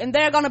to you, and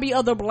there are gonna be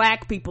other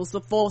black people.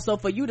 So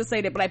for you to say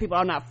that black people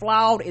are not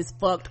flawed is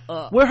fucked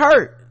up. We're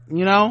hurt.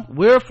 you know,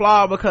 we're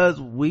flawed because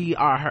we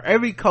are hurt.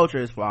 Every culture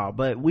is flawed,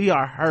 but we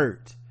are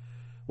hurt.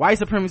 White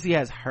supremacy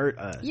has hurt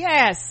us.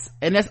 Yes.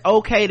 And that's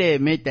okay to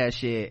admit that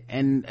shit.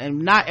 And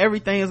not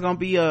everything is gonna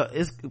be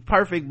it's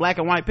perfect black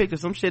and white picture.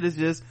 Some shit is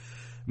just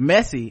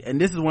messy. And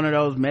this is one of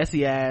those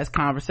messy ass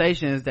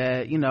conversations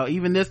that, you know,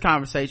 even this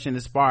conversation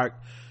is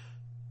sparked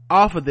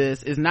off of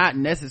this is not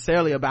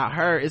necessarily about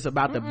her. It's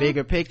about the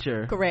bigger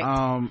picture. Correct.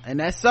 And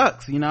that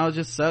sucks, you know, it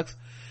just sucks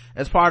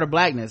as part of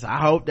blackness.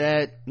 I hope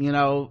that, you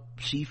know,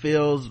 she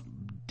feels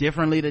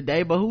differently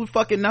today, but who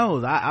fucking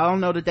knows? I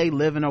don't know that they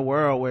live in a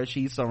world where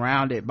she's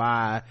surrounded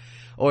by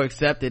or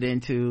accepted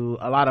into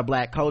a lot of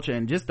black culture.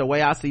 And just the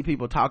way I see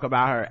people talk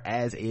about her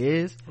as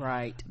is,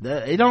 right,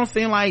 it don't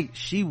seem like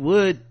she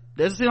would.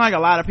 It seems like a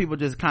lot of people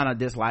just kind of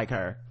dislike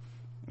her,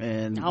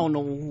 and I don't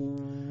know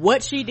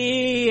what she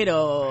did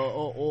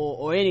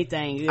or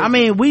anything. I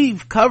mean,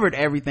 we've covered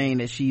everything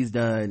that she's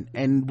done,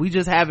 and we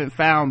just haven't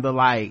found the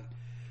like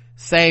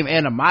same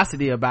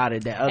animosity about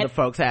it that other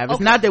folks have. It's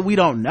not that we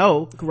don't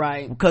know,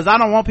 right? Because I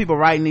don't want people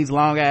writing these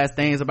long ass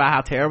things about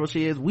how terrible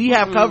she is. We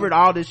have covered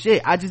all this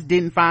shit. I just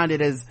didn't find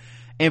it as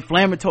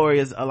inflammatory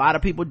as a lot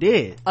of people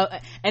did.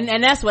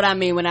 And that's what I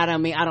mean when I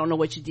don't know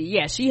what she did.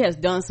 Yeah, she has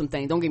done some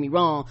things, don't get me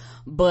wrong,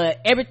 but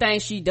everything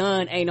she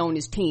done ain't on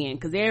this 10,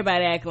 because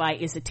everybody act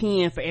like it's a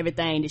 10 for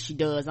everything that she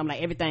does. I'm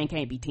like, everything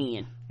can't be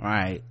 10. All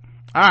right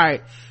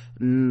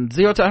 0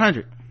 to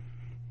 100.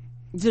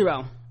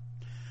 0.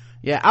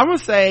 Yeah, I'm gonna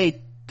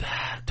say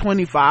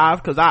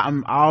 25, because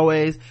I'm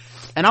always,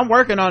 and I'm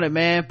working on it,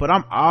 man, but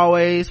I'm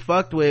always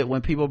fucked with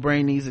when people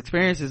bring these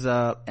experiences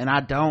up, and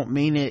I don't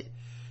mean it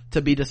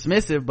to be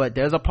dismissive, but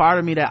there's a part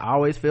of me that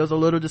always feels a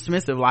little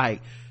dismissive,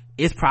 like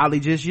it's probably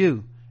just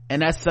you.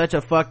 And that's such a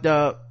fucked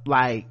up,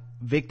 like,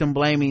 victim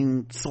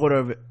blaming sort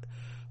of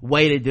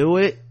way to do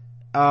it.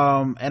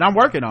 And I'm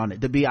working on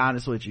it, to be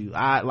honest with you.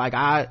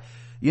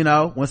 You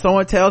know, when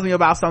someone tells me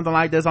about something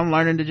like this, I'm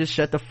learning to just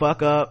shut the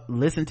fuck up,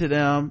 listen to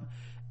them,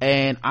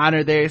 and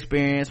honor their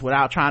experience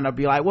without trying to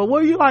be like, well,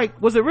 what are you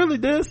like? Was it really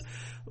this?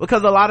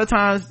 Because a lot of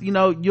times, you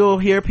know, you'll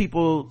hear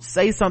people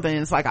say something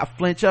and it's like I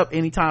flinch up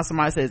anytime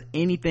somebody says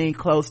anything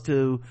close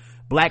to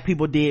black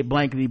people did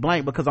blankety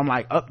blank, because I'm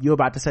like, oh, you're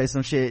about to say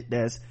some shit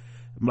that's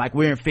like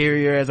we're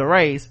inferior as a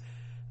race.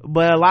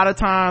 But a lot of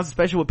times,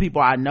 especially with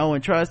people I know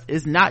and trust,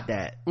 it's not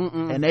that.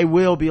 And they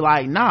will be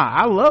like, nah,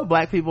 I love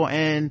black people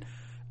and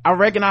I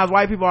recognize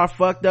white people are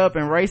fucked up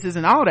and racist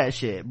and all that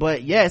shit.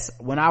 But yes,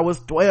 when I was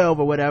 12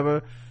 or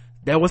whatever,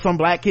 there was some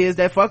black kids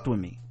that fucked with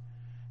me,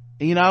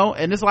 you know.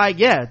 And it's like,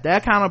 yeah,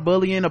 that kind of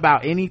bullying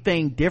about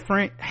anything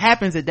different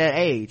happens at that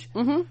age.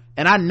 And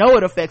I know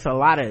it affects a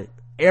lot of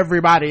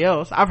everybody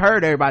else. I've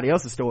heard everybody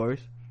else's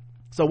stories,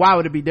 so why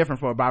would it be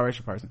different for a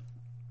biracial person?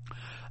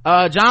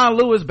 John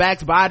Lewis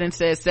backs Biden,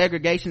 says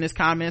segregationist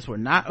comments were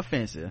not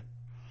offensive.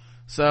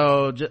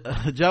 So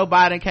Joe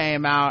Biden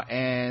came out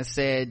and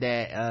said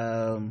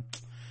that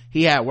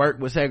he had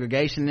worked with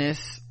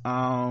segregationists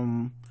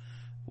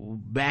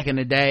back in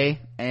the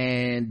day,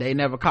 and they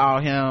never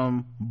called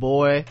him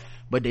boy,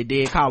 but they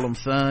did call him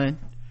son.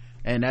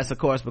 And that's of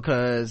course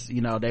because,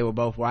 you know, they were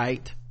both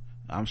white.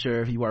 I'm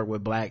sure if he worked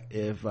with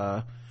if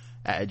Joe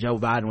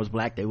Biden was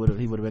black, he would have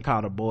been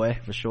called a boy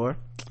for sure.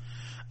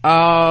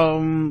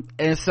 And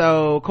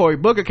so Cory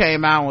Booker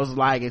came out and was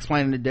like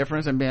explaining the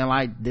difference and being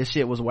like, this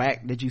shit was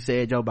whack that you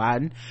said, Joe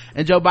Biden.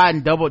 And Joe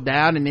Biden doubled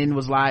down and then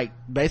was like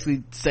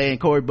basically saying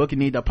Cory Booker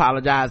need to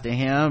apologize to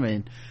him,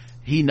 and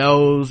he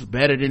knows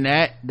better than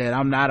that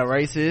I'm not a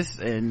racist.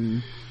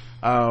 And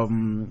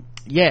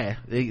yeah,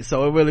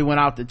 so it really went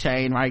off the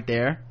chain right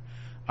there.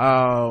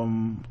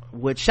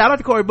 Which, shout out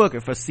to Cory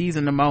Booker for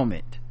seizing the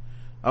moment.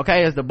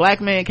 Okay, as the black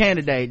man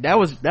candidate, that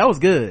was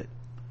good.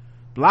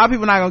 A lot of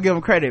people not gonna give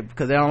him credit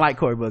because they don't like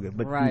Cory Booker,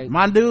 but right,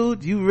 my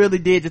dude, you really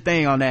did your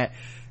thing on that.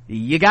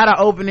 You got an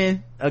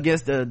opening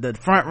against the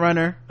front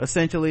runner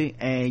essentially,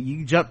 and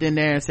you jumped in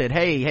there and said,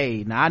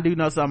 hey, now I do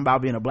know something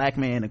about being a black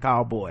man and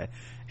called boy,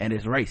 and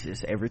it's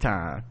racist every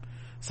time.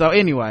 So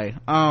anyway,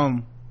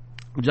 John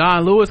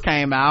Lewis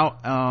came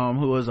out,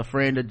 who was a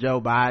friend of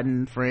Joe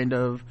Biden, friend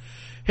of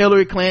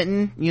Hillary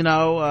Clinton, you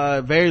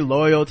know, very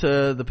loyal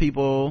to the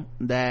people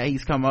that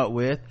he's come up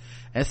with,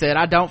 and said,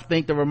 I don't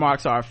think the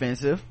remarks are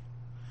offensive.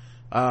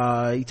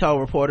 He told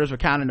reporters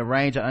recounting the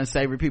range of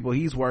unsavory people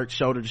he's worked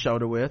shoulder to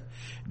shoulder with.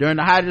 During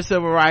the height of the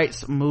civil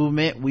rights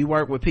movement, we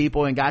worked with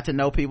people and got to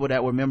know people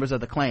that were members of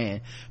the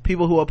Klan,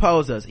 people who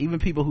opposed us, even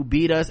people who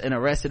beat us and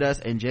arrested us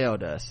and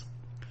jailed us.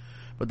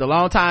 But the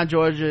longtime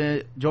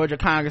Georgia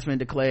congressman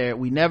declared,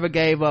 we never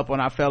gave up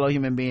on our fellow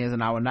human beings,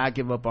 and I will not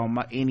give up on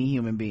any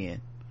human being.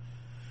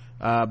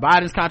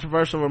 Biden's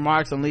controversial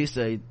remarks unleashed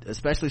a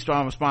especially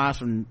strong response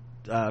from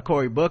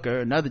Cory Booker,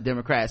 another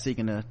Democrat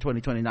seeking the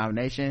 2020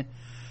 nomination.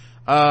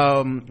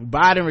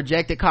 Biden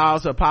rejected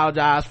calls to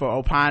apologize for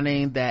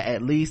opining that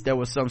at least there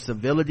was some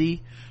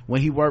civility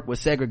when he worked with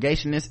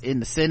segregationists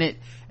in the Senate,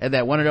 and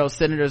that one of those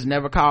senators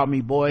never called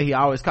me boy, he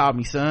always called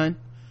me son.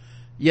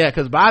 Yeah,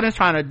 because Biden's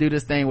trying to do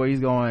this thing where he's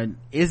going,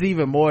 it's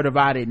even more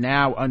divided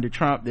now under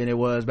Trump than it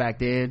was back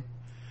then.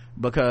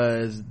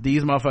 because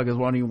these motherfuckers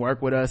won't even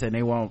work with us, and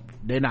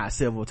they're not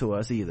civil to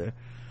us either.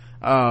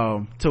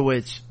 To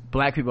which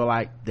black people are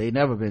like, they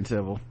never been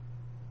civil.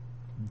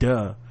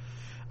 Duh.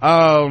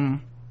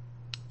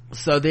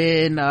 So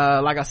then,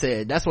 like I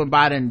said, that's when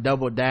Biden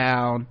doubled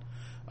down.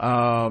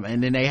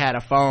 And then they had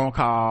a phone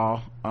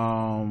call,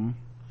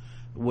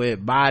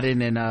 with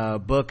Biden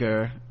and,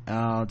 Booker,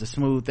 to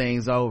smooth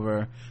things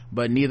over,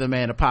 but neither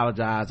man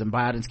apologized, and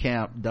Biden's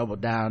camp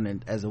doubled down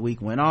and as the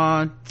week went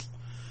on.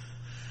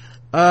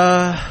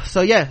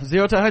 So yeah,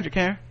 0 to 100,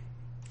 Karen.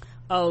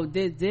 Oh,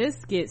 this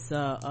gets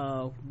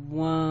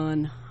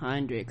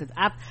 100, because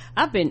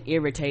I've been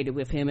irritated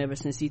with him ever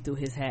since he threw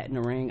his hat in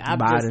the ring.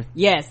 Biden.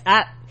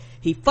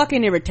 He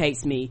fucking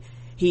irritates me.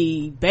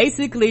 He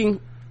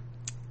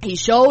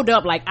showed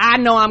up like, I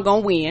know I'm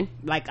gonna win.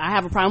 Like, I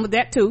have a problem with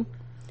that too.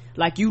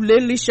 Like, you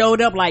literally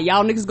showed up like,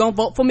 y'all niggas gonna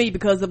vote for me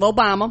because of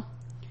Obama.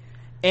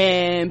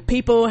 And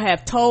people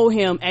have told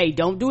him, hey,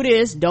 don't do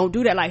this, don't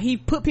do that. Like, he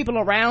put people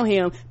around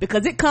him,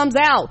 because it comes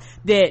out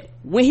that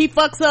when he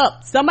fucks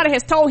up, somebody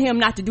has told him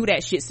not to do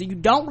that shit. So you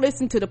don't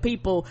listen to the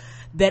people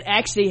that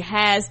actually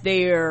has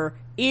their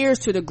ears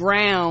to the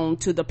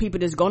ground, to the people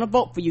that's gonna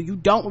vote for you. You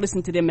don't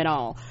listen to them at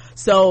all.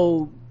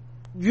 So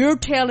you're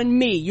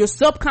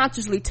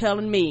subconsciously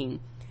telling me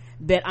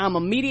that I'm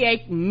a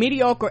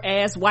mediocre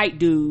ass white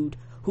dude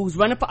who's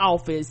running for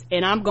office,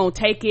 and I'm gonna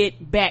take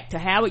it back to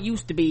how it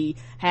used to be,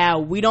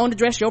 how we don't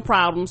address your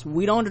problems,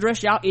 we don't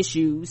address y'all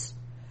issues.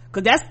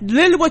 Cause that's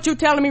literally what you're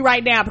telling me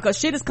right now, because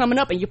shit is coming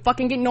up and you're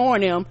fucking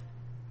ignoring them.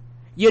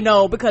 You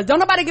know, because don't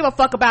nobody give a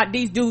fuck about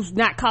these dudes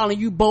not calling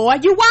you boy,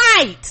 you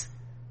white.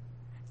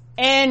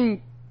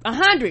 And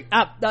 100,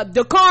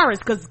 the chorus,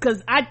 cause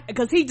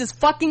he just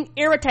fucking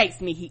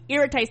irritates me. He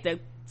irritates the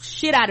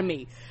shit out of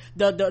me.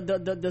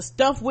 The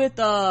stuff with,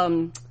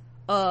 who's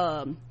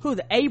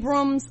it,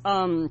 Abrams,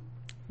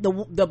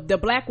 the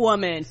black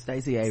woman,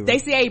 Stacey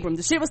Abrams.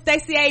 The shit was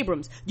Stacey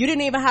Abrams. You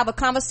didn't even have a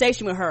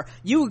conversation with her.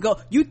 You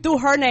threw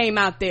her name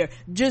out there.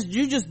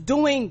 You just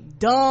doing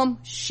dumb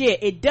shit.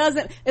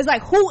 It's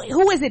like,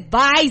 who is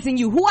advising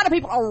you? Who are the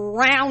people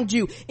around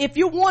you? If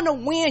you want to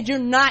win, you're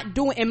not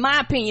doing, in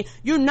my opinion,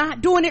 you're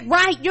not doing it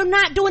right. You're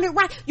not doing it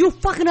right. You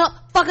fucking up.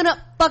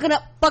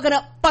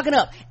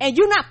 And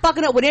you're not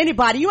fucking up with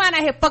anybody. You ain't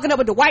out here fucking up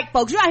with the white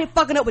folks. You're out here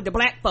fucking up with the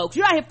black folks.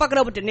 You're out here fucking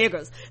up with the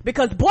niggers.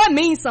 Because boy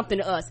means something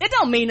to us. It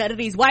don't mean nothing to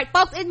these white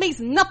folks. It means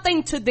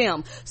nothing to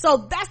them.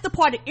 So that's the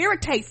part that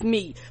irritates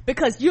me.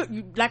 Because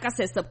you like I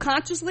said,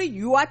 subconsciously,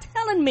 you are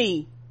telling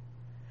me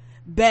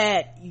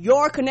that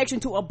your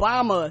connection to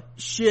Obama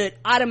should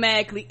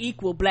automatically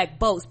equal black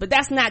votes. But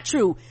that's not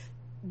true.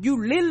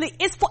 You literally,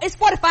 it's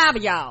 45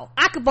 of y'all.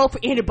 I could vote for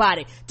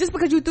anybody. Just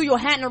because you threw your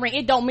hat in the ring,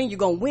 it don't mean you're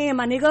gonna win,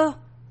 my nigga.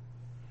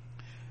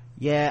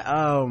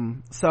 Yeah,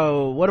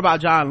 so what about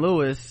John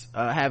Lewis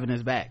having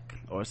his back,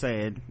 or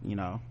saying, you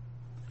know,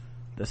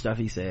 the stuff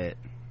he said?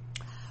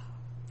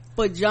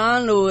 For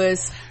John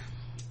Lewis,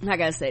 I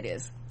gotta say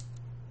this,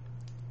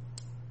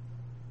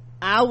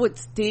 I would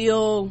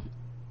still,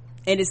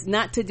 and it's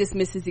not to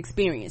dismiss his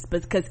experience,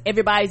 but because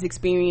everybody's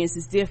experience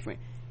is different,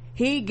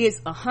 he gets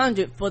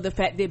 100 for the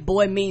fact that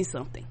boy means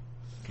something.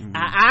 Mm-hmm.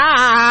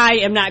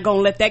 I am not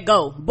gonna let that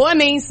go. Boy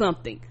means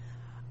something,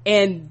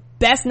 and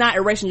that's not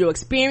erasing your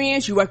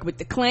experience. You work with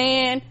the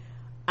Klan.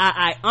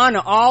 I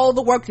honor all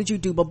the work that you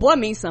do, but boy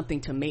means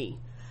something to me,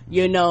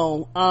 you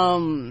know.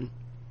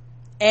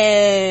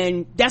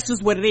 And that's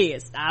just what it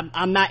is.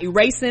 I'm not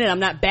erasing it. I'm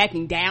not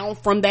backing down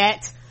from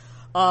that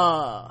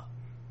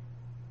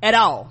at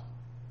all.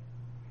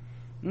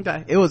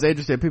 Okay, it was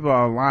interesting. People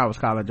online was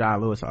calling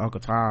John Lewis Uncle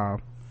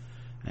Tom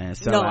and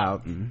sell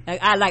out.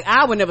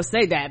 I would never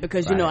say that,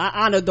 because you know,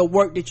 I honor the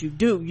work that you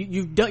do.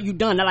 You've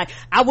done.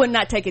 I would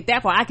not take it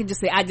that far. I could just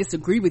say I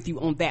disagree with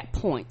you on that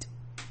point.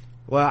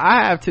 Well,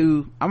 I'm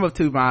of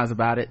two minds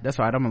about it. That's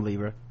right, I'm a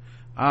Libra.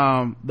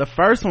 The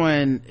first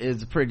one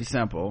is pretty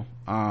simple.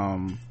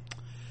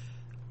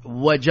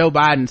 What Joe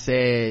Biden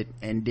said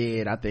and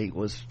did, I think,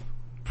 was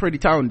pretty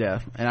tone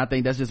deaf, and I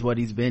think that's just what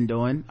he's been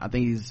doing. I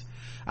think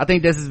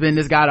this has been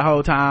this guy the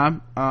whole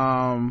time.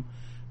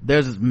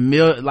 There's at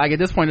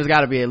this point there's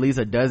got to be at least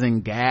a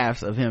dozen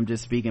gaffes of him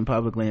just speaking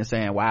publicly and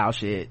saying wow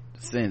shit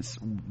since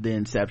the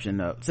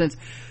inception of since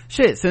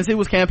he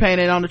was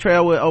campaigning on the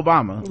trail with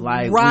Obama.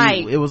 Like,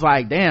 right, it was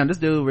like, damn, this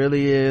dude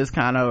really is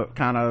kind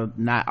of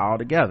not all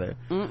together.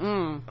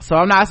 So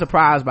I'm not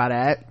surprised by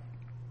that.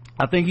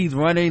 I think he's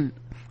running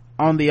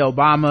on the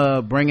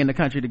Obama bringing the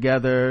country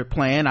together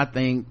plan. I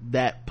think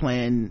that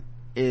plan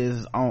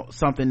is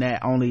something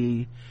that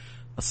only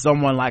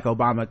someone like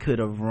Obama could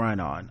have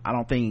run on. I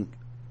don't think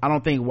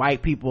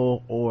white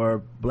people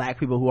or black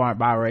people who aren't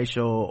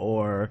biracial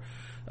or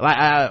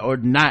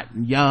not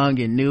young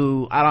and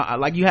new,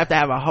 you have to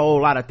have a whole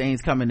lot of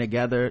things coming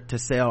together to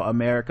sell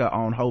America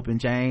on hope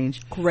and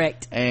change.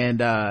 Correct.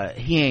 And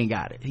he ain't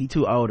got it. He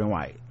too old and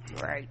white.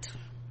 Right.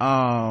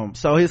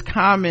 So his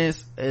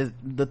comments, is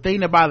the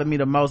thing that bothered me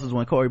the most is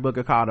when Cory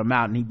Booker called him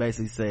out, and he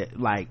basically said,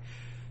 like,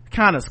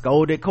 kind of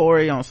scolded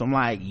Corey on some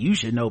like, you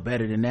should know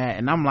better than that.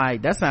 And I'm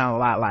like, that sounds a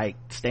lot like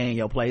stay in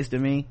your place to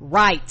me.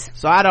 Right.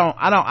 So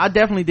I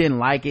definitely didn't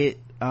like it.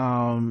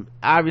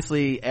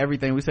 Obviously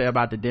everything we say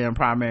about the Dem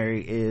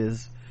primary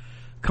is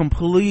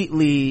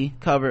completely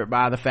covered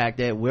by the fact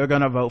that we're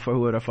gonna vote for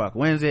who the fuck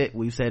wins it.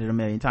 We've said it a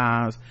million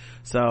times.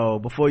 So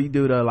before you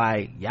do the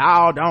like,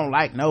 y'all don't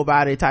like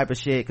nobody type of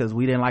shit because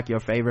we didn't like your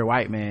favorite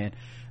white man,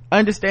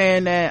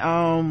 understand that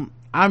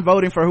I'm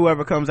voting for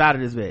whoever comes out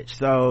of this bitch.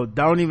 So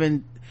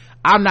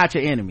I'm not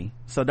your enemy,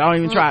 so don't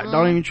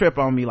even trip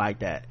on me like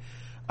that.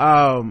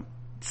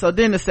 So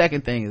then the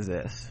second thing is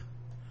this,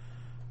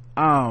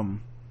 and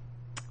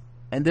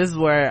this is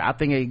where I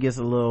think it gets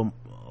a little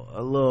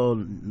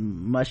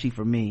mushy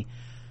for me.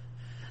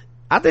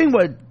 I think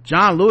what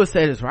John Lewis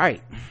said is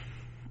right.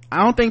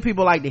 I don't think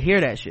people like to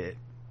hear that shit,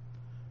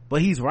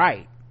 but he's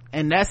right,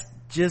 and that's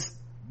just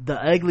the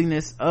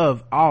ugliness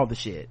of all the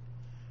shit.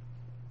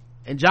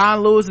 And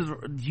John Lewis is,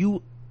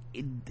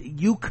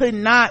 you could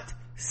not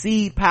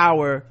cede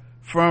power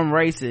from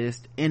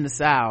racists in the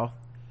South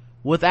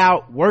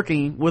without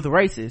working with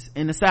racists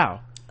in the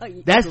South.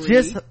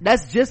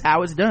 That's just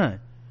how it's done.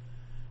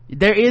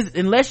 There is,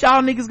 unless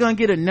y'all niggas gonna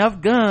get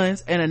enough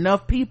guns and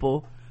enough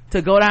people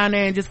to go down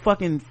there and just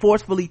fucking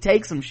forcefully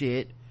take some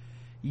shit,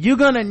 you're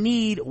gonna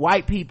need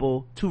white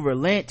people to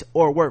relent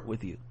or work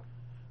with you,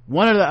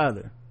 one or the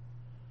other.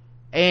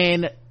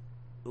 And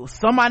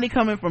somebody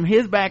coming from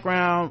his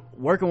background,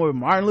 working with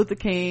Martin Luther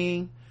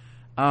King,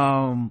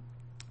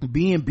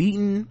 being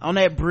beaten on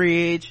that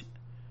bridge,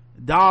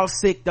 dogs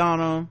sicked on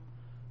him,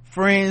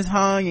 friends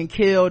hung and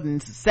killed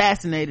and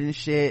assassinated and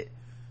shit,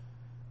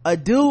 a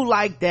dude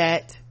like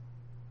that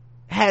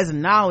has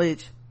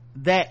knowledge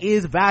that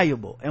is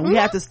valuable, and we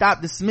have to stop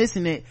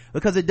dismissing it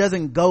because it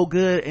doesn't go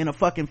good in a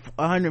fucking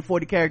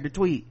 140 character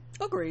tweet.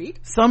 Agreed.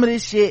 Some of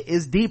this shit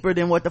is deeper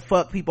than what the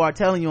fuck people are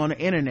telling you on the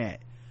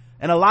internet.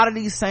 And a lot of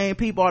these same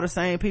people are the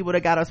same people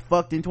that got us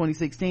fucked in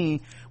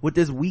 2016 with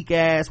this weak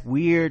ass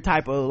weird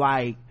type of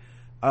like,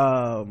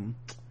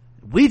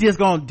 we just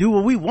gonna do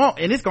what we want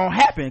and it's gonna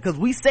happen because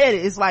we said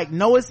it. It's like,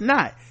 no, it's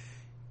not.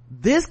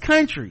 This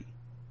country,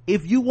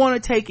 if you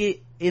want to take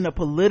it in a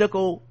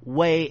political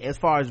way as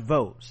far as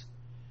votes,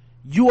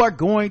 you are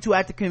going to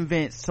have to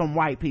convince some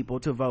white people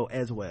to vote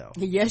as well.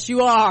 Yes,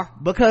 you are.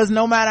 Because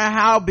no matter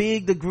how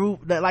big the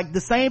group, that like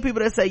the same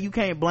people that say you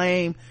can't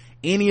blame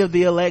any of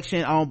the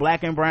election on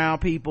black and brown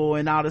people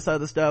and all this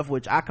other stuff,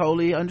 which I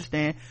totally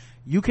understand,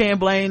 you can't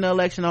blame the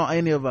election on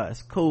any of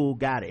us. Cool,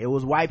 got it. It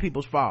was white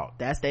people's fault.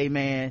 That's their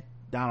man,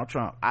 Donald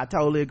Trump. I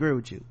totally agree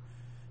with you.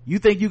 You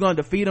think you're gonna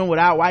defeat them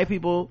without white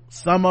people,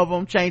 some of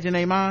them changing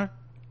their mind?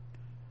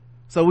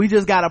 So we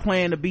just got a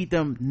plan to beat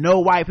them, no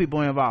white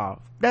people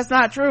involved. That's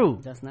not true.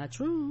 That's not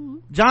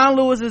true. John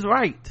Lewis is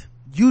right.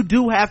 You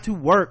do have to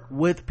work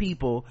with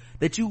people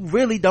that you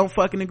really don't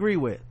fucking agree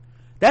with.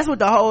 That's what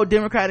the whole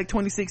Democratic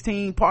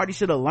 2016 party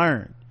should have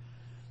learned.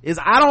 Is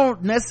I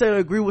don't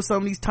necessarily agree with some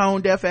of these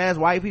tone deaf ass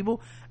white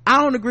people.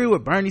 I don't agree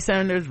with Bernie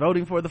Sanders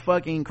voting for the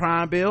fucking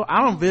crime bill.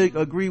 I don't really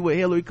agree with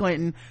Hillary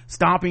Clinton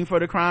stomping for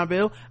the crime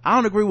bill. I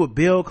don't agree with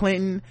Bill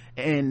Clinton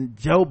and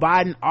Joe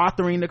Biden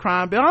authoring the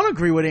crime bill. I don't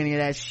agree with any of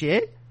that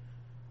shit.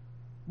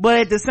 But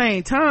at the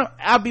same time,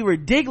 I'd be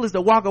ridiculous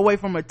to walk away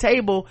from a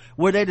table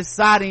where they're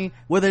deciding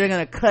whether they're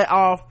gonna cut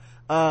off,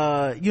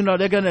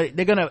 they're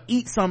gonna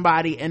eat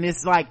somebody and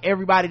it's like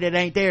everybody that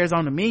ain't there is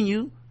on the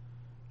menu.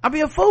 I'd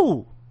be a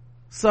fool.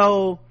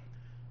 So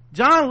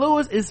John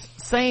Lewis is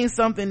saying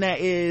something that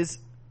is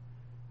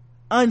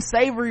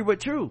unsavory but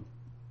true.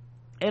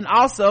 And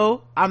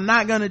also, I'm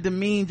not gonna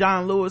demean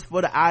John Lewis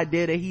for the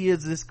idea that he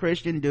is this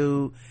Christian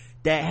dude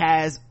that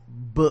has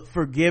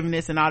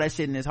forgiveness and all that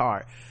shit in his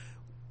heart.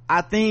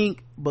 I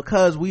think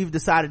because we've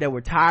decided that we're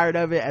tired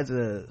of it as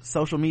a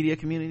social media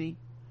community,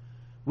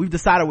 we've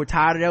decided we're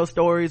tired of those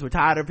stories, we're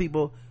tired of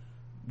people,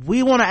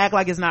 we want to act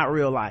like it's not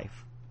real life.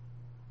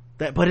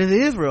 But it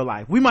is real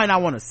life. We might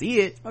not want to see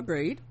it.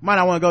 Agreed. Might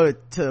not want to go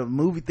to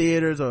movie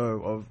theaters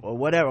or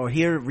whatever, or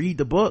read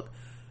the book.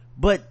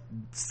 But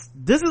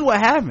this is what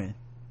happened.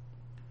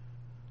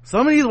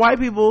 Some of these white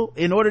people,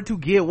 in order to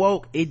get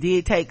woke, it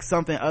did take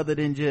something other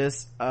than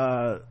just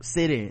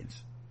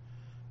sit-ins.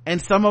 And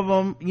some of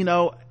them,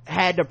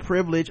 had the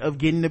privilege of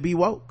getting to be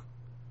woke.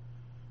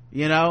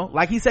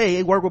 Like he said,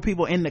 he worked with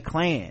people in the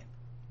Klan.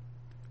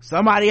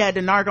 Somebody had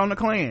to narc on the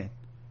Klan.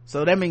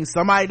 So that means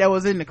somebody that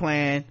was in the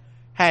Klan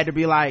had to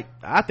be like,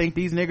 I think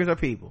these niggas are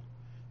people.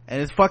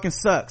 And it fucking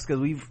sucks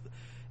because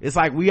it's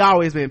like we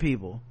always been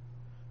people.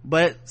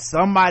 But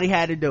somebody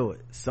had to do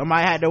it.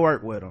 Somebody had to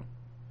work with them.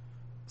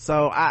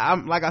 So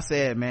I'm like I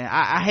said, man,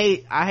 I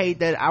hate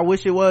that. I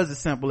wish it was as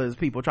simple as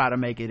people try to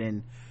make it,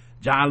 and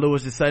John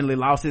Lewis just suddenly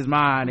lost his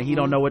mind and he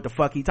don't know what the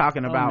fuck he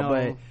talking about.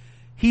 But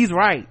he's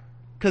right.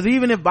 Cause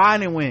even if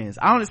Biden wins,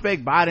 I don't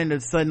expect Biden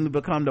to suddenly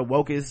become the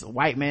wokest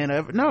white man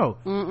ever. No.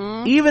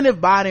 Mm-mm. Even if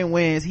Biden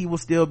wins, he will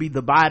still be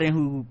the Biden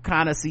who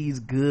kind of sees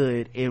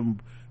good in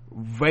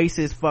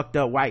racist, fucked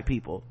up white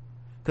people.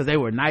 Cause they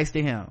were nice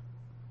to him.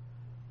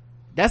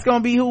 That's gonna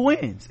be who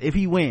wins if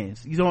he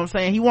wins. You know what I'm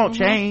saying? He won't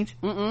change.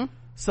 Mm-mm.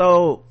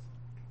 So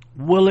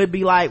will it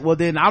be like, well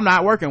then I'm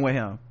not working with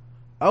him?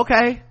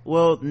 Okay,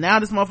 well now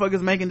this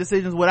motherfucker's making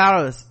decisions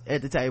without us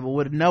at the table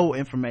with no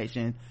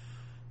information,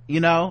 you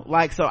know,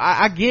 like, so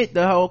I get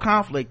the whole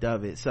conflict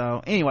of it.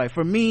 So anyway,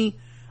 for me,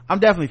 I'm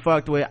definitely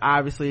fucked with.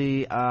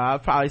 Obviously,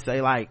 I'd probably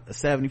say like a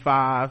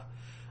 75.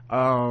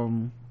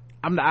 I'll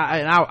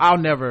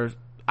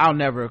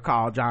never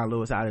call John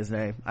Lewis out his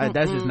name.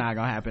 That's just not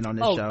gonna happen on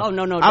this show. Oh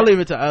no, I'll leave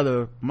it to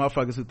other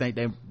motherfuckers who think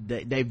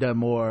they've done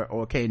more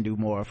or can do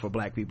more for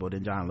black people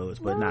than John Lewis,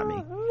 but not me.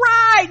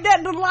 Right,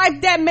 that the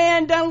life that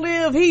man done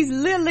live, he's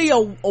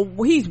literally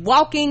he's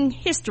walking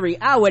history.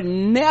 I would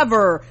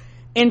never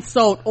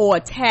insult or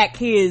attack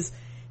his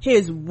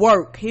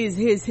work,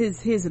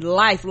 his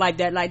life like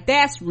that. Like,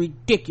 that's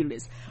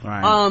ridiculous.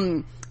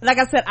 Right. Like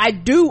I said, I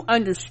do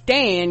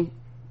understand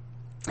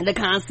the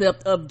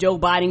concept of Joe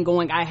Biden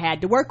going, I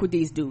had to work with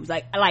these dudes.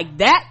 Like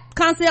that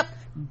concept,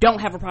 don't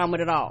have a problem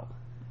with it at all.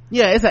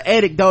 Yeah, it's an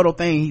anecdotal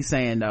thing he's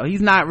saying though.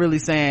 He's not really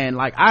saying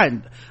like,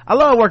 I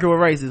love working with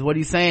racists. What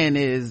he's saying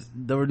is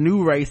the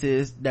new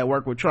racists that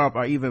work with Trump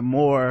are even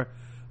more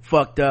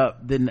fucked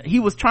up than he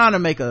was trying to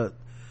make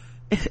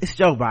it's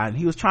Joe Biden.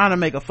 He was trying to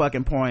make a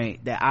fucking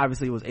point that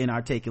obviously was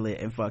inarticulate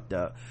and fucked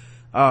up.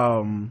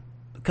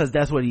 Because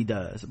that's what he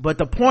does. But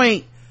the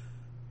point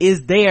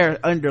is there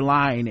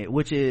underlying it,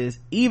 which is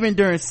even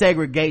during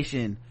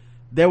segregation,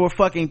 there were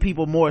fucking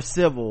people more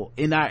civil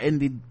in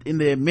the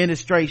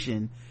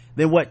administration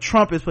than what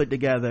Trump has put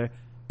together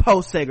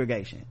post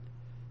segregation.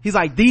 He's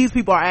like, these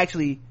people are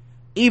actually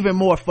even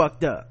more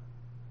fucked up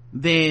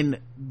than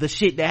the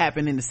shit that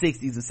happened in the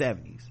 60s and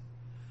 70s.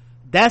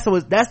 That's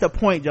the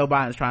point Joe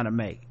Biden's trying to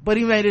make, but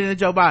he made it in a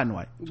Joe Biden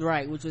way,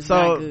 right? Which is so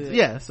not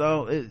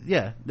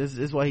good. This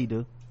is what he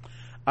do.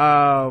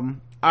 All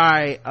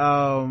right,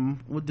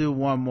 we'll do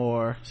one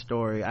more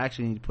story. I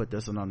actually need to put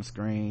this one on the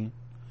screen.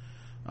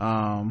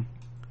 But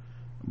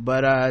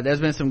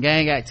there's been some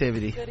gang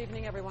activity. Good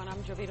evening, everyone.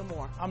 I'm Jovita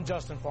Moore. I'm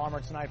Justin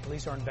Farmer. Tonight,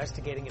 police are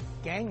investigating if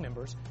gang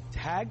members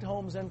tagged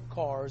homes and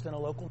cars in a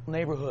local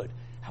neighborhood.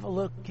 Have a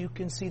look. You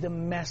can see the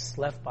mess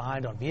left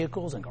behind on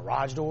vehicles and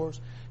garage doors.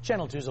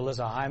 Channel 2's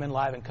Alyssa Hyman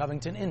live in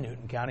Covington in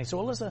Newton County. So,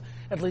 Alyssa,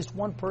 at least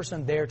one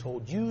person there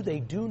told you they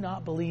do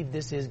not believe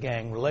this is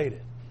gang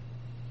related.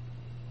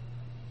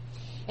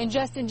 And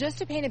Justin, just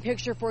to paint a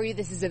picture for you,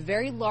 this is a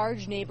very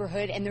large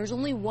neighborhood and there's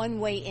only one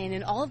way in,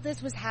 and all of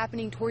this was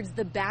happening towards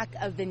the back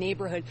of the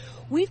neighborhood.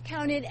 We've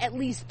counted at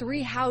least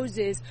 3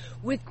 houses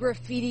with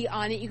graffiti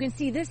on it. You can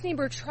see this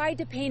neighbor tried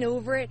to paint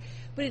over it,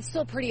 but it's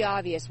still pretty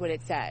obvious what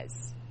it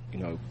says. You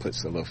know, it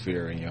puts a little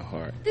fear in your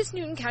heart. This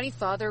Newton County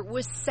father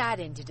was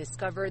saddened to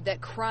discover that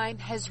crime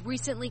has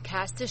recently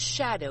cast a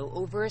shadow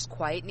over his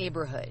quiet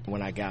neighborhood.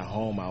 When I got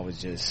home, I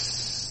was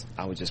just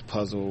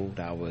puzzled.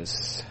 I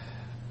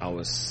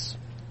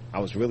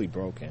was really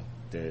broken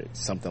that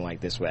something like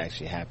this would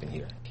actually happen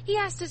here. He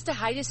asked us to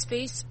hide his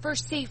face for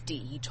safety.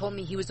 He told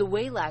me he was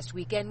away last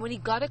weekend when he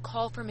got a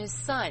call from his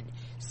son.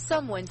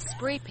 Someone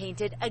spray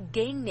painted a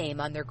gang name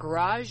on their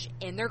garage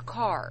and their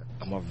car.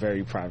 I'm a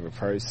very private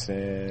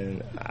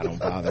person. I don't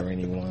bother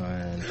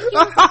anyone.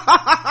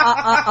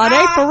 Are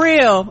they for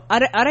real?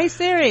 Are they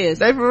serious?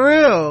 They for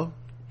real.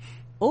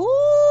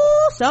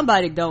 Ooh,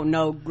 somebody don't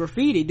know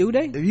graffiti, do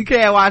they? If you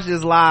can't watch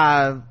this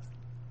live,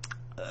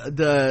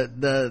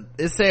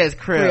 it says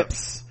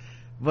Crips,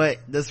 but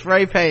the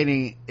spray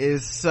painting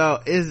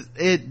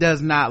it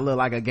does not look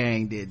like a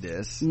gang did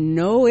this.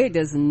 No, it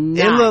does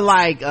not. It looked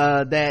like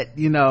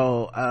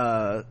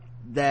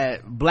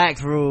that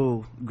Black's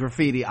Rule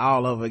graffiti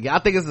all over again. I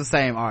think it's the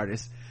same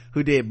artist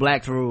who did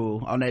Black's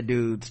Rule on that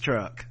dude's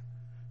truck,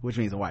 which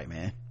means a white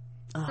man.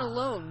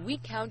 Alone, we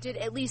counted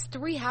at least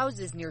 3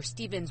 houses near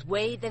Stevens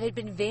Way that had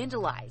been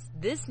vandalized.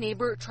 This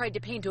neighbor tried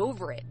to paint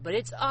over it, but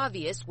it's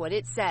obvious what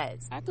it says.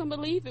 I couldn't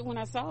believe it when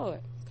I saw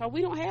it, because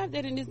we don't have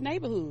that in this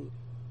neighborhood.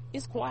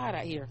 It's quiet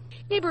out here.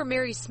 Neighbor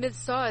Mary Smith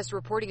saw us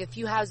reporting a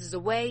few houses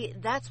away.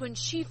 That's when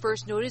she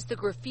first noticed the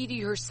graffiti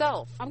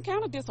herself. I'm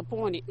kind of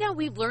disappointed. Now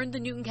we've learned the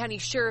Newton County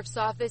Sheriff's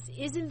Office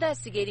is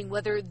investigating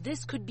whether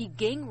this could be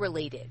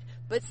gang-related,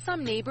 but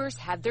some neighbors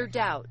have their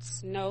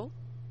doubts. No,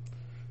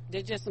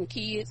 they're just some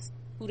kids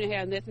who didn't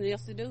have nothing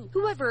else to do.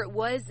 Whoever it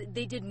was,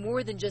 they did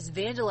more than just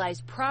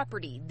vandalize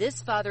property.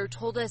 This father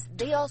told us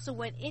they also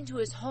went into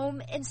his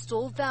home and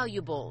stole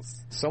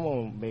valuables.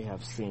 Someone may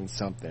have seen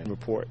something.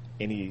 Report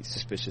any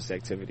suspicious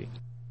activity.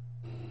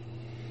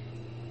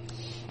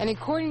 And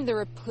according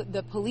to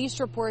the police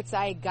reports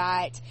I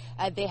got,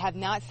 they have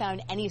not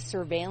found any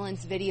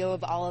surveillance video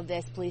of all of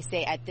this. Police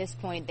say at this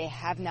point they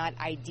have not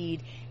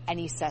ID'd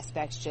any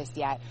suspects just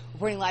yet.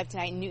 Reporting live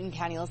tonight in Newton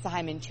County, Alyssa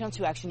Hyman, Channel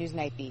 2 Action News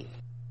Night Beat.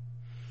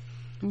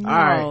 No,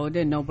 right.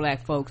 Didn't no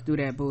black folks do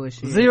that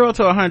bullshit. 0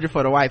 to 100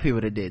 for the white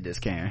people that did this,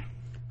 Karen.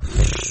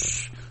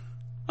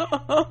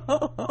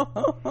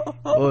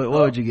 what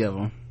would you give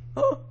them?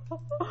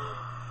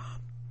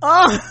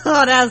 Oh,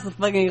 that's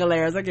fucking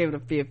hilarious. I gave it a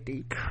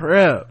 50.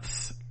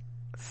 Crips.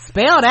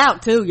 Spelled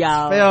out too,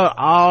 y'all. Spelled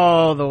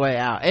all the way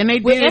out. And they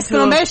did with it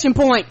exclamation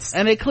points.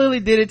 And they clearly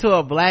did it to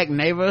a black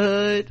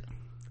neighborhood.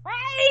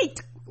 Right.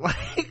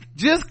 Like,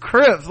 just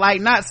Crips, like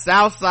not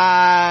South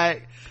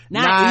Side,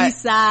 not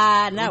East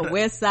Side, not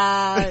West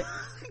Side.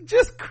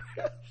 Just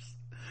Crips.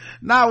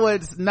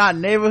 Not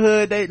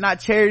neighborhood, not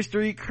Cherry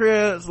Street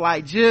Crips,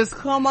 like just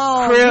come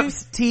on,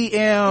 Crips,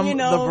 TM,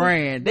 the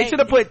brand. They should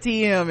have put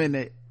TM in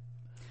it.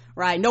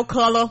 Right, no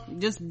color,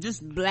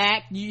 just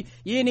black. You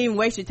didn't even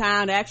waste your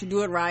time to actually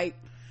do it right.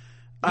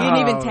 You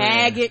didn't even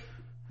tag it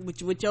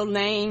with your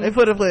name. They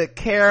put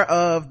care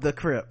of the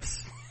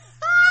Crips.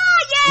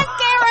 Yes,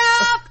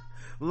 care of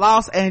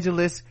Los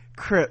Angeles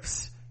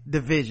Crips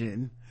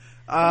Division.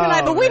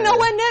 But we know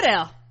when they're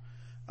there.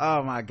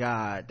 Oh my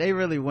god, they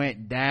really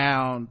went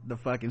down the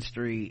fucking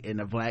street in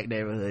the black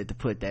neighborhood to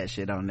put that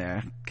shit on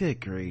there. Good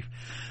grief.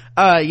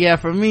 Yeah,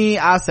 for me,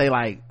 I'll say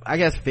like, I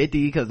guess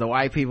 50, because the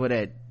white people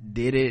that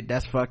did it,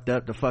 that's fucked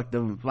up. To fuck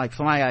them, like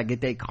somebody gotta get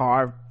their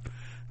car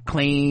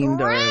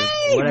cleaned or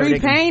whatever,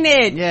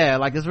 repainted. Yeah,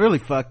 like it's really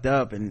fucked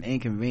up and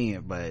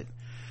inconvenient. But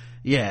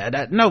yeah,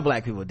 that no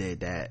black people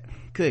did that.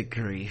 Good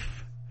grief.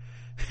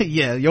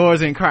 Yeah,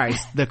 yours in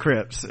Christ, the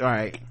Crips. All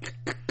right,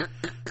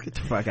 get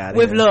the fuck out of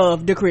here. With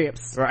love, the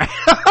Crips. Right.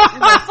 What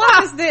the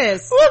fuck is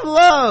this? With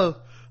love.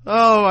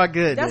 Oh my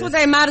goodness. That's what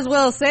they might as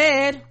well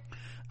said.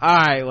 All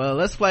right, well,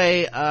 let's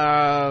play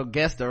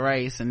Guess the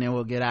Race, and then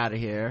we'll get out of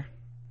here.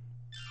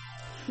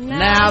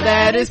 Now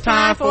that it's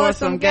time for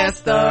some Guess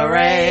the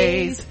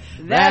Race.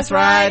 That's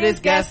right, it's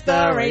Guess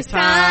the Race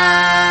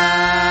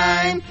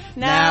time.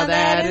 Now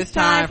that it's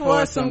time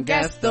for some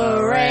Guess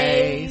the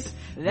Race.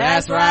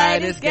 That's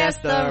right, it's Guess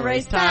the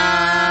Race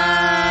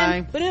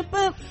time.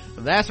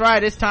 That's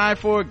right, it's time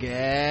for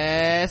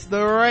Guess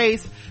the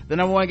Race, the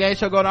number one game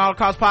show going all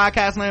across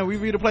podcast land. We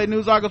read and play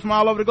news articles from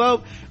all over the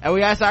globe, and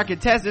we ask our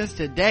contestants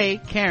today,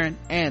 Karen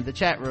and the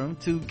chat room,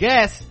 to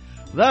guess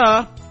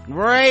the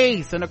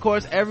race. And of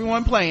course,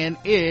 everyone playing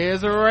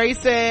is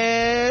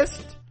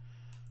racist.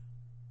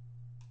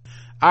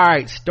 All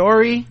right,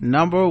 story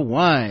number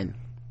 1.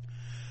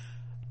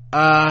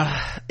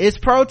 It's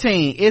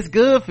protein. It's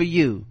good for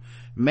you.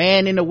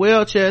 Man in a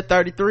wheelchair,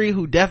 33,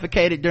 who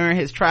defecated during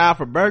his trial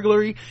for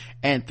burglary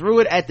and threw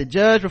it at the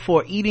judge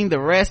before eating the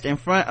rest in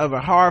front of a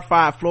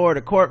horrified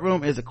Florida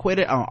courtroom, is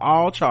acquitted on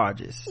all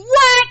charges.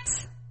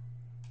 What?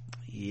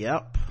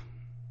 Yep.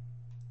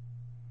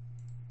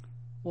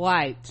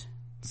 White.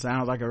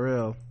 Sounds like a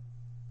real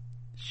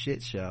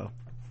shit show.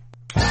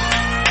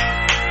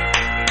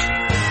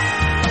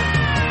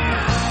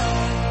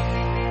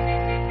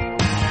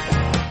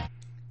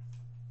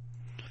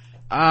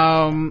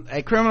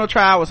 A criminal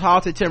trial was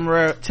halted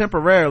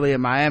temporarily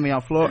in Miami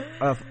on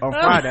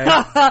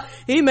Friday.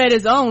 He made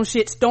his own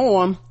shit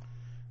storm.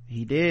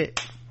 He did.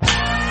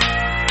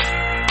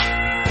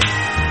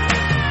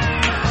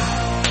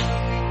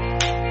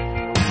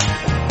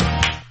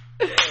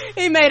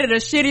 He made it a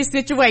shitty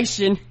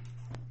situation.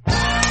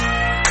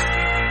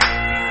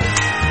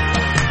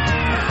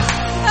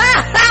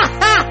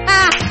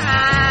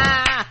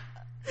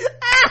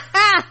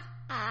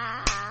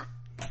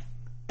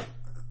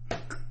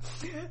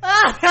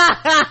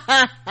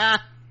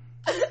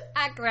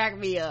 I crack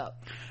me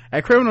up.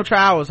 A criminal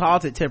trial was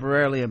halted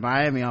temporarily in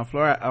Miami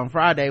on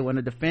Friday when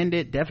a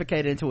defendant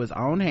defecated into his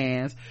own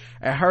hands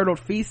and hurled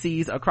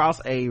feces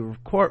across a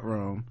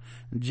courtroom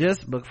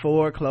just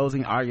before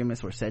closing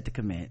arguments were set to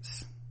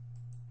commence.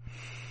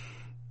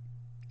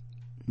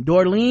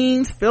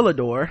 Dorleans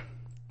Philidor,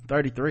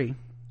 33,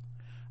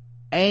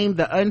 aimed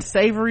the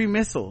unsavory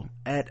missile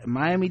at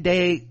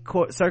Miami-Dade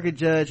Circuit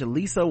Judge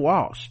Lisa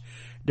Walsh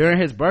during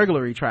his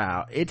burglary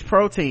trial. It's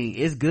protein.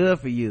 It's good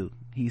for you,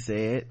 he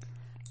said.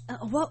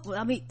 What?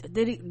 I mean,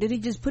 did he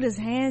just put his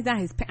hands down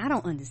his pants? I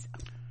don't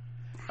understand.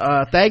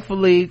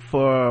 Thankfully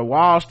for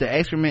Walsh, the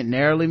excrement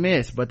narrowly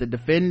missed, but the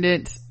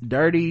defendant's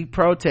dirty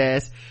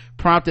protest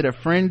prompted a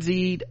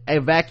frenzied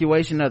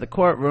evacuation of the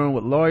courtroom,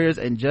 with lawyers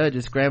and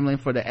judges scrambling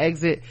for the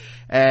exit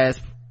as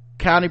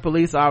county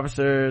police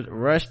officers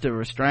rushed to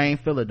restrain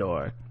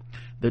Philidor.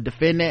 The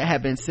defendant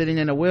had been sitting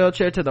in a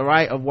wheelchair to the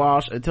right of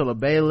Walsh until a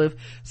bailiff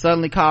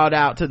suddenly called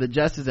out to the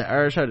justice and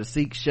urged her to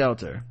seek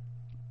shelter.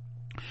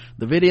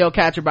 The video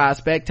captured by a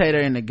spectator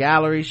in the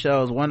gallery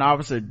shows one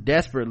officer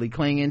desperately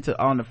clinging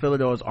onto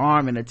Philidor's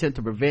arm in an attempt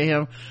to prevent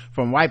him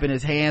from wiping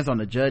his hands on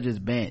the judge's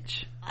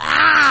bench.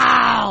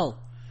 Ow!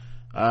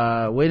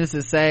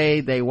 Witnesses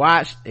say they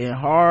watched in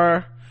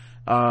horror,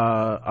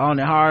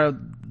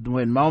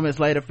 when moments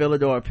later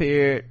Philidor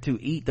appeared to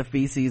eat the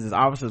feces as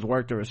officers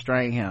worked to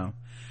restrain him.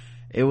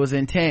 It was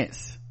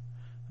intense.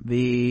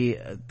 The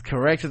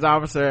corrections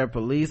officer and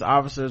police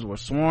officers were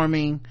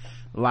swarming,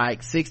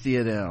 like 60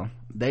 of them.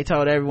 They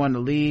told everyone to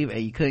leave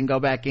and you couldn't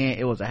go back in.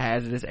 It was a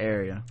hazardous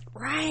area.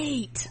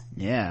 Right.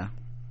 Yeah.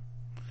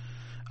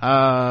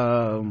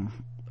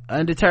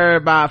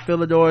 Undeterred by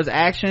Philidor's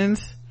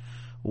actions,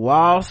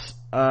 Walsh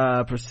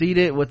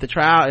proceeded with the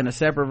trial in a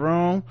separate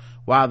room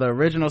while the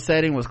original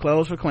setting was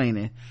closed for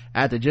cleaning.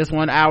 After just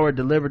 1 hour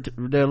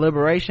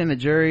deliberation, the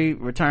jury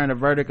returned a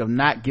verdict of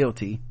not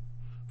guilty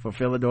for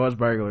Philidor's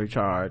burglary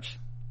charge.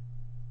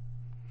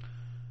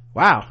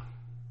 Wow.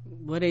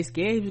 Were they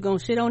scared he was gonna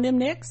shit on them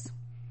next?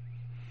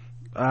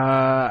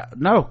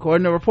 No,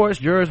 according to reports,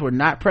 jurors were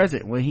not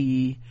present when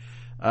he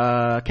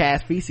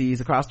cast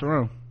feces across the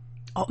room.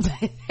 Oh,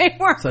 they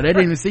weren't. So they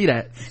didn't even see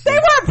that. They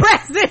weren't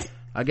present.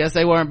 I guess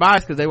they weren't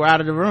biased because they were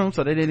out of the room,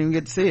 so they didn't even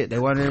get to see it. They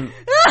weren't even...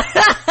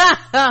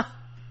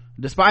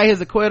 Despite his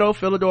acquittal,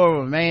 Philidor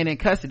will remain in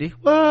custody.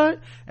 What?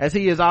 As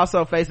he is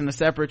also facing a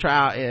separate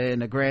trial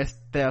in a Grand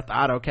Theft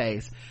Auto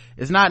case.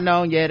 It's not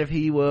known yet if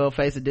he will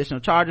face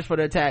additional charges for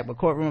the attack, but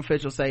courtroom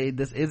officials say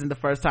this isn't the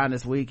first time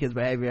this week his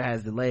behavior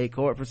has delayed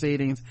court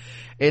proceedings.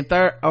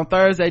 On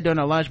Thursday during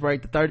a lunch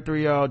break, the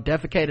 33-year-old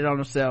defecated on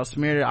himself,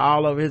 smeared it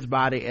all over his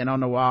body and on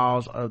the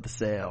walls of the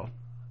cell.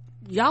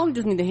 Y'all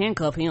just need to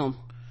handcuff him.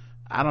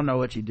 I don't know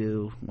what you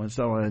do when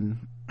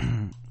someone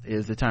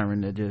is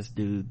determined to just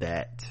do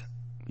that.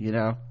 You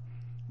know,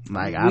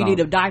 like we need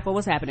a diaper.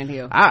 What's happening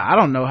here? I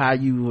don't know how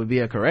you would be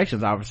a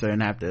corrections officer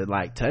and have to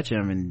like touch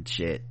him and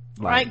shit,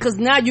 like, right? Because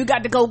now you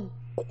got to go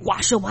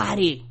wash your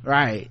body,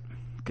 right?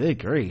 Good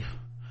grief.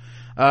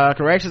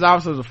 Corrections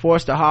officers were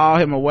forced to haul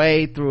him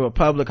away through a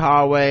public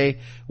hallway,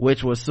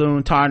 which was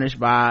soon tarnished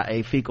by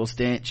a fecal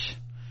stench.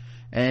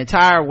 An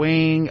entire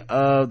wing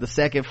of the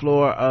second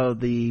floor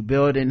of the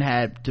building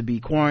had to be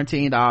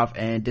quarantined off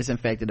and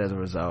disinfected as a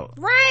result.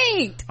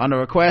 Right. On the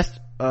request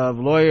of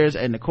lawyers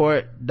and the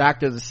court,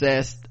 doctors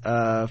assessed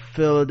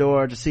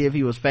Philidor to see if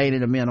he was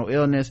feigning a mental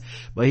illness,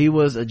 but he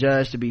was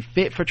adjudged to be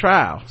fit for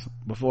trial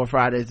before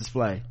Friday's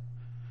display.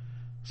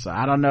 So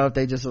I don't know if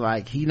they just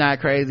like, he not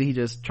crazy, he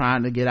just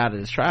trying to get out of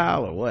this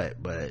trial or what,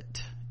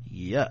 but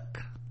yuck.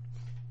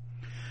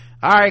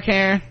 All right,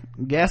 Karen,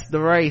 guess the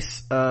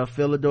race of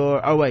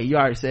Philidor. Oh wait, you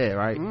already said it,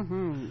 right?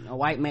 A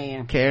white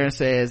man. Karen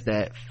says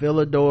that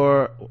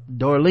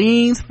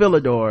Dorleans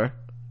Philidor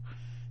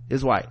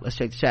is white. Let's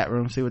check the chat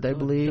room, see what they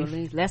believe.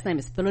 Dorleans. Last name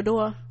is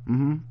Philidor.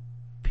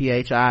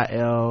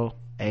 Philador.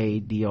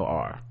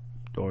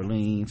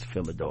 Dorleans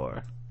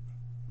Philidor.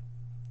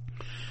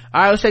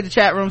 All right, let's check the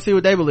chat room, see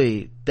what they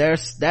believe.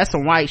 That's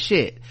some white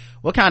shit.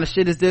 What kind of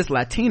shit is this?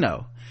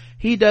 Latino.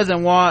 He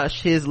doesn't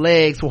wash his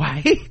legs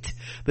white.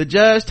 The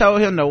judge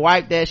told him to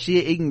wipe that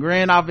shit. He can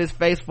grin off his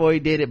face before he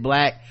did it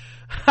black.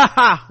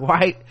 Haha,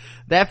 white.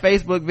 That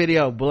Facebook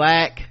video,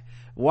 black,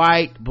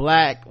 white,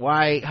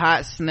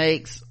 hot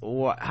snakes,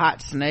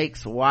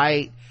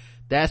 white.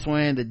 That's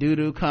when the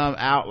doo-doo come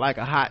out like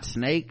a hot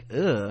snake.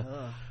 Ugh.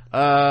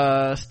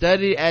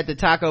 Studied at the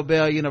Taco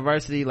Bell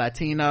University,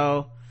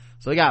 Latino.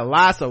 So we got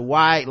lots of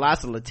white,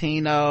 lots of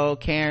Latino.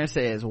 Karen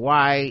says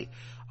white.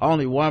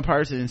 Only one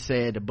person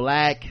said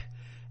black.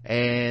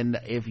 And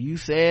if you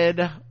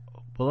said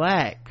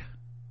black,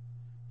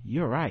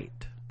 you're right.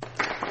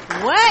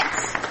 What?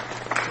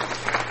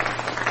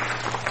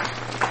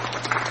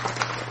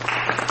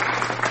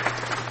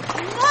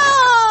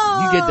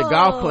 No! You get the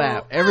golf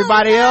clap.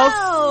 Everybody else?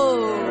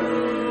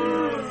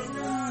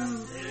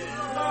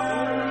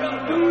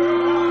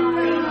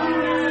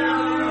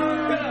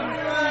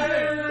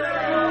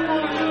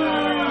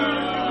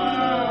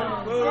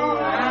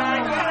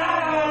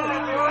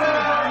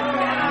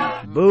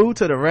 Boo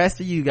to the rest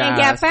of you guys. And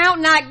got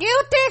found not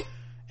guilty.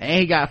 And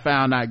he got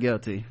found not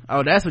guilty.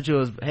 Oh, that's what you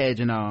was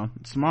hedging on.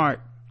 Smart.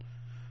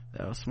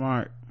 That was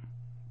smart.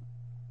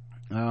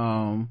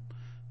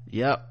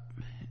 Yep.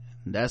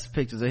 That's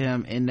pictures of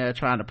him in there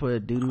trying to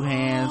put doo-doo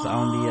hands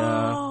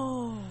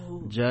on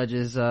the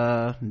judge's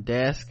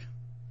desk.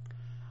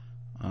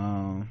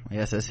 I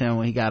guess that's him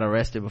when he got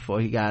arrested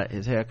before he got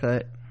his hair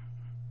cut.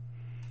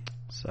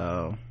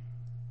 So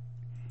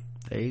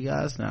there you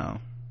guys know.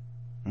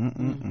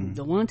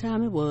 The one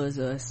time it was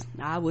us.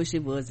 I wish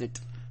it wasn't.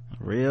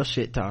 Real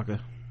shit talker.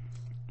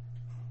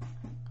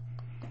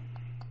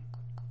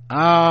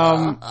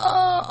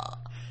 A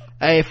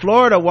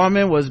Florida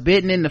woman was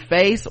bitten in the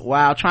face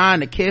while trying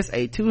to kiss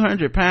a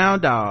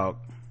 200-pound dog.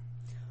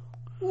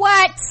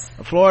 What?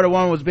 A Florida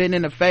woman was bitten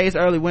in the face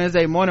early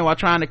Wednesday morning while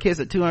trying to kiss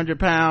a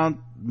 200-pound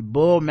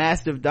bull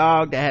mastiff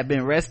dog that had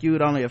been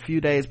rescued only a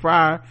few days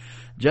prior.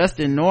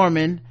 Justin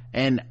Norman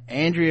and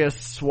Andrea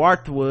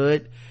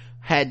Swarthwood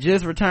had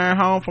just returned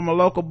home from a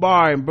local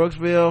bar in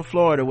Brooksville,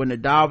 Florida when the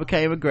dog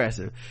became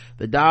aggressive.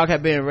 The dog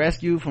had been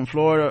rescued from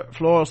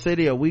Floral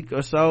City a week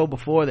or so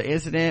before the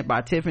incident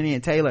by Tiffany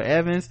and Taylor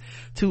Evans,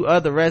 two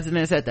other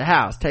residents at the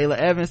house. Taylor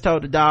Evans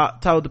told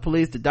the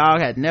police the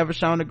dog had never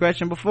shown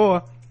aggression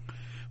before.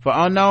 For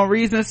unknown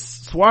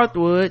reasons,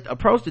 Swarthwood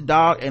approached the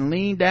dog and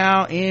leaned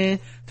down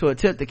in to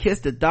attempt to kiss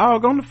the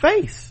dog on the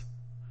face.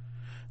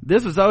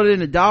 This resulted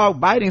in the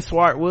dog biting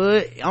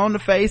Swarthwood on the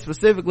face,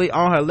 specifically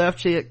on her left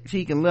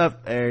cheek and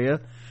left area.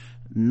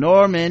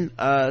 Norman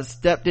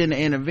stepped in to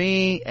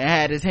intervene and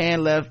had his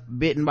hand left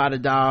bitten by the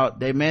dog.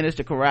 They managed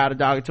to corral the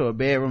dog into a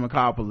bedroom and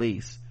call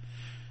police.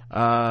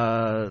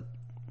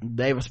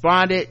 They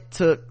responded,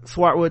 took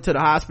Swarthwood to the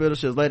hospital.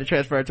 She was later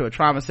transferred to a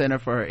trauma center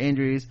for her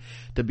injuries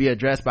to be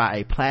addressed by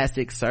a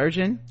plastic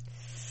surgeon.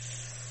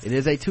 It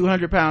is a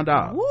 200-pound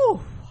dog.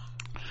 Woo.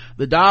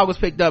 The dog was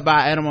picked up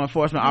by animal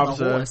enforcement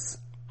officers.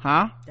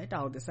 Huh? That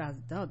dog was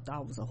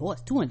a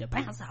horse. 200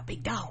 pounds. That's a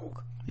big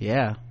dog.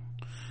 Yeah.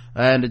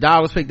 And the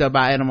dog was picked up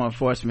by animal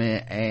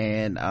enforcement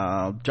and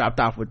dropped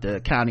off with the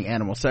county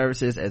animal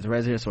services as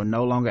residents were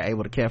no longer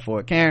able to care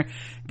for it. Karen,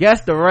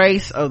 guess the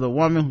race of the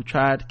woman who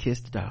tried to kiss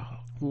the dog.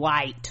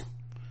 White.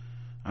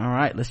 All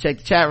right, let's check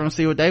the chat room,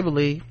 see what they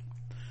believe.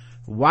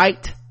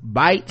 White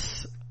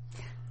bites.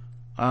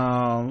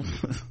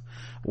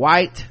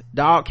 White,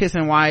 dog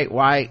kissing white.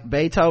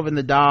 Beethoven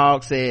the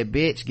dog said,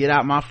 bitch, get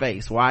out my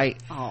face.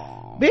 White.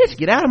 Aww. Bitch,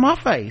 get out of my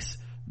face.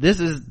 This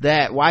is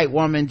that white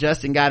woman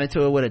Justin got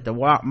into it with at the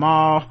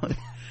mall.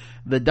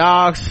 The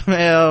dog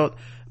smelled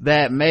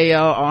that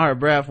mayo on her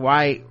breath.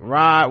 White.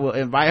 Rod will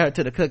invite her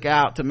to the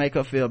cookout to make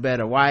her feel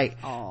better.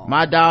 White. Aww.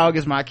 My dog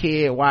is my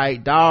kid.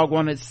 White. Dog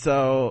wanted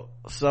some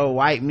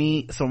white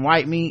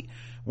meat.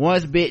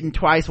 Once bitten,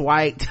 twice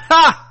white.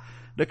 Ha!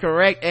 The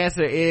correct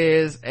answer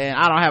is, and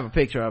I don't have a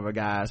picture of her,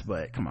 guys,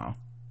 but come on,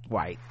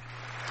 white.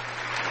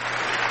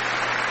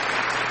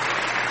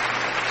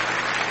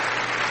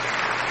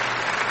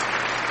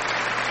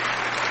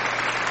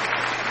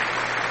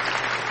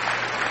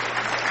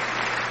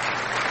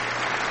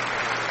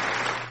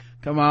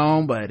 Come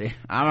on, buddy.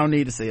 I don't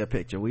need to see a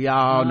picture. We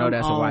all know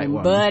that's a white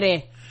woman.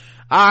 Buddy.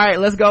 All right,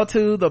 let's go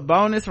to the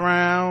bonus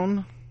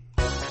round.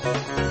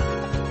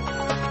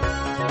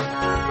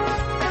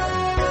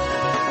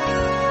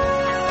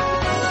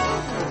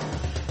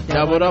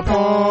 Double the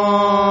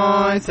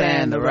points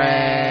and the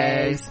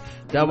race.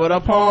 Double the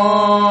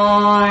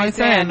points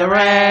and the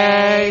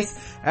race.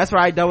 That's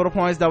right, double the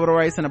points, double the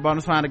race, and a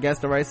bonus round to guess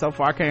the race. So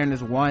far, Karen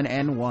is 1-1.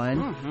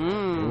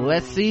 Mm-hmm.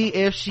 Let's see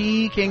if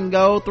she can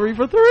go 2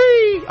 for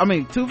 3.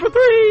 2 for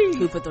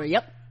 3.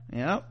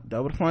 Yep.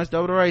 Double the points,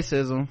 double the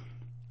racism.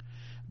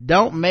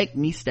 Don't make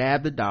me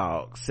stab the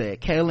dog, said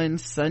Kaylin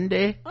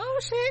Sunday. Oh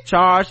shit.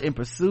 Charged in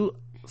pursuit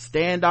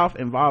standoff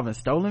involving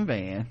stolen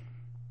van.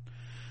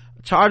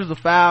 Charges were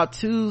filed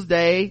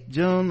Tuesday,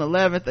 June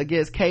 11th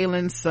against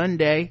Kaylin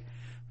Sunday,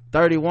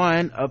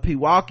 31 of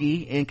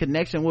Pewaukee, in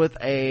connection with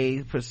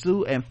a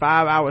pursuit and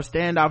 5-hour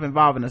standoff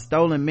involving a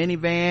stolen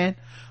minivan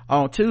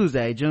on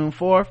Tuesday, June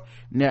 4th,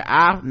 near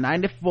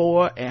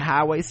I-94 and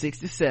Highway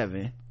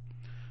 67.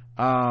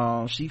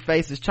 She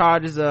faces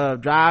charges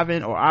of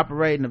driving or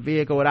operating a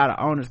vehicle without an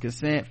owner's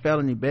consent,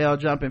 felony bail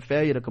jumping,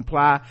 failure to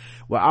comply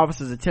with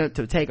officers' attempt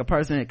to take a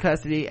person in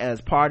custody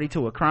as party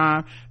to a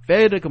crime,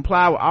 failure to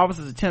comply with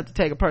officers' attempt to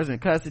take a person in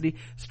custody,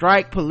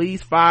 strike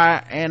police,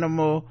 fire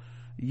animal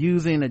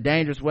using a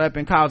dangerous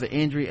weapon, causing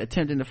injury,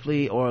 attempting to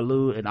flee or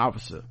elude an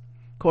officer.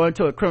 According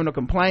to a criminal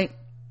complaint,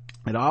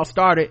 it all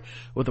started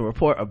with a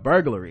report of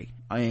burglary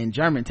in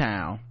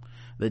Germantown.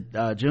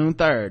 June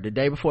 3rd, the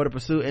day before the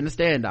pursuit and the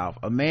standoff.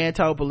 A man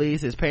told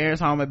police his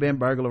parents' home had been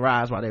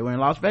burglarized while they were in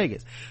Las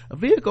Vegas. A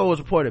vehicle was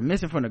reported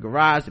missing from the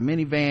garage. The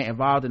minivan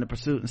involved in the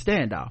pursuit and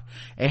standoff.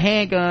 A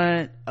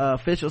handgun,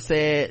 officials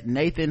said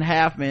Nathan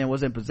Halfman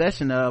was in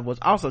possession of, was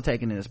also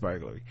taken in this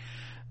burglary.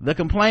 The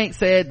complaint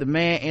said the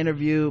man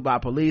interviewed by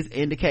police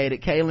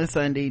indicated Kaylin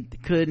Sunday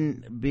could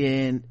have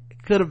been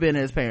in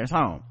his parents'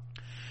 home.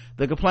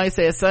 The complaint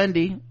said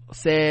Sunday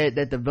said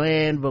that the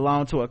van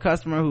belonged to a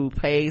customer who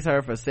pays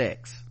her for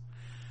sex.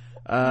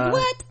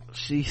 What?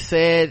 She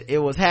said it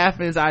was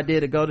Halfman's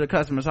idea to go to the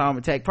customer's home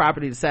and take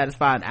property to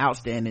satisfy an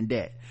outstanding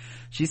debt.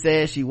 She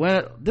said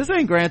this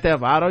ain't Grand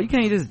Theft Auto. You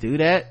can't just do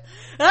that.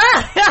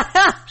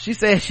 She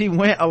said she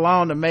went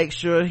along to make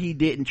sure he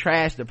didn't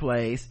trash the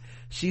place.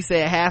 She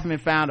said Halfman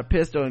found a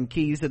pistol and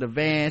keys to the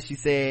van. She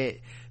said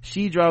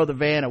she drove the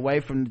van away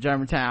from the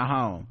Germantown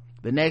home.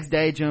 The next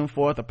day, June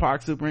 4th, a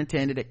park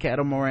superintendent at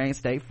Kettle Moraine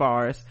State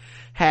Forest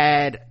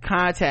had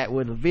contact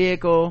with a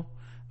vehicle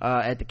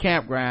at the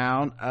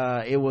campground.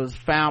 It was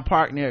found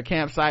parked near a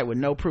campsite with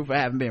no proof of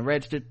having been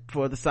registered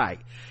for the site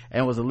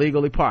and was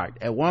illegally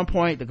parked. At one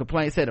point, the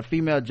complaint said a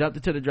female jumped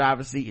into the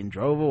driver's seat and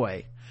drove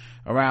away.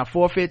 Around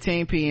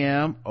 4:15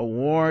 p.m., a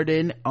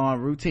warden on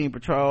routine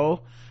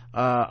patrol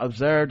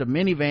observed a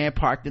minivan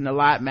parked in the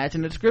lot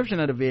matching the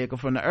description of the vehicle.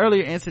 From the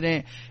earlier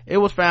incident, it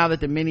was found that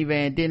the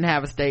minivan didn't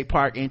have a state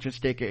park entrance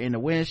sticker in the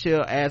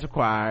windshield as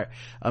required.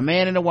 A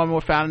man and a woman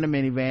were found in the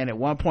minivan. At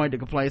one point, the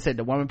complaint said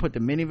the woman put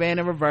the minivan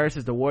in reverse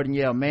as the warden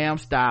yelled, "Ma'am,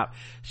 stop."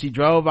 She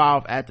drove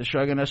off after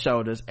shrugging her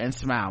shoulders and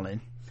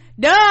smiling.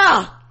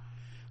 Duh!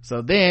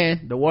 So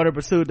then the warden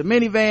pursued the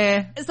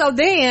minivan.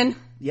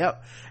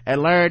 Yep.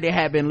 And learned it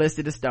had been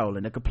listed as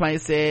stolen. The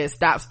complaint said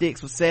stop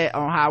sticks were set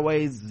on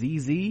Highway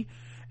ZZ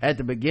at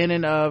the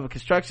beginning of a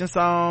construction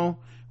zone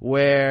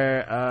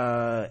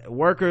where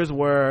workers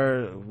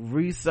were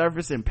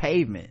resurfacing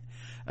pavement.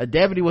 A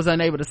deputy was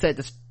unable to set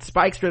the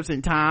spike strips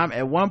in time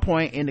at one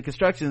point in the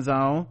construction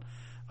zone.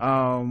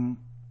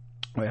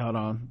 Wait, hold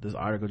on, this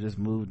article just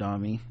moved on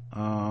me.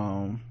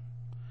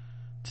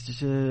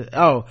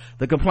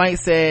 The complaint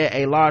said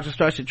a large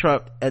construction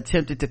truck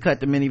attempted to cut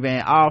the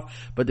minivan off,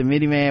 but the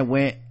minivan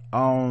went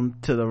on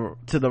to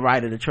the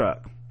right of the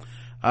truck.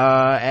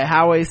 At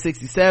Highway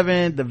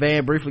 67, the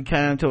van briefly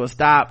came to a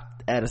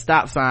stop at a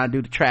stop sign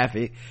due to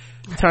traffic.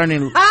 We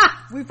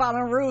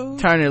following rules.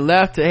 Turning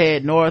left to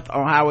head north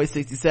on Highway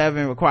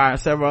 67, requiring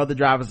several other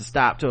drivers to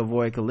stop to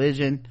avoid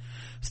collision.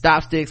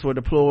 Stop sticks were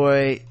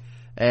deployed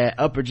at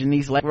Upper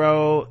Janice Lake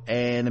Road,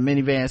 and the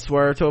minivan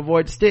swerved to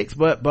avoid the sticks,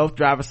 but both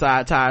driver's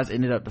side tires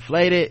ended up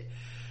deflated.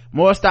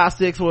 More stop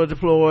sticks were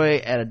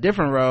deployed at a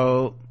different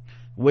road,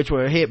 which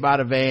were hit by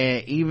the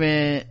van.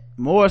 Even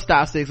more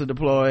stop sticks were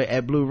deployed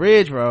at Blue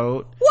Ridge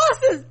Road. What's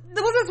this?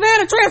 Was this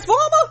van a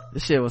transformer?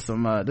 This shit was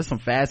some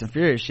Fast and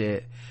Furious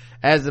shit.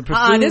 As the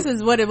pursuit, this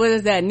is what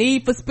is that,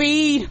 Need for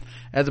Speed?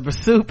 As the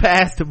pursuit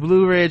passed the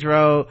Blue Ridge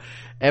Road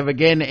and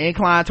began to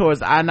incline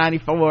towards the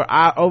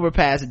I-94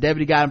 overpass, the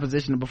deputy got in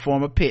position to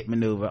perform a pit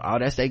maneuver. All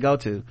that they go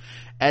to.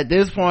 At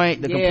this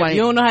point, the complaint... if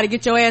you don't know how to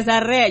get your ass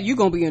out of that, you're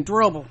gonna be in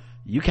trouble.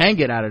 You can't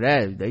get out of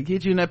that. They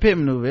get you in that pit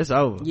maneuver, it's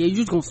over. Yeah, you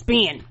just gonna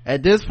spin.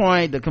 At this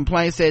point, the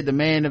complaint said the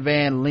man in the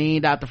van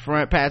leaned out the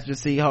front passenger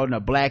seat holding a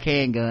black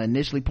handgun,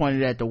 initially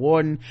pointed at the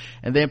warden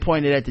and then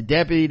pointed at the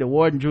deputy. The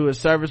warden drew his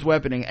service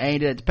weapon and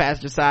aimed it at the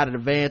passenger side of the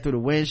van through the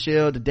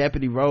windshield. The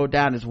deputy rolled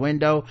down his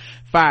window,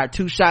 fired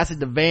 2 shots at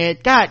the van.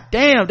 God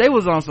damn, they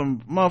was on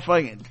some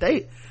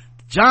motherfucking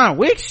John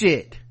Wick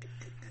shit.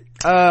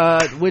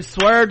 Which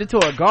swerved into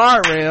a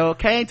guardrail,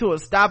 came to a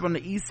stop on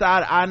the east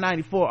side of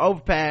I-94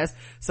 overpass.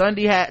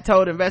 Sunday had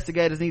told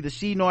investigators neither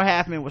she nor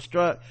Halfman was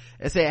struck,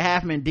 and said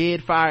Halfman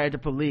did fire at the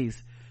police.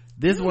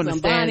 This is when the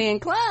Bonnie and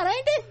Clyde,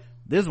 ain't it?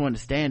 This is when the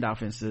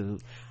standoff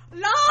ensued.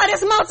 Lord,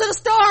 there's more to the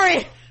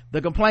story.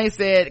 The complaint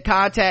said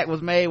contact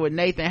was made with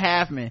Nathan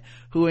Halfman,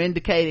 who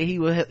indicated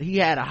he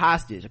had a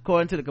hostage.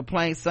 According to the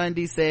complaint,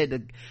 Sunday said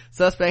the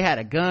suspect had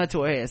a gun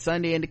to her head.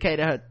 Sunday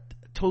indicated her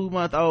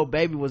 2-month-old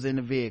baby was in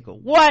the vehicle.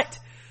 What?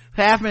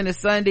 Halfman and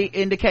Sunday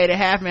indicated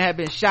Halfman had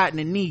been shot in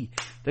the knee.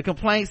 The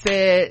complaint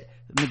said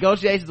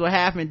negotiations with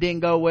Halfman didn't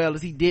go well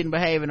as he didn't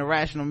behave in a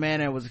rational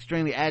manner and was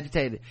extremely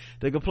agitated.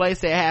 The complaint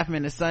said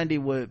Halfman and Sunday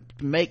would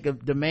make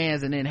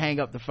demands and then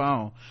hang up the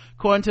phone.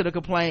 According to the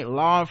complaint,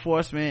 law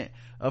enforcement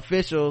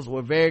officials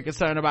were very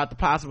concerned about the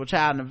possible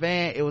child in the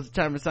van. It was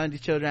determined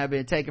Sunday's children had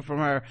been taken from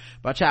her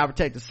by Child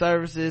Protective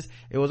Services.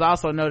 It was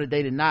also noted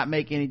they did not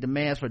make any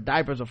demands for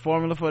diapers or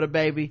formula for the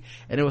baby,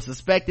 and it was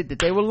suspected that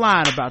they were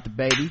lying about the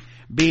baby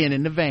being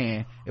in the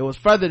van. It was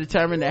further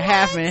determined that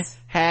Halfman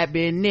had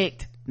been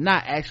nicked,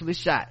 not actually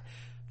shot.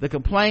 The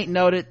complaint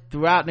noted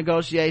throughout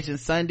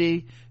negotiations,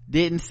 Sunday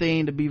didn't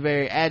seem to be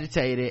very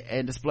agitated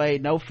and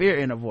displayed no fear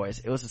in her voice.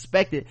 It was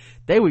suspected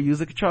they were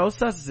using controlled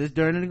substances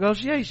during the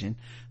negotiation.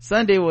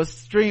 Sunday was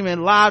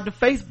streaming live to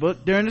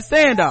Facebook during the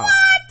standoff.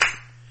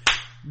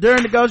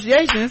 During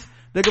negotiations,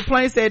 the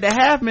complaint said that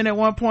Halfman at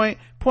one point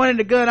pointed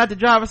the gun out the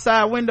driver's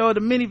side window of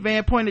the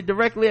minivan, pointed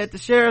directly at the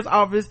sheriff's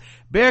office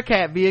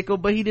Bearcat vehicle,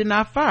 but he did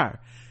not fire.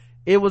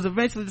 It was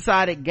eventually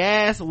decided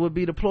gas would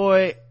be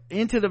deployed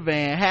into the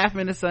van.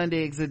 Halfman and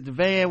Sunday exited the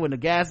van when the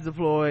gas is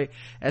deployed.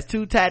 As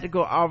 2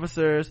 tactical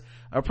officers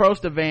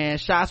approached the van,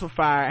 shots were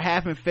fired.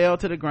 Halfman fell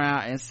to the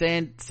ground and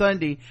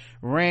Sunday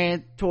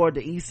ran toward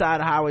the east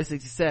side of Highway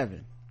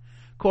 67.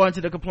 According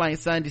to the complaint,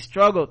 Sunday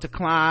struggled to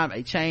climb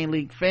a chain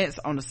link fence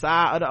on the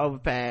side of the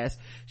overpass.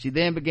 She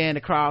then began to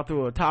crawl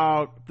through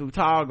tall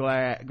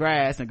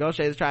grass.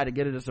 Negotiators tried to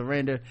get her to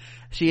surrender.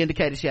 She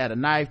indicated she had a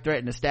knife,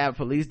 threatened to stab a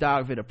police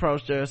dog if it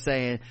approached her,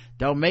 saying,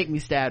 "Don't make me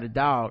stab the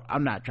dog.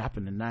 I'm not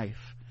dropping the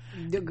knife."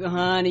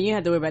 Honey, you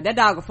have to worry about that.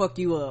 Dog will fuck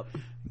you up.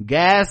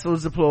 Gas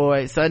was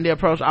deployed. Sunday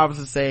approached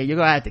officers saying, "You're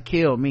gonna have to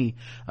kill me."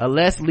 A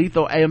less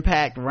lethal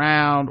impact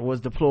round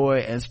was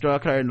deployed and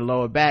struck her in the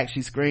lower back.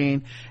 She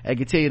screamed and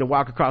continued to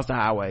walk across the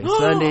highway.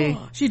 Sunday,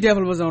 she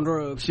definitely was on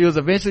drugs. She was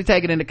eventually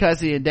taken into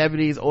custody, and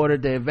deputies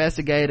ordered the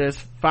investigators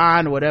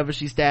find whatever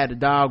she stabbed the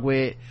dog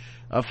with.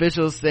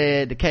 Officials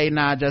said the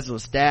K-9 justice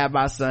was stabbed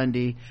by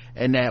Sunday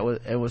and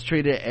was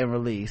treated and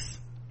released.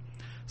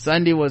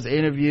 Sunday was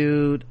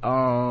interviewed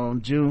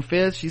on June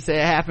 5th. She said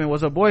Halfman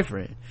was her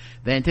boyfriend.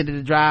 They intended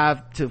to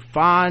drive to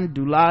Fond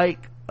du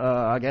Lac,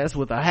 I guess,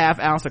 with a half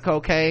ounce of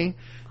cocaine,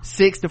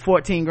 6 to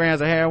 14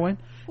 grams of heroin,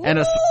 and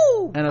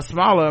a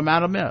smaller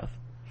amount of meth.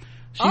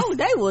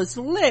 They was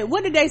lit.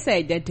 What did they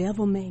say? The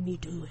devil made me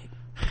do it.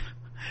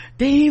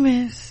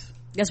 Demons.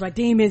 That's right,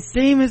 demons.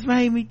 Demons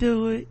made me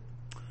do it.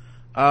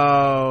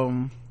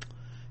 And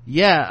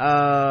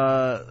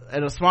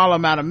a small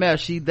amount of meth.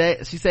 She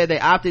said they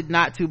opted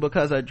not to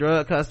because her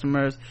drug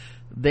customers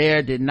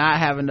there did not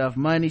have enough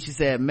money. She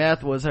said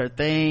meth was her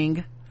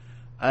thing.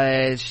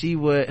 Her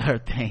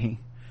thing.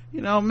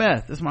 You know,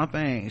 meth is my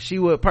thing. She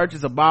would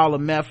purchase a ball of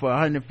meth for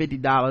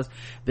 $150,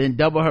 then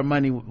double her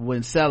money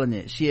when selling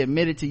it. She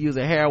admitted to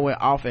using heroin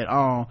off and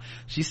on.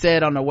 She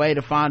said on the way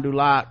to Fond du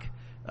Lac,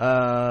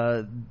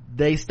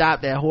 they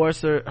stopped at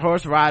Horse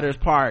Riders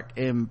Park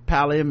in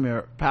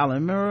Palmyra, I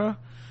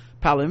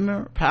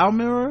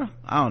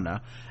don't know,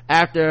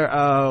 after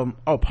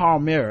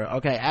Palmyra,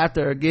 okay,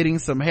 after getting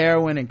some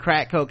heroin and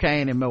crack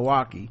cocaine in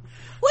Milwaukee.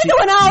 We're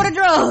doing all the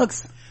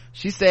drugs.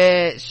 She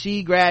said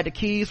she grabbed the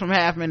keys from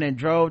Halfman and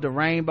drove to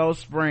Rainbow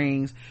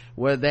Springs,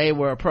 where they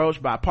were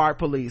approached by park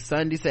police.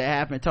 Sunday said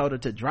Halfman told her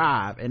to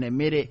drive and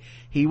admitted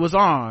he was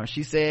armed.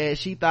 She said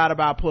she thought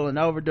about pulling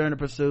over during the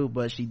pursuit,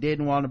 but she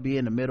didn't want to be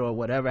in the middle of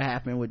whatever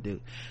Halfman would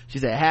do. She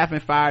said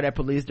Halfman fired at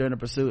police during the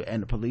pursuit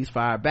and the police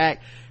fired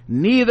back.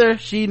 Neither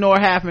she nor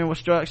Halfman was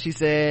struck. She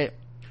said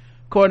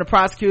According to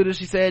prosecutors,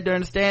 she said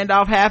during the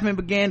standoff, Halfman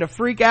began to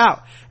freak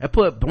out and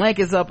put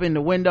blankets up in the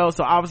window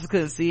so officers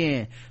couldn't see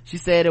in. She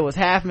said it was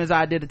Halfman's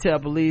idea to tell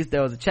police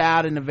there was a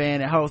child in the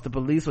van and hopes the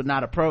police would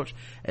not approach,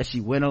 as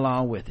she went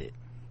along with it.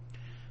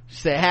 She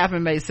said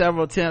Halfman made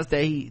several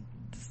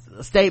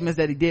statements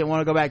that he didn't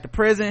want to go back to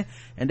prison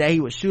and that he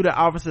would shoot at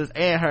officers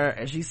and her,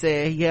 and she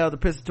said he held the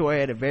pistol to her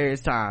head at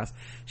various times.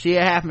 She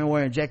and Halfman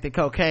were injected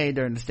cocaine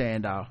during the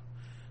standoff.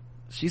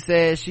 She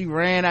said she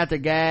ran after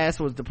gas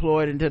was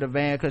deployed into the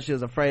van because she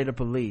was afraid of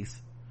police.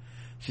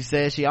 She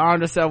said she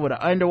armed herself with an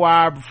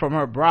underwire from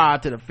her bra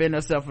to defend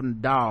herself from the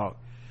dog.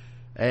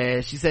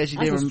 And she said she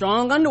didn't... That's a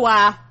strong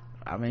underwire.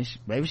 I mean,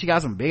 maybe she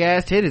got some big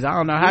ass titties. I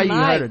don't know how you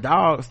hurt a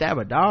dog, stab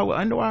a dog with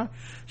underwire.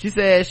 She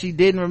said she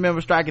didn't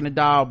remember striking the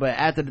dog, but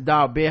after the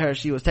dog bit her,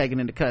 she was taken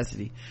into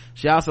custody.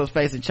 She also is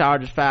facing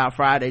charges filed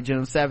Friday,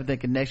 June 7th in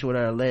connection with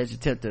her alleged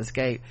attempt to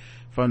escape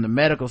from the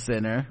medical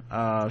center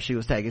she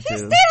was taken to. She's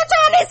still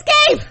trying to escape!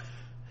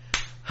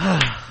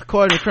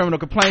 According to criminal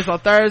complaints on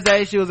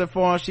Thursday, she was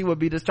informed she would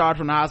be discharged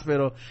from the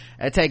hospital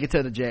and taken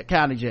to the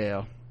county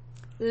jail.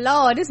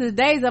 Lord, this is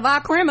days of our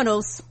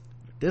criminals.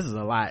 This is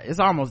a lot. It's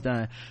almost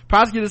done.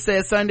 Prosecutors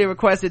said Sunday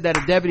requested that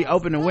a deputy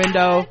open the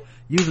window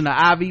using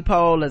the IV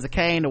pole as a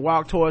cane to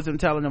walk towards him,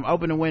 telling him,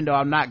 open the window,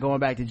 I'm not going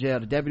back to jail.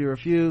 The deputy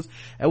refused,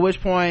 at which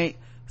point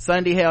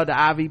Sunday held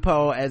the IV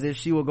pole as if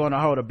she were going to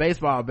hold a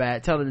baseball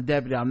bat, telling the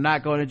deputy, I'm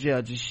not going to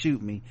jail, just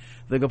shoot me.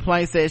 The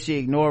complaint says she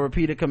ignored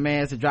repeated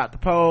commands to drop the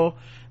pole.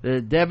 The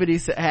deputy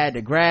had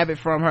to grab it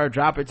from her,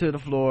 drop it to the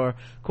floor.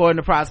 According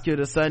to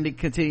prosecutors, Sunday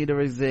continued to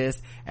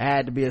resist and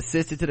had to be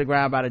assisted to the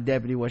ground by the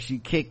deputy, where she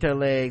kicked her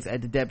legs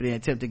at the deputy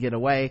and attempted to get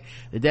away.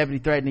 The deputy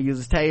threatened to use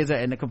his taser,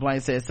 and the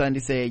complaint said Sunday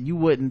said, you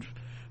won't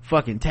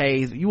fucking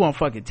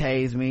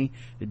tase me.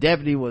 The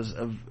deputy was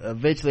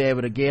eventually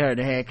able to get her in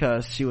the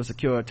handcuffs. She was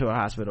secured to a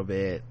hospital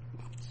bed.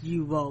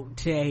 You won't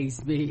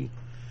tase me.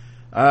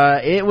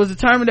 It was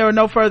determined there were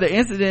no further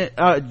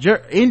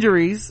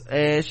injuries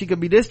and she could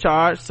be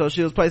discharged, so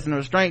she was placed in a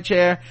restraint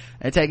chair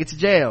and taken to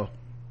jail.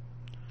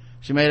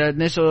 She made her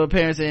initial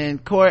appearance in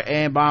court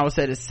and bond was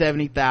set at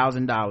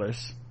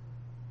 $70,000.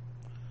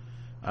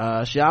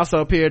 She also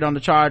appeared on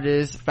the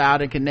charges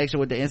filed in connection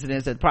with the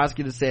incidents that the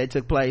prosecutor said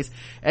took place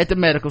at the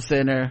medical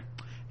center,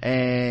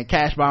 and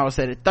cash bond was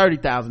set at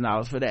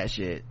 $30,000 for that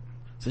shit.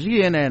 So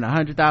she in there in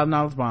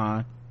 $100,000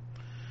 bond.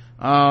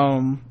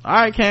 All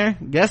right,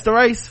 Karen, guess the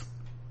race.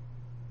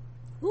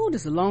 Ooh,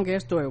 this is a long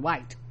ass story.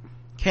 White.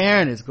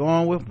 Karen is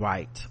going with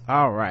white.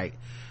 All right,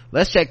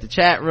 let's check the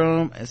chat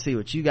room and see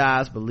what you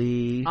guys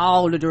believe.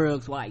 All the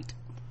drugs white.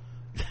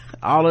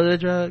 All of the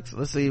drugs.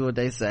 Let's see what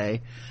they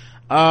say.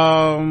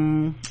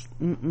 Meth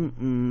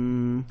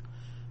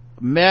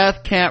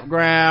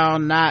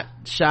campground not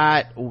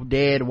shot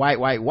dead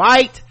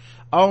white.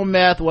 On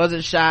meth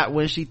wasn't shot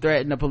when she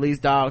threatened a police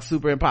dog.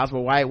 Super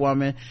impossible white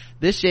woman.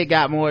 This shit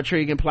got more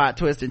intriguing plot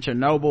twist than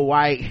Chernobyl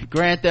white.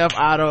 Grand Theft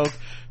Auto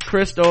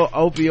Crystal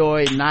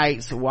opioid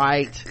nights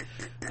white.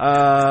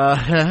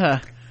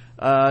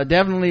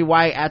 Definitely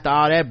white after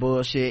all that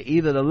bullshit.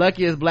 Either the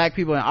luckiest black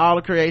people in all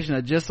of creation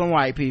or just some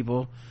white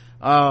people.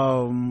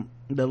 The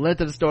length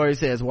of the story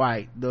says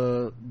white.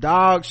 The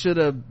dog should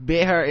have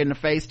bit her in the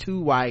face too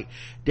white.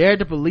 Dared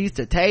the police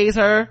to tase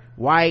her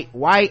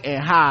white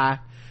and high.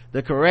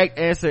 The correct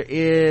answer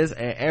is,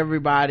 and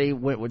everybody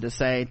went with the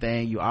same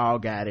thing, you all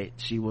got it,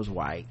 she was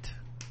white.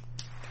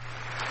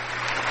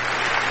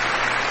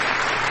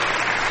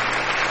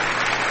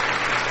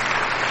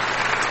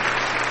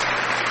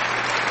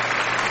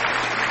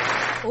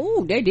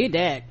 Ooh, they did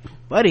that.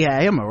 Buddy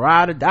had him a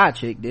ride or die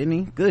chick, didn't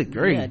he? Good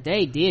grief. Yeah,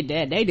 they did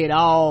that. They did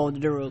all the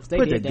drugs. They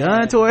put did the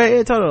gun to her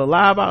head, told her to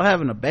lie about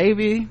having a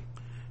baby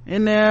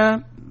in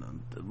there.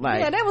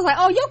 Like, yeah, they was like,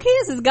 oh, your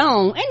kids is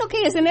gone, ain't no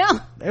kids in there.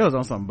 They was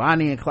on some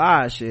Bonnie and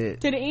Clyde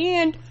shit to the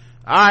end.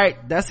 All right,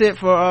 that's it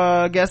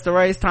for guess the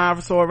race. Time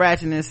for sword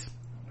ratchetness.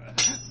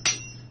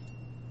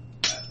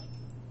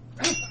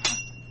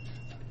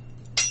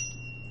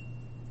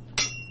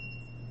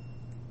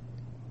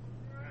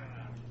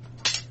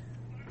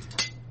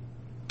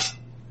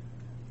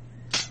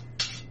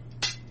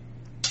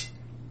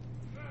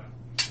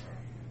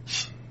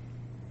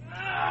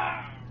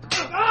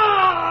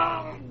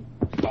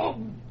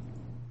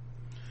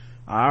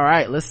 All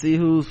right, let's see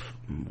who's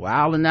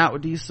wilding out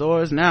with these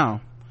swords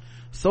now.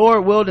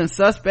 Sword wielding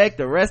suspect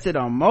arrested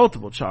on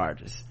multiple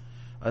charges.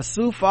 A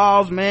Sioux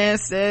Falls man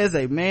says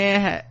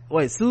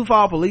Sioux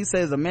Falls police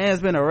says a man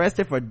has been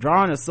arrested for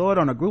drawing a sword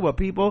on a group of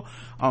people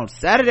on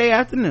Saturday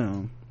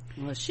afternoon.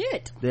 Well,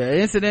 shit. The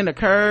incident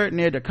occurred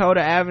near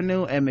Dakota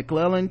Avenue and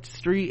McClellan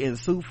Street in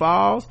Sioux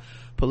Falls.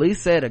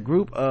 Police said a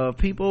group of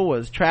people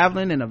was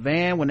traveling in a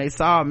van when they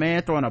saw a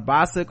man throwing a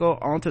bicycle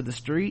onto the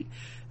street.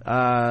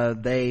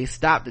 They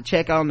stopped to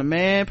check on the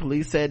man.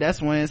 Police said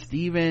that's when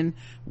Stephen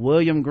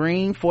William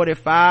Green,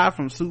 45,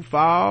 from Sioux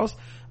Falls,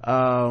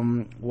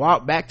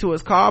 walked back to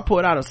his car,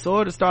 pulled out a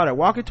sword and started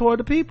walking toward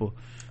the people.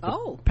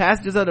 Oh.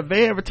 Passengers of the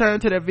van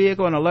returned to their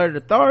vehicle and alerted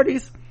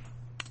authorities.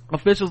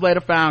 Officials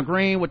later found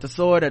Green with the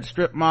sword at the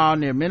strip mall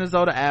near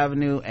Minnesota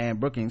Avenue and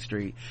Brookings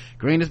Street.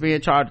 Green is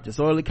being charged with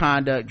disorderly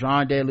conduct,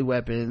 drawing deadly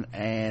weapon,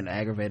 and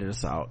aggravated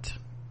assault.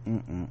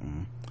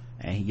 And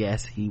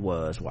yes, he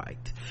was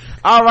white.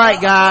 All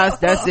right, guys,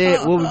 that's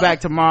it. We'll be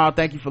back tomorrow.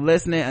 Thank you for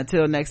listening.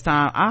 Until next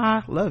time,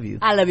 I love you.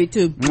 I love you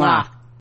too. Mwah.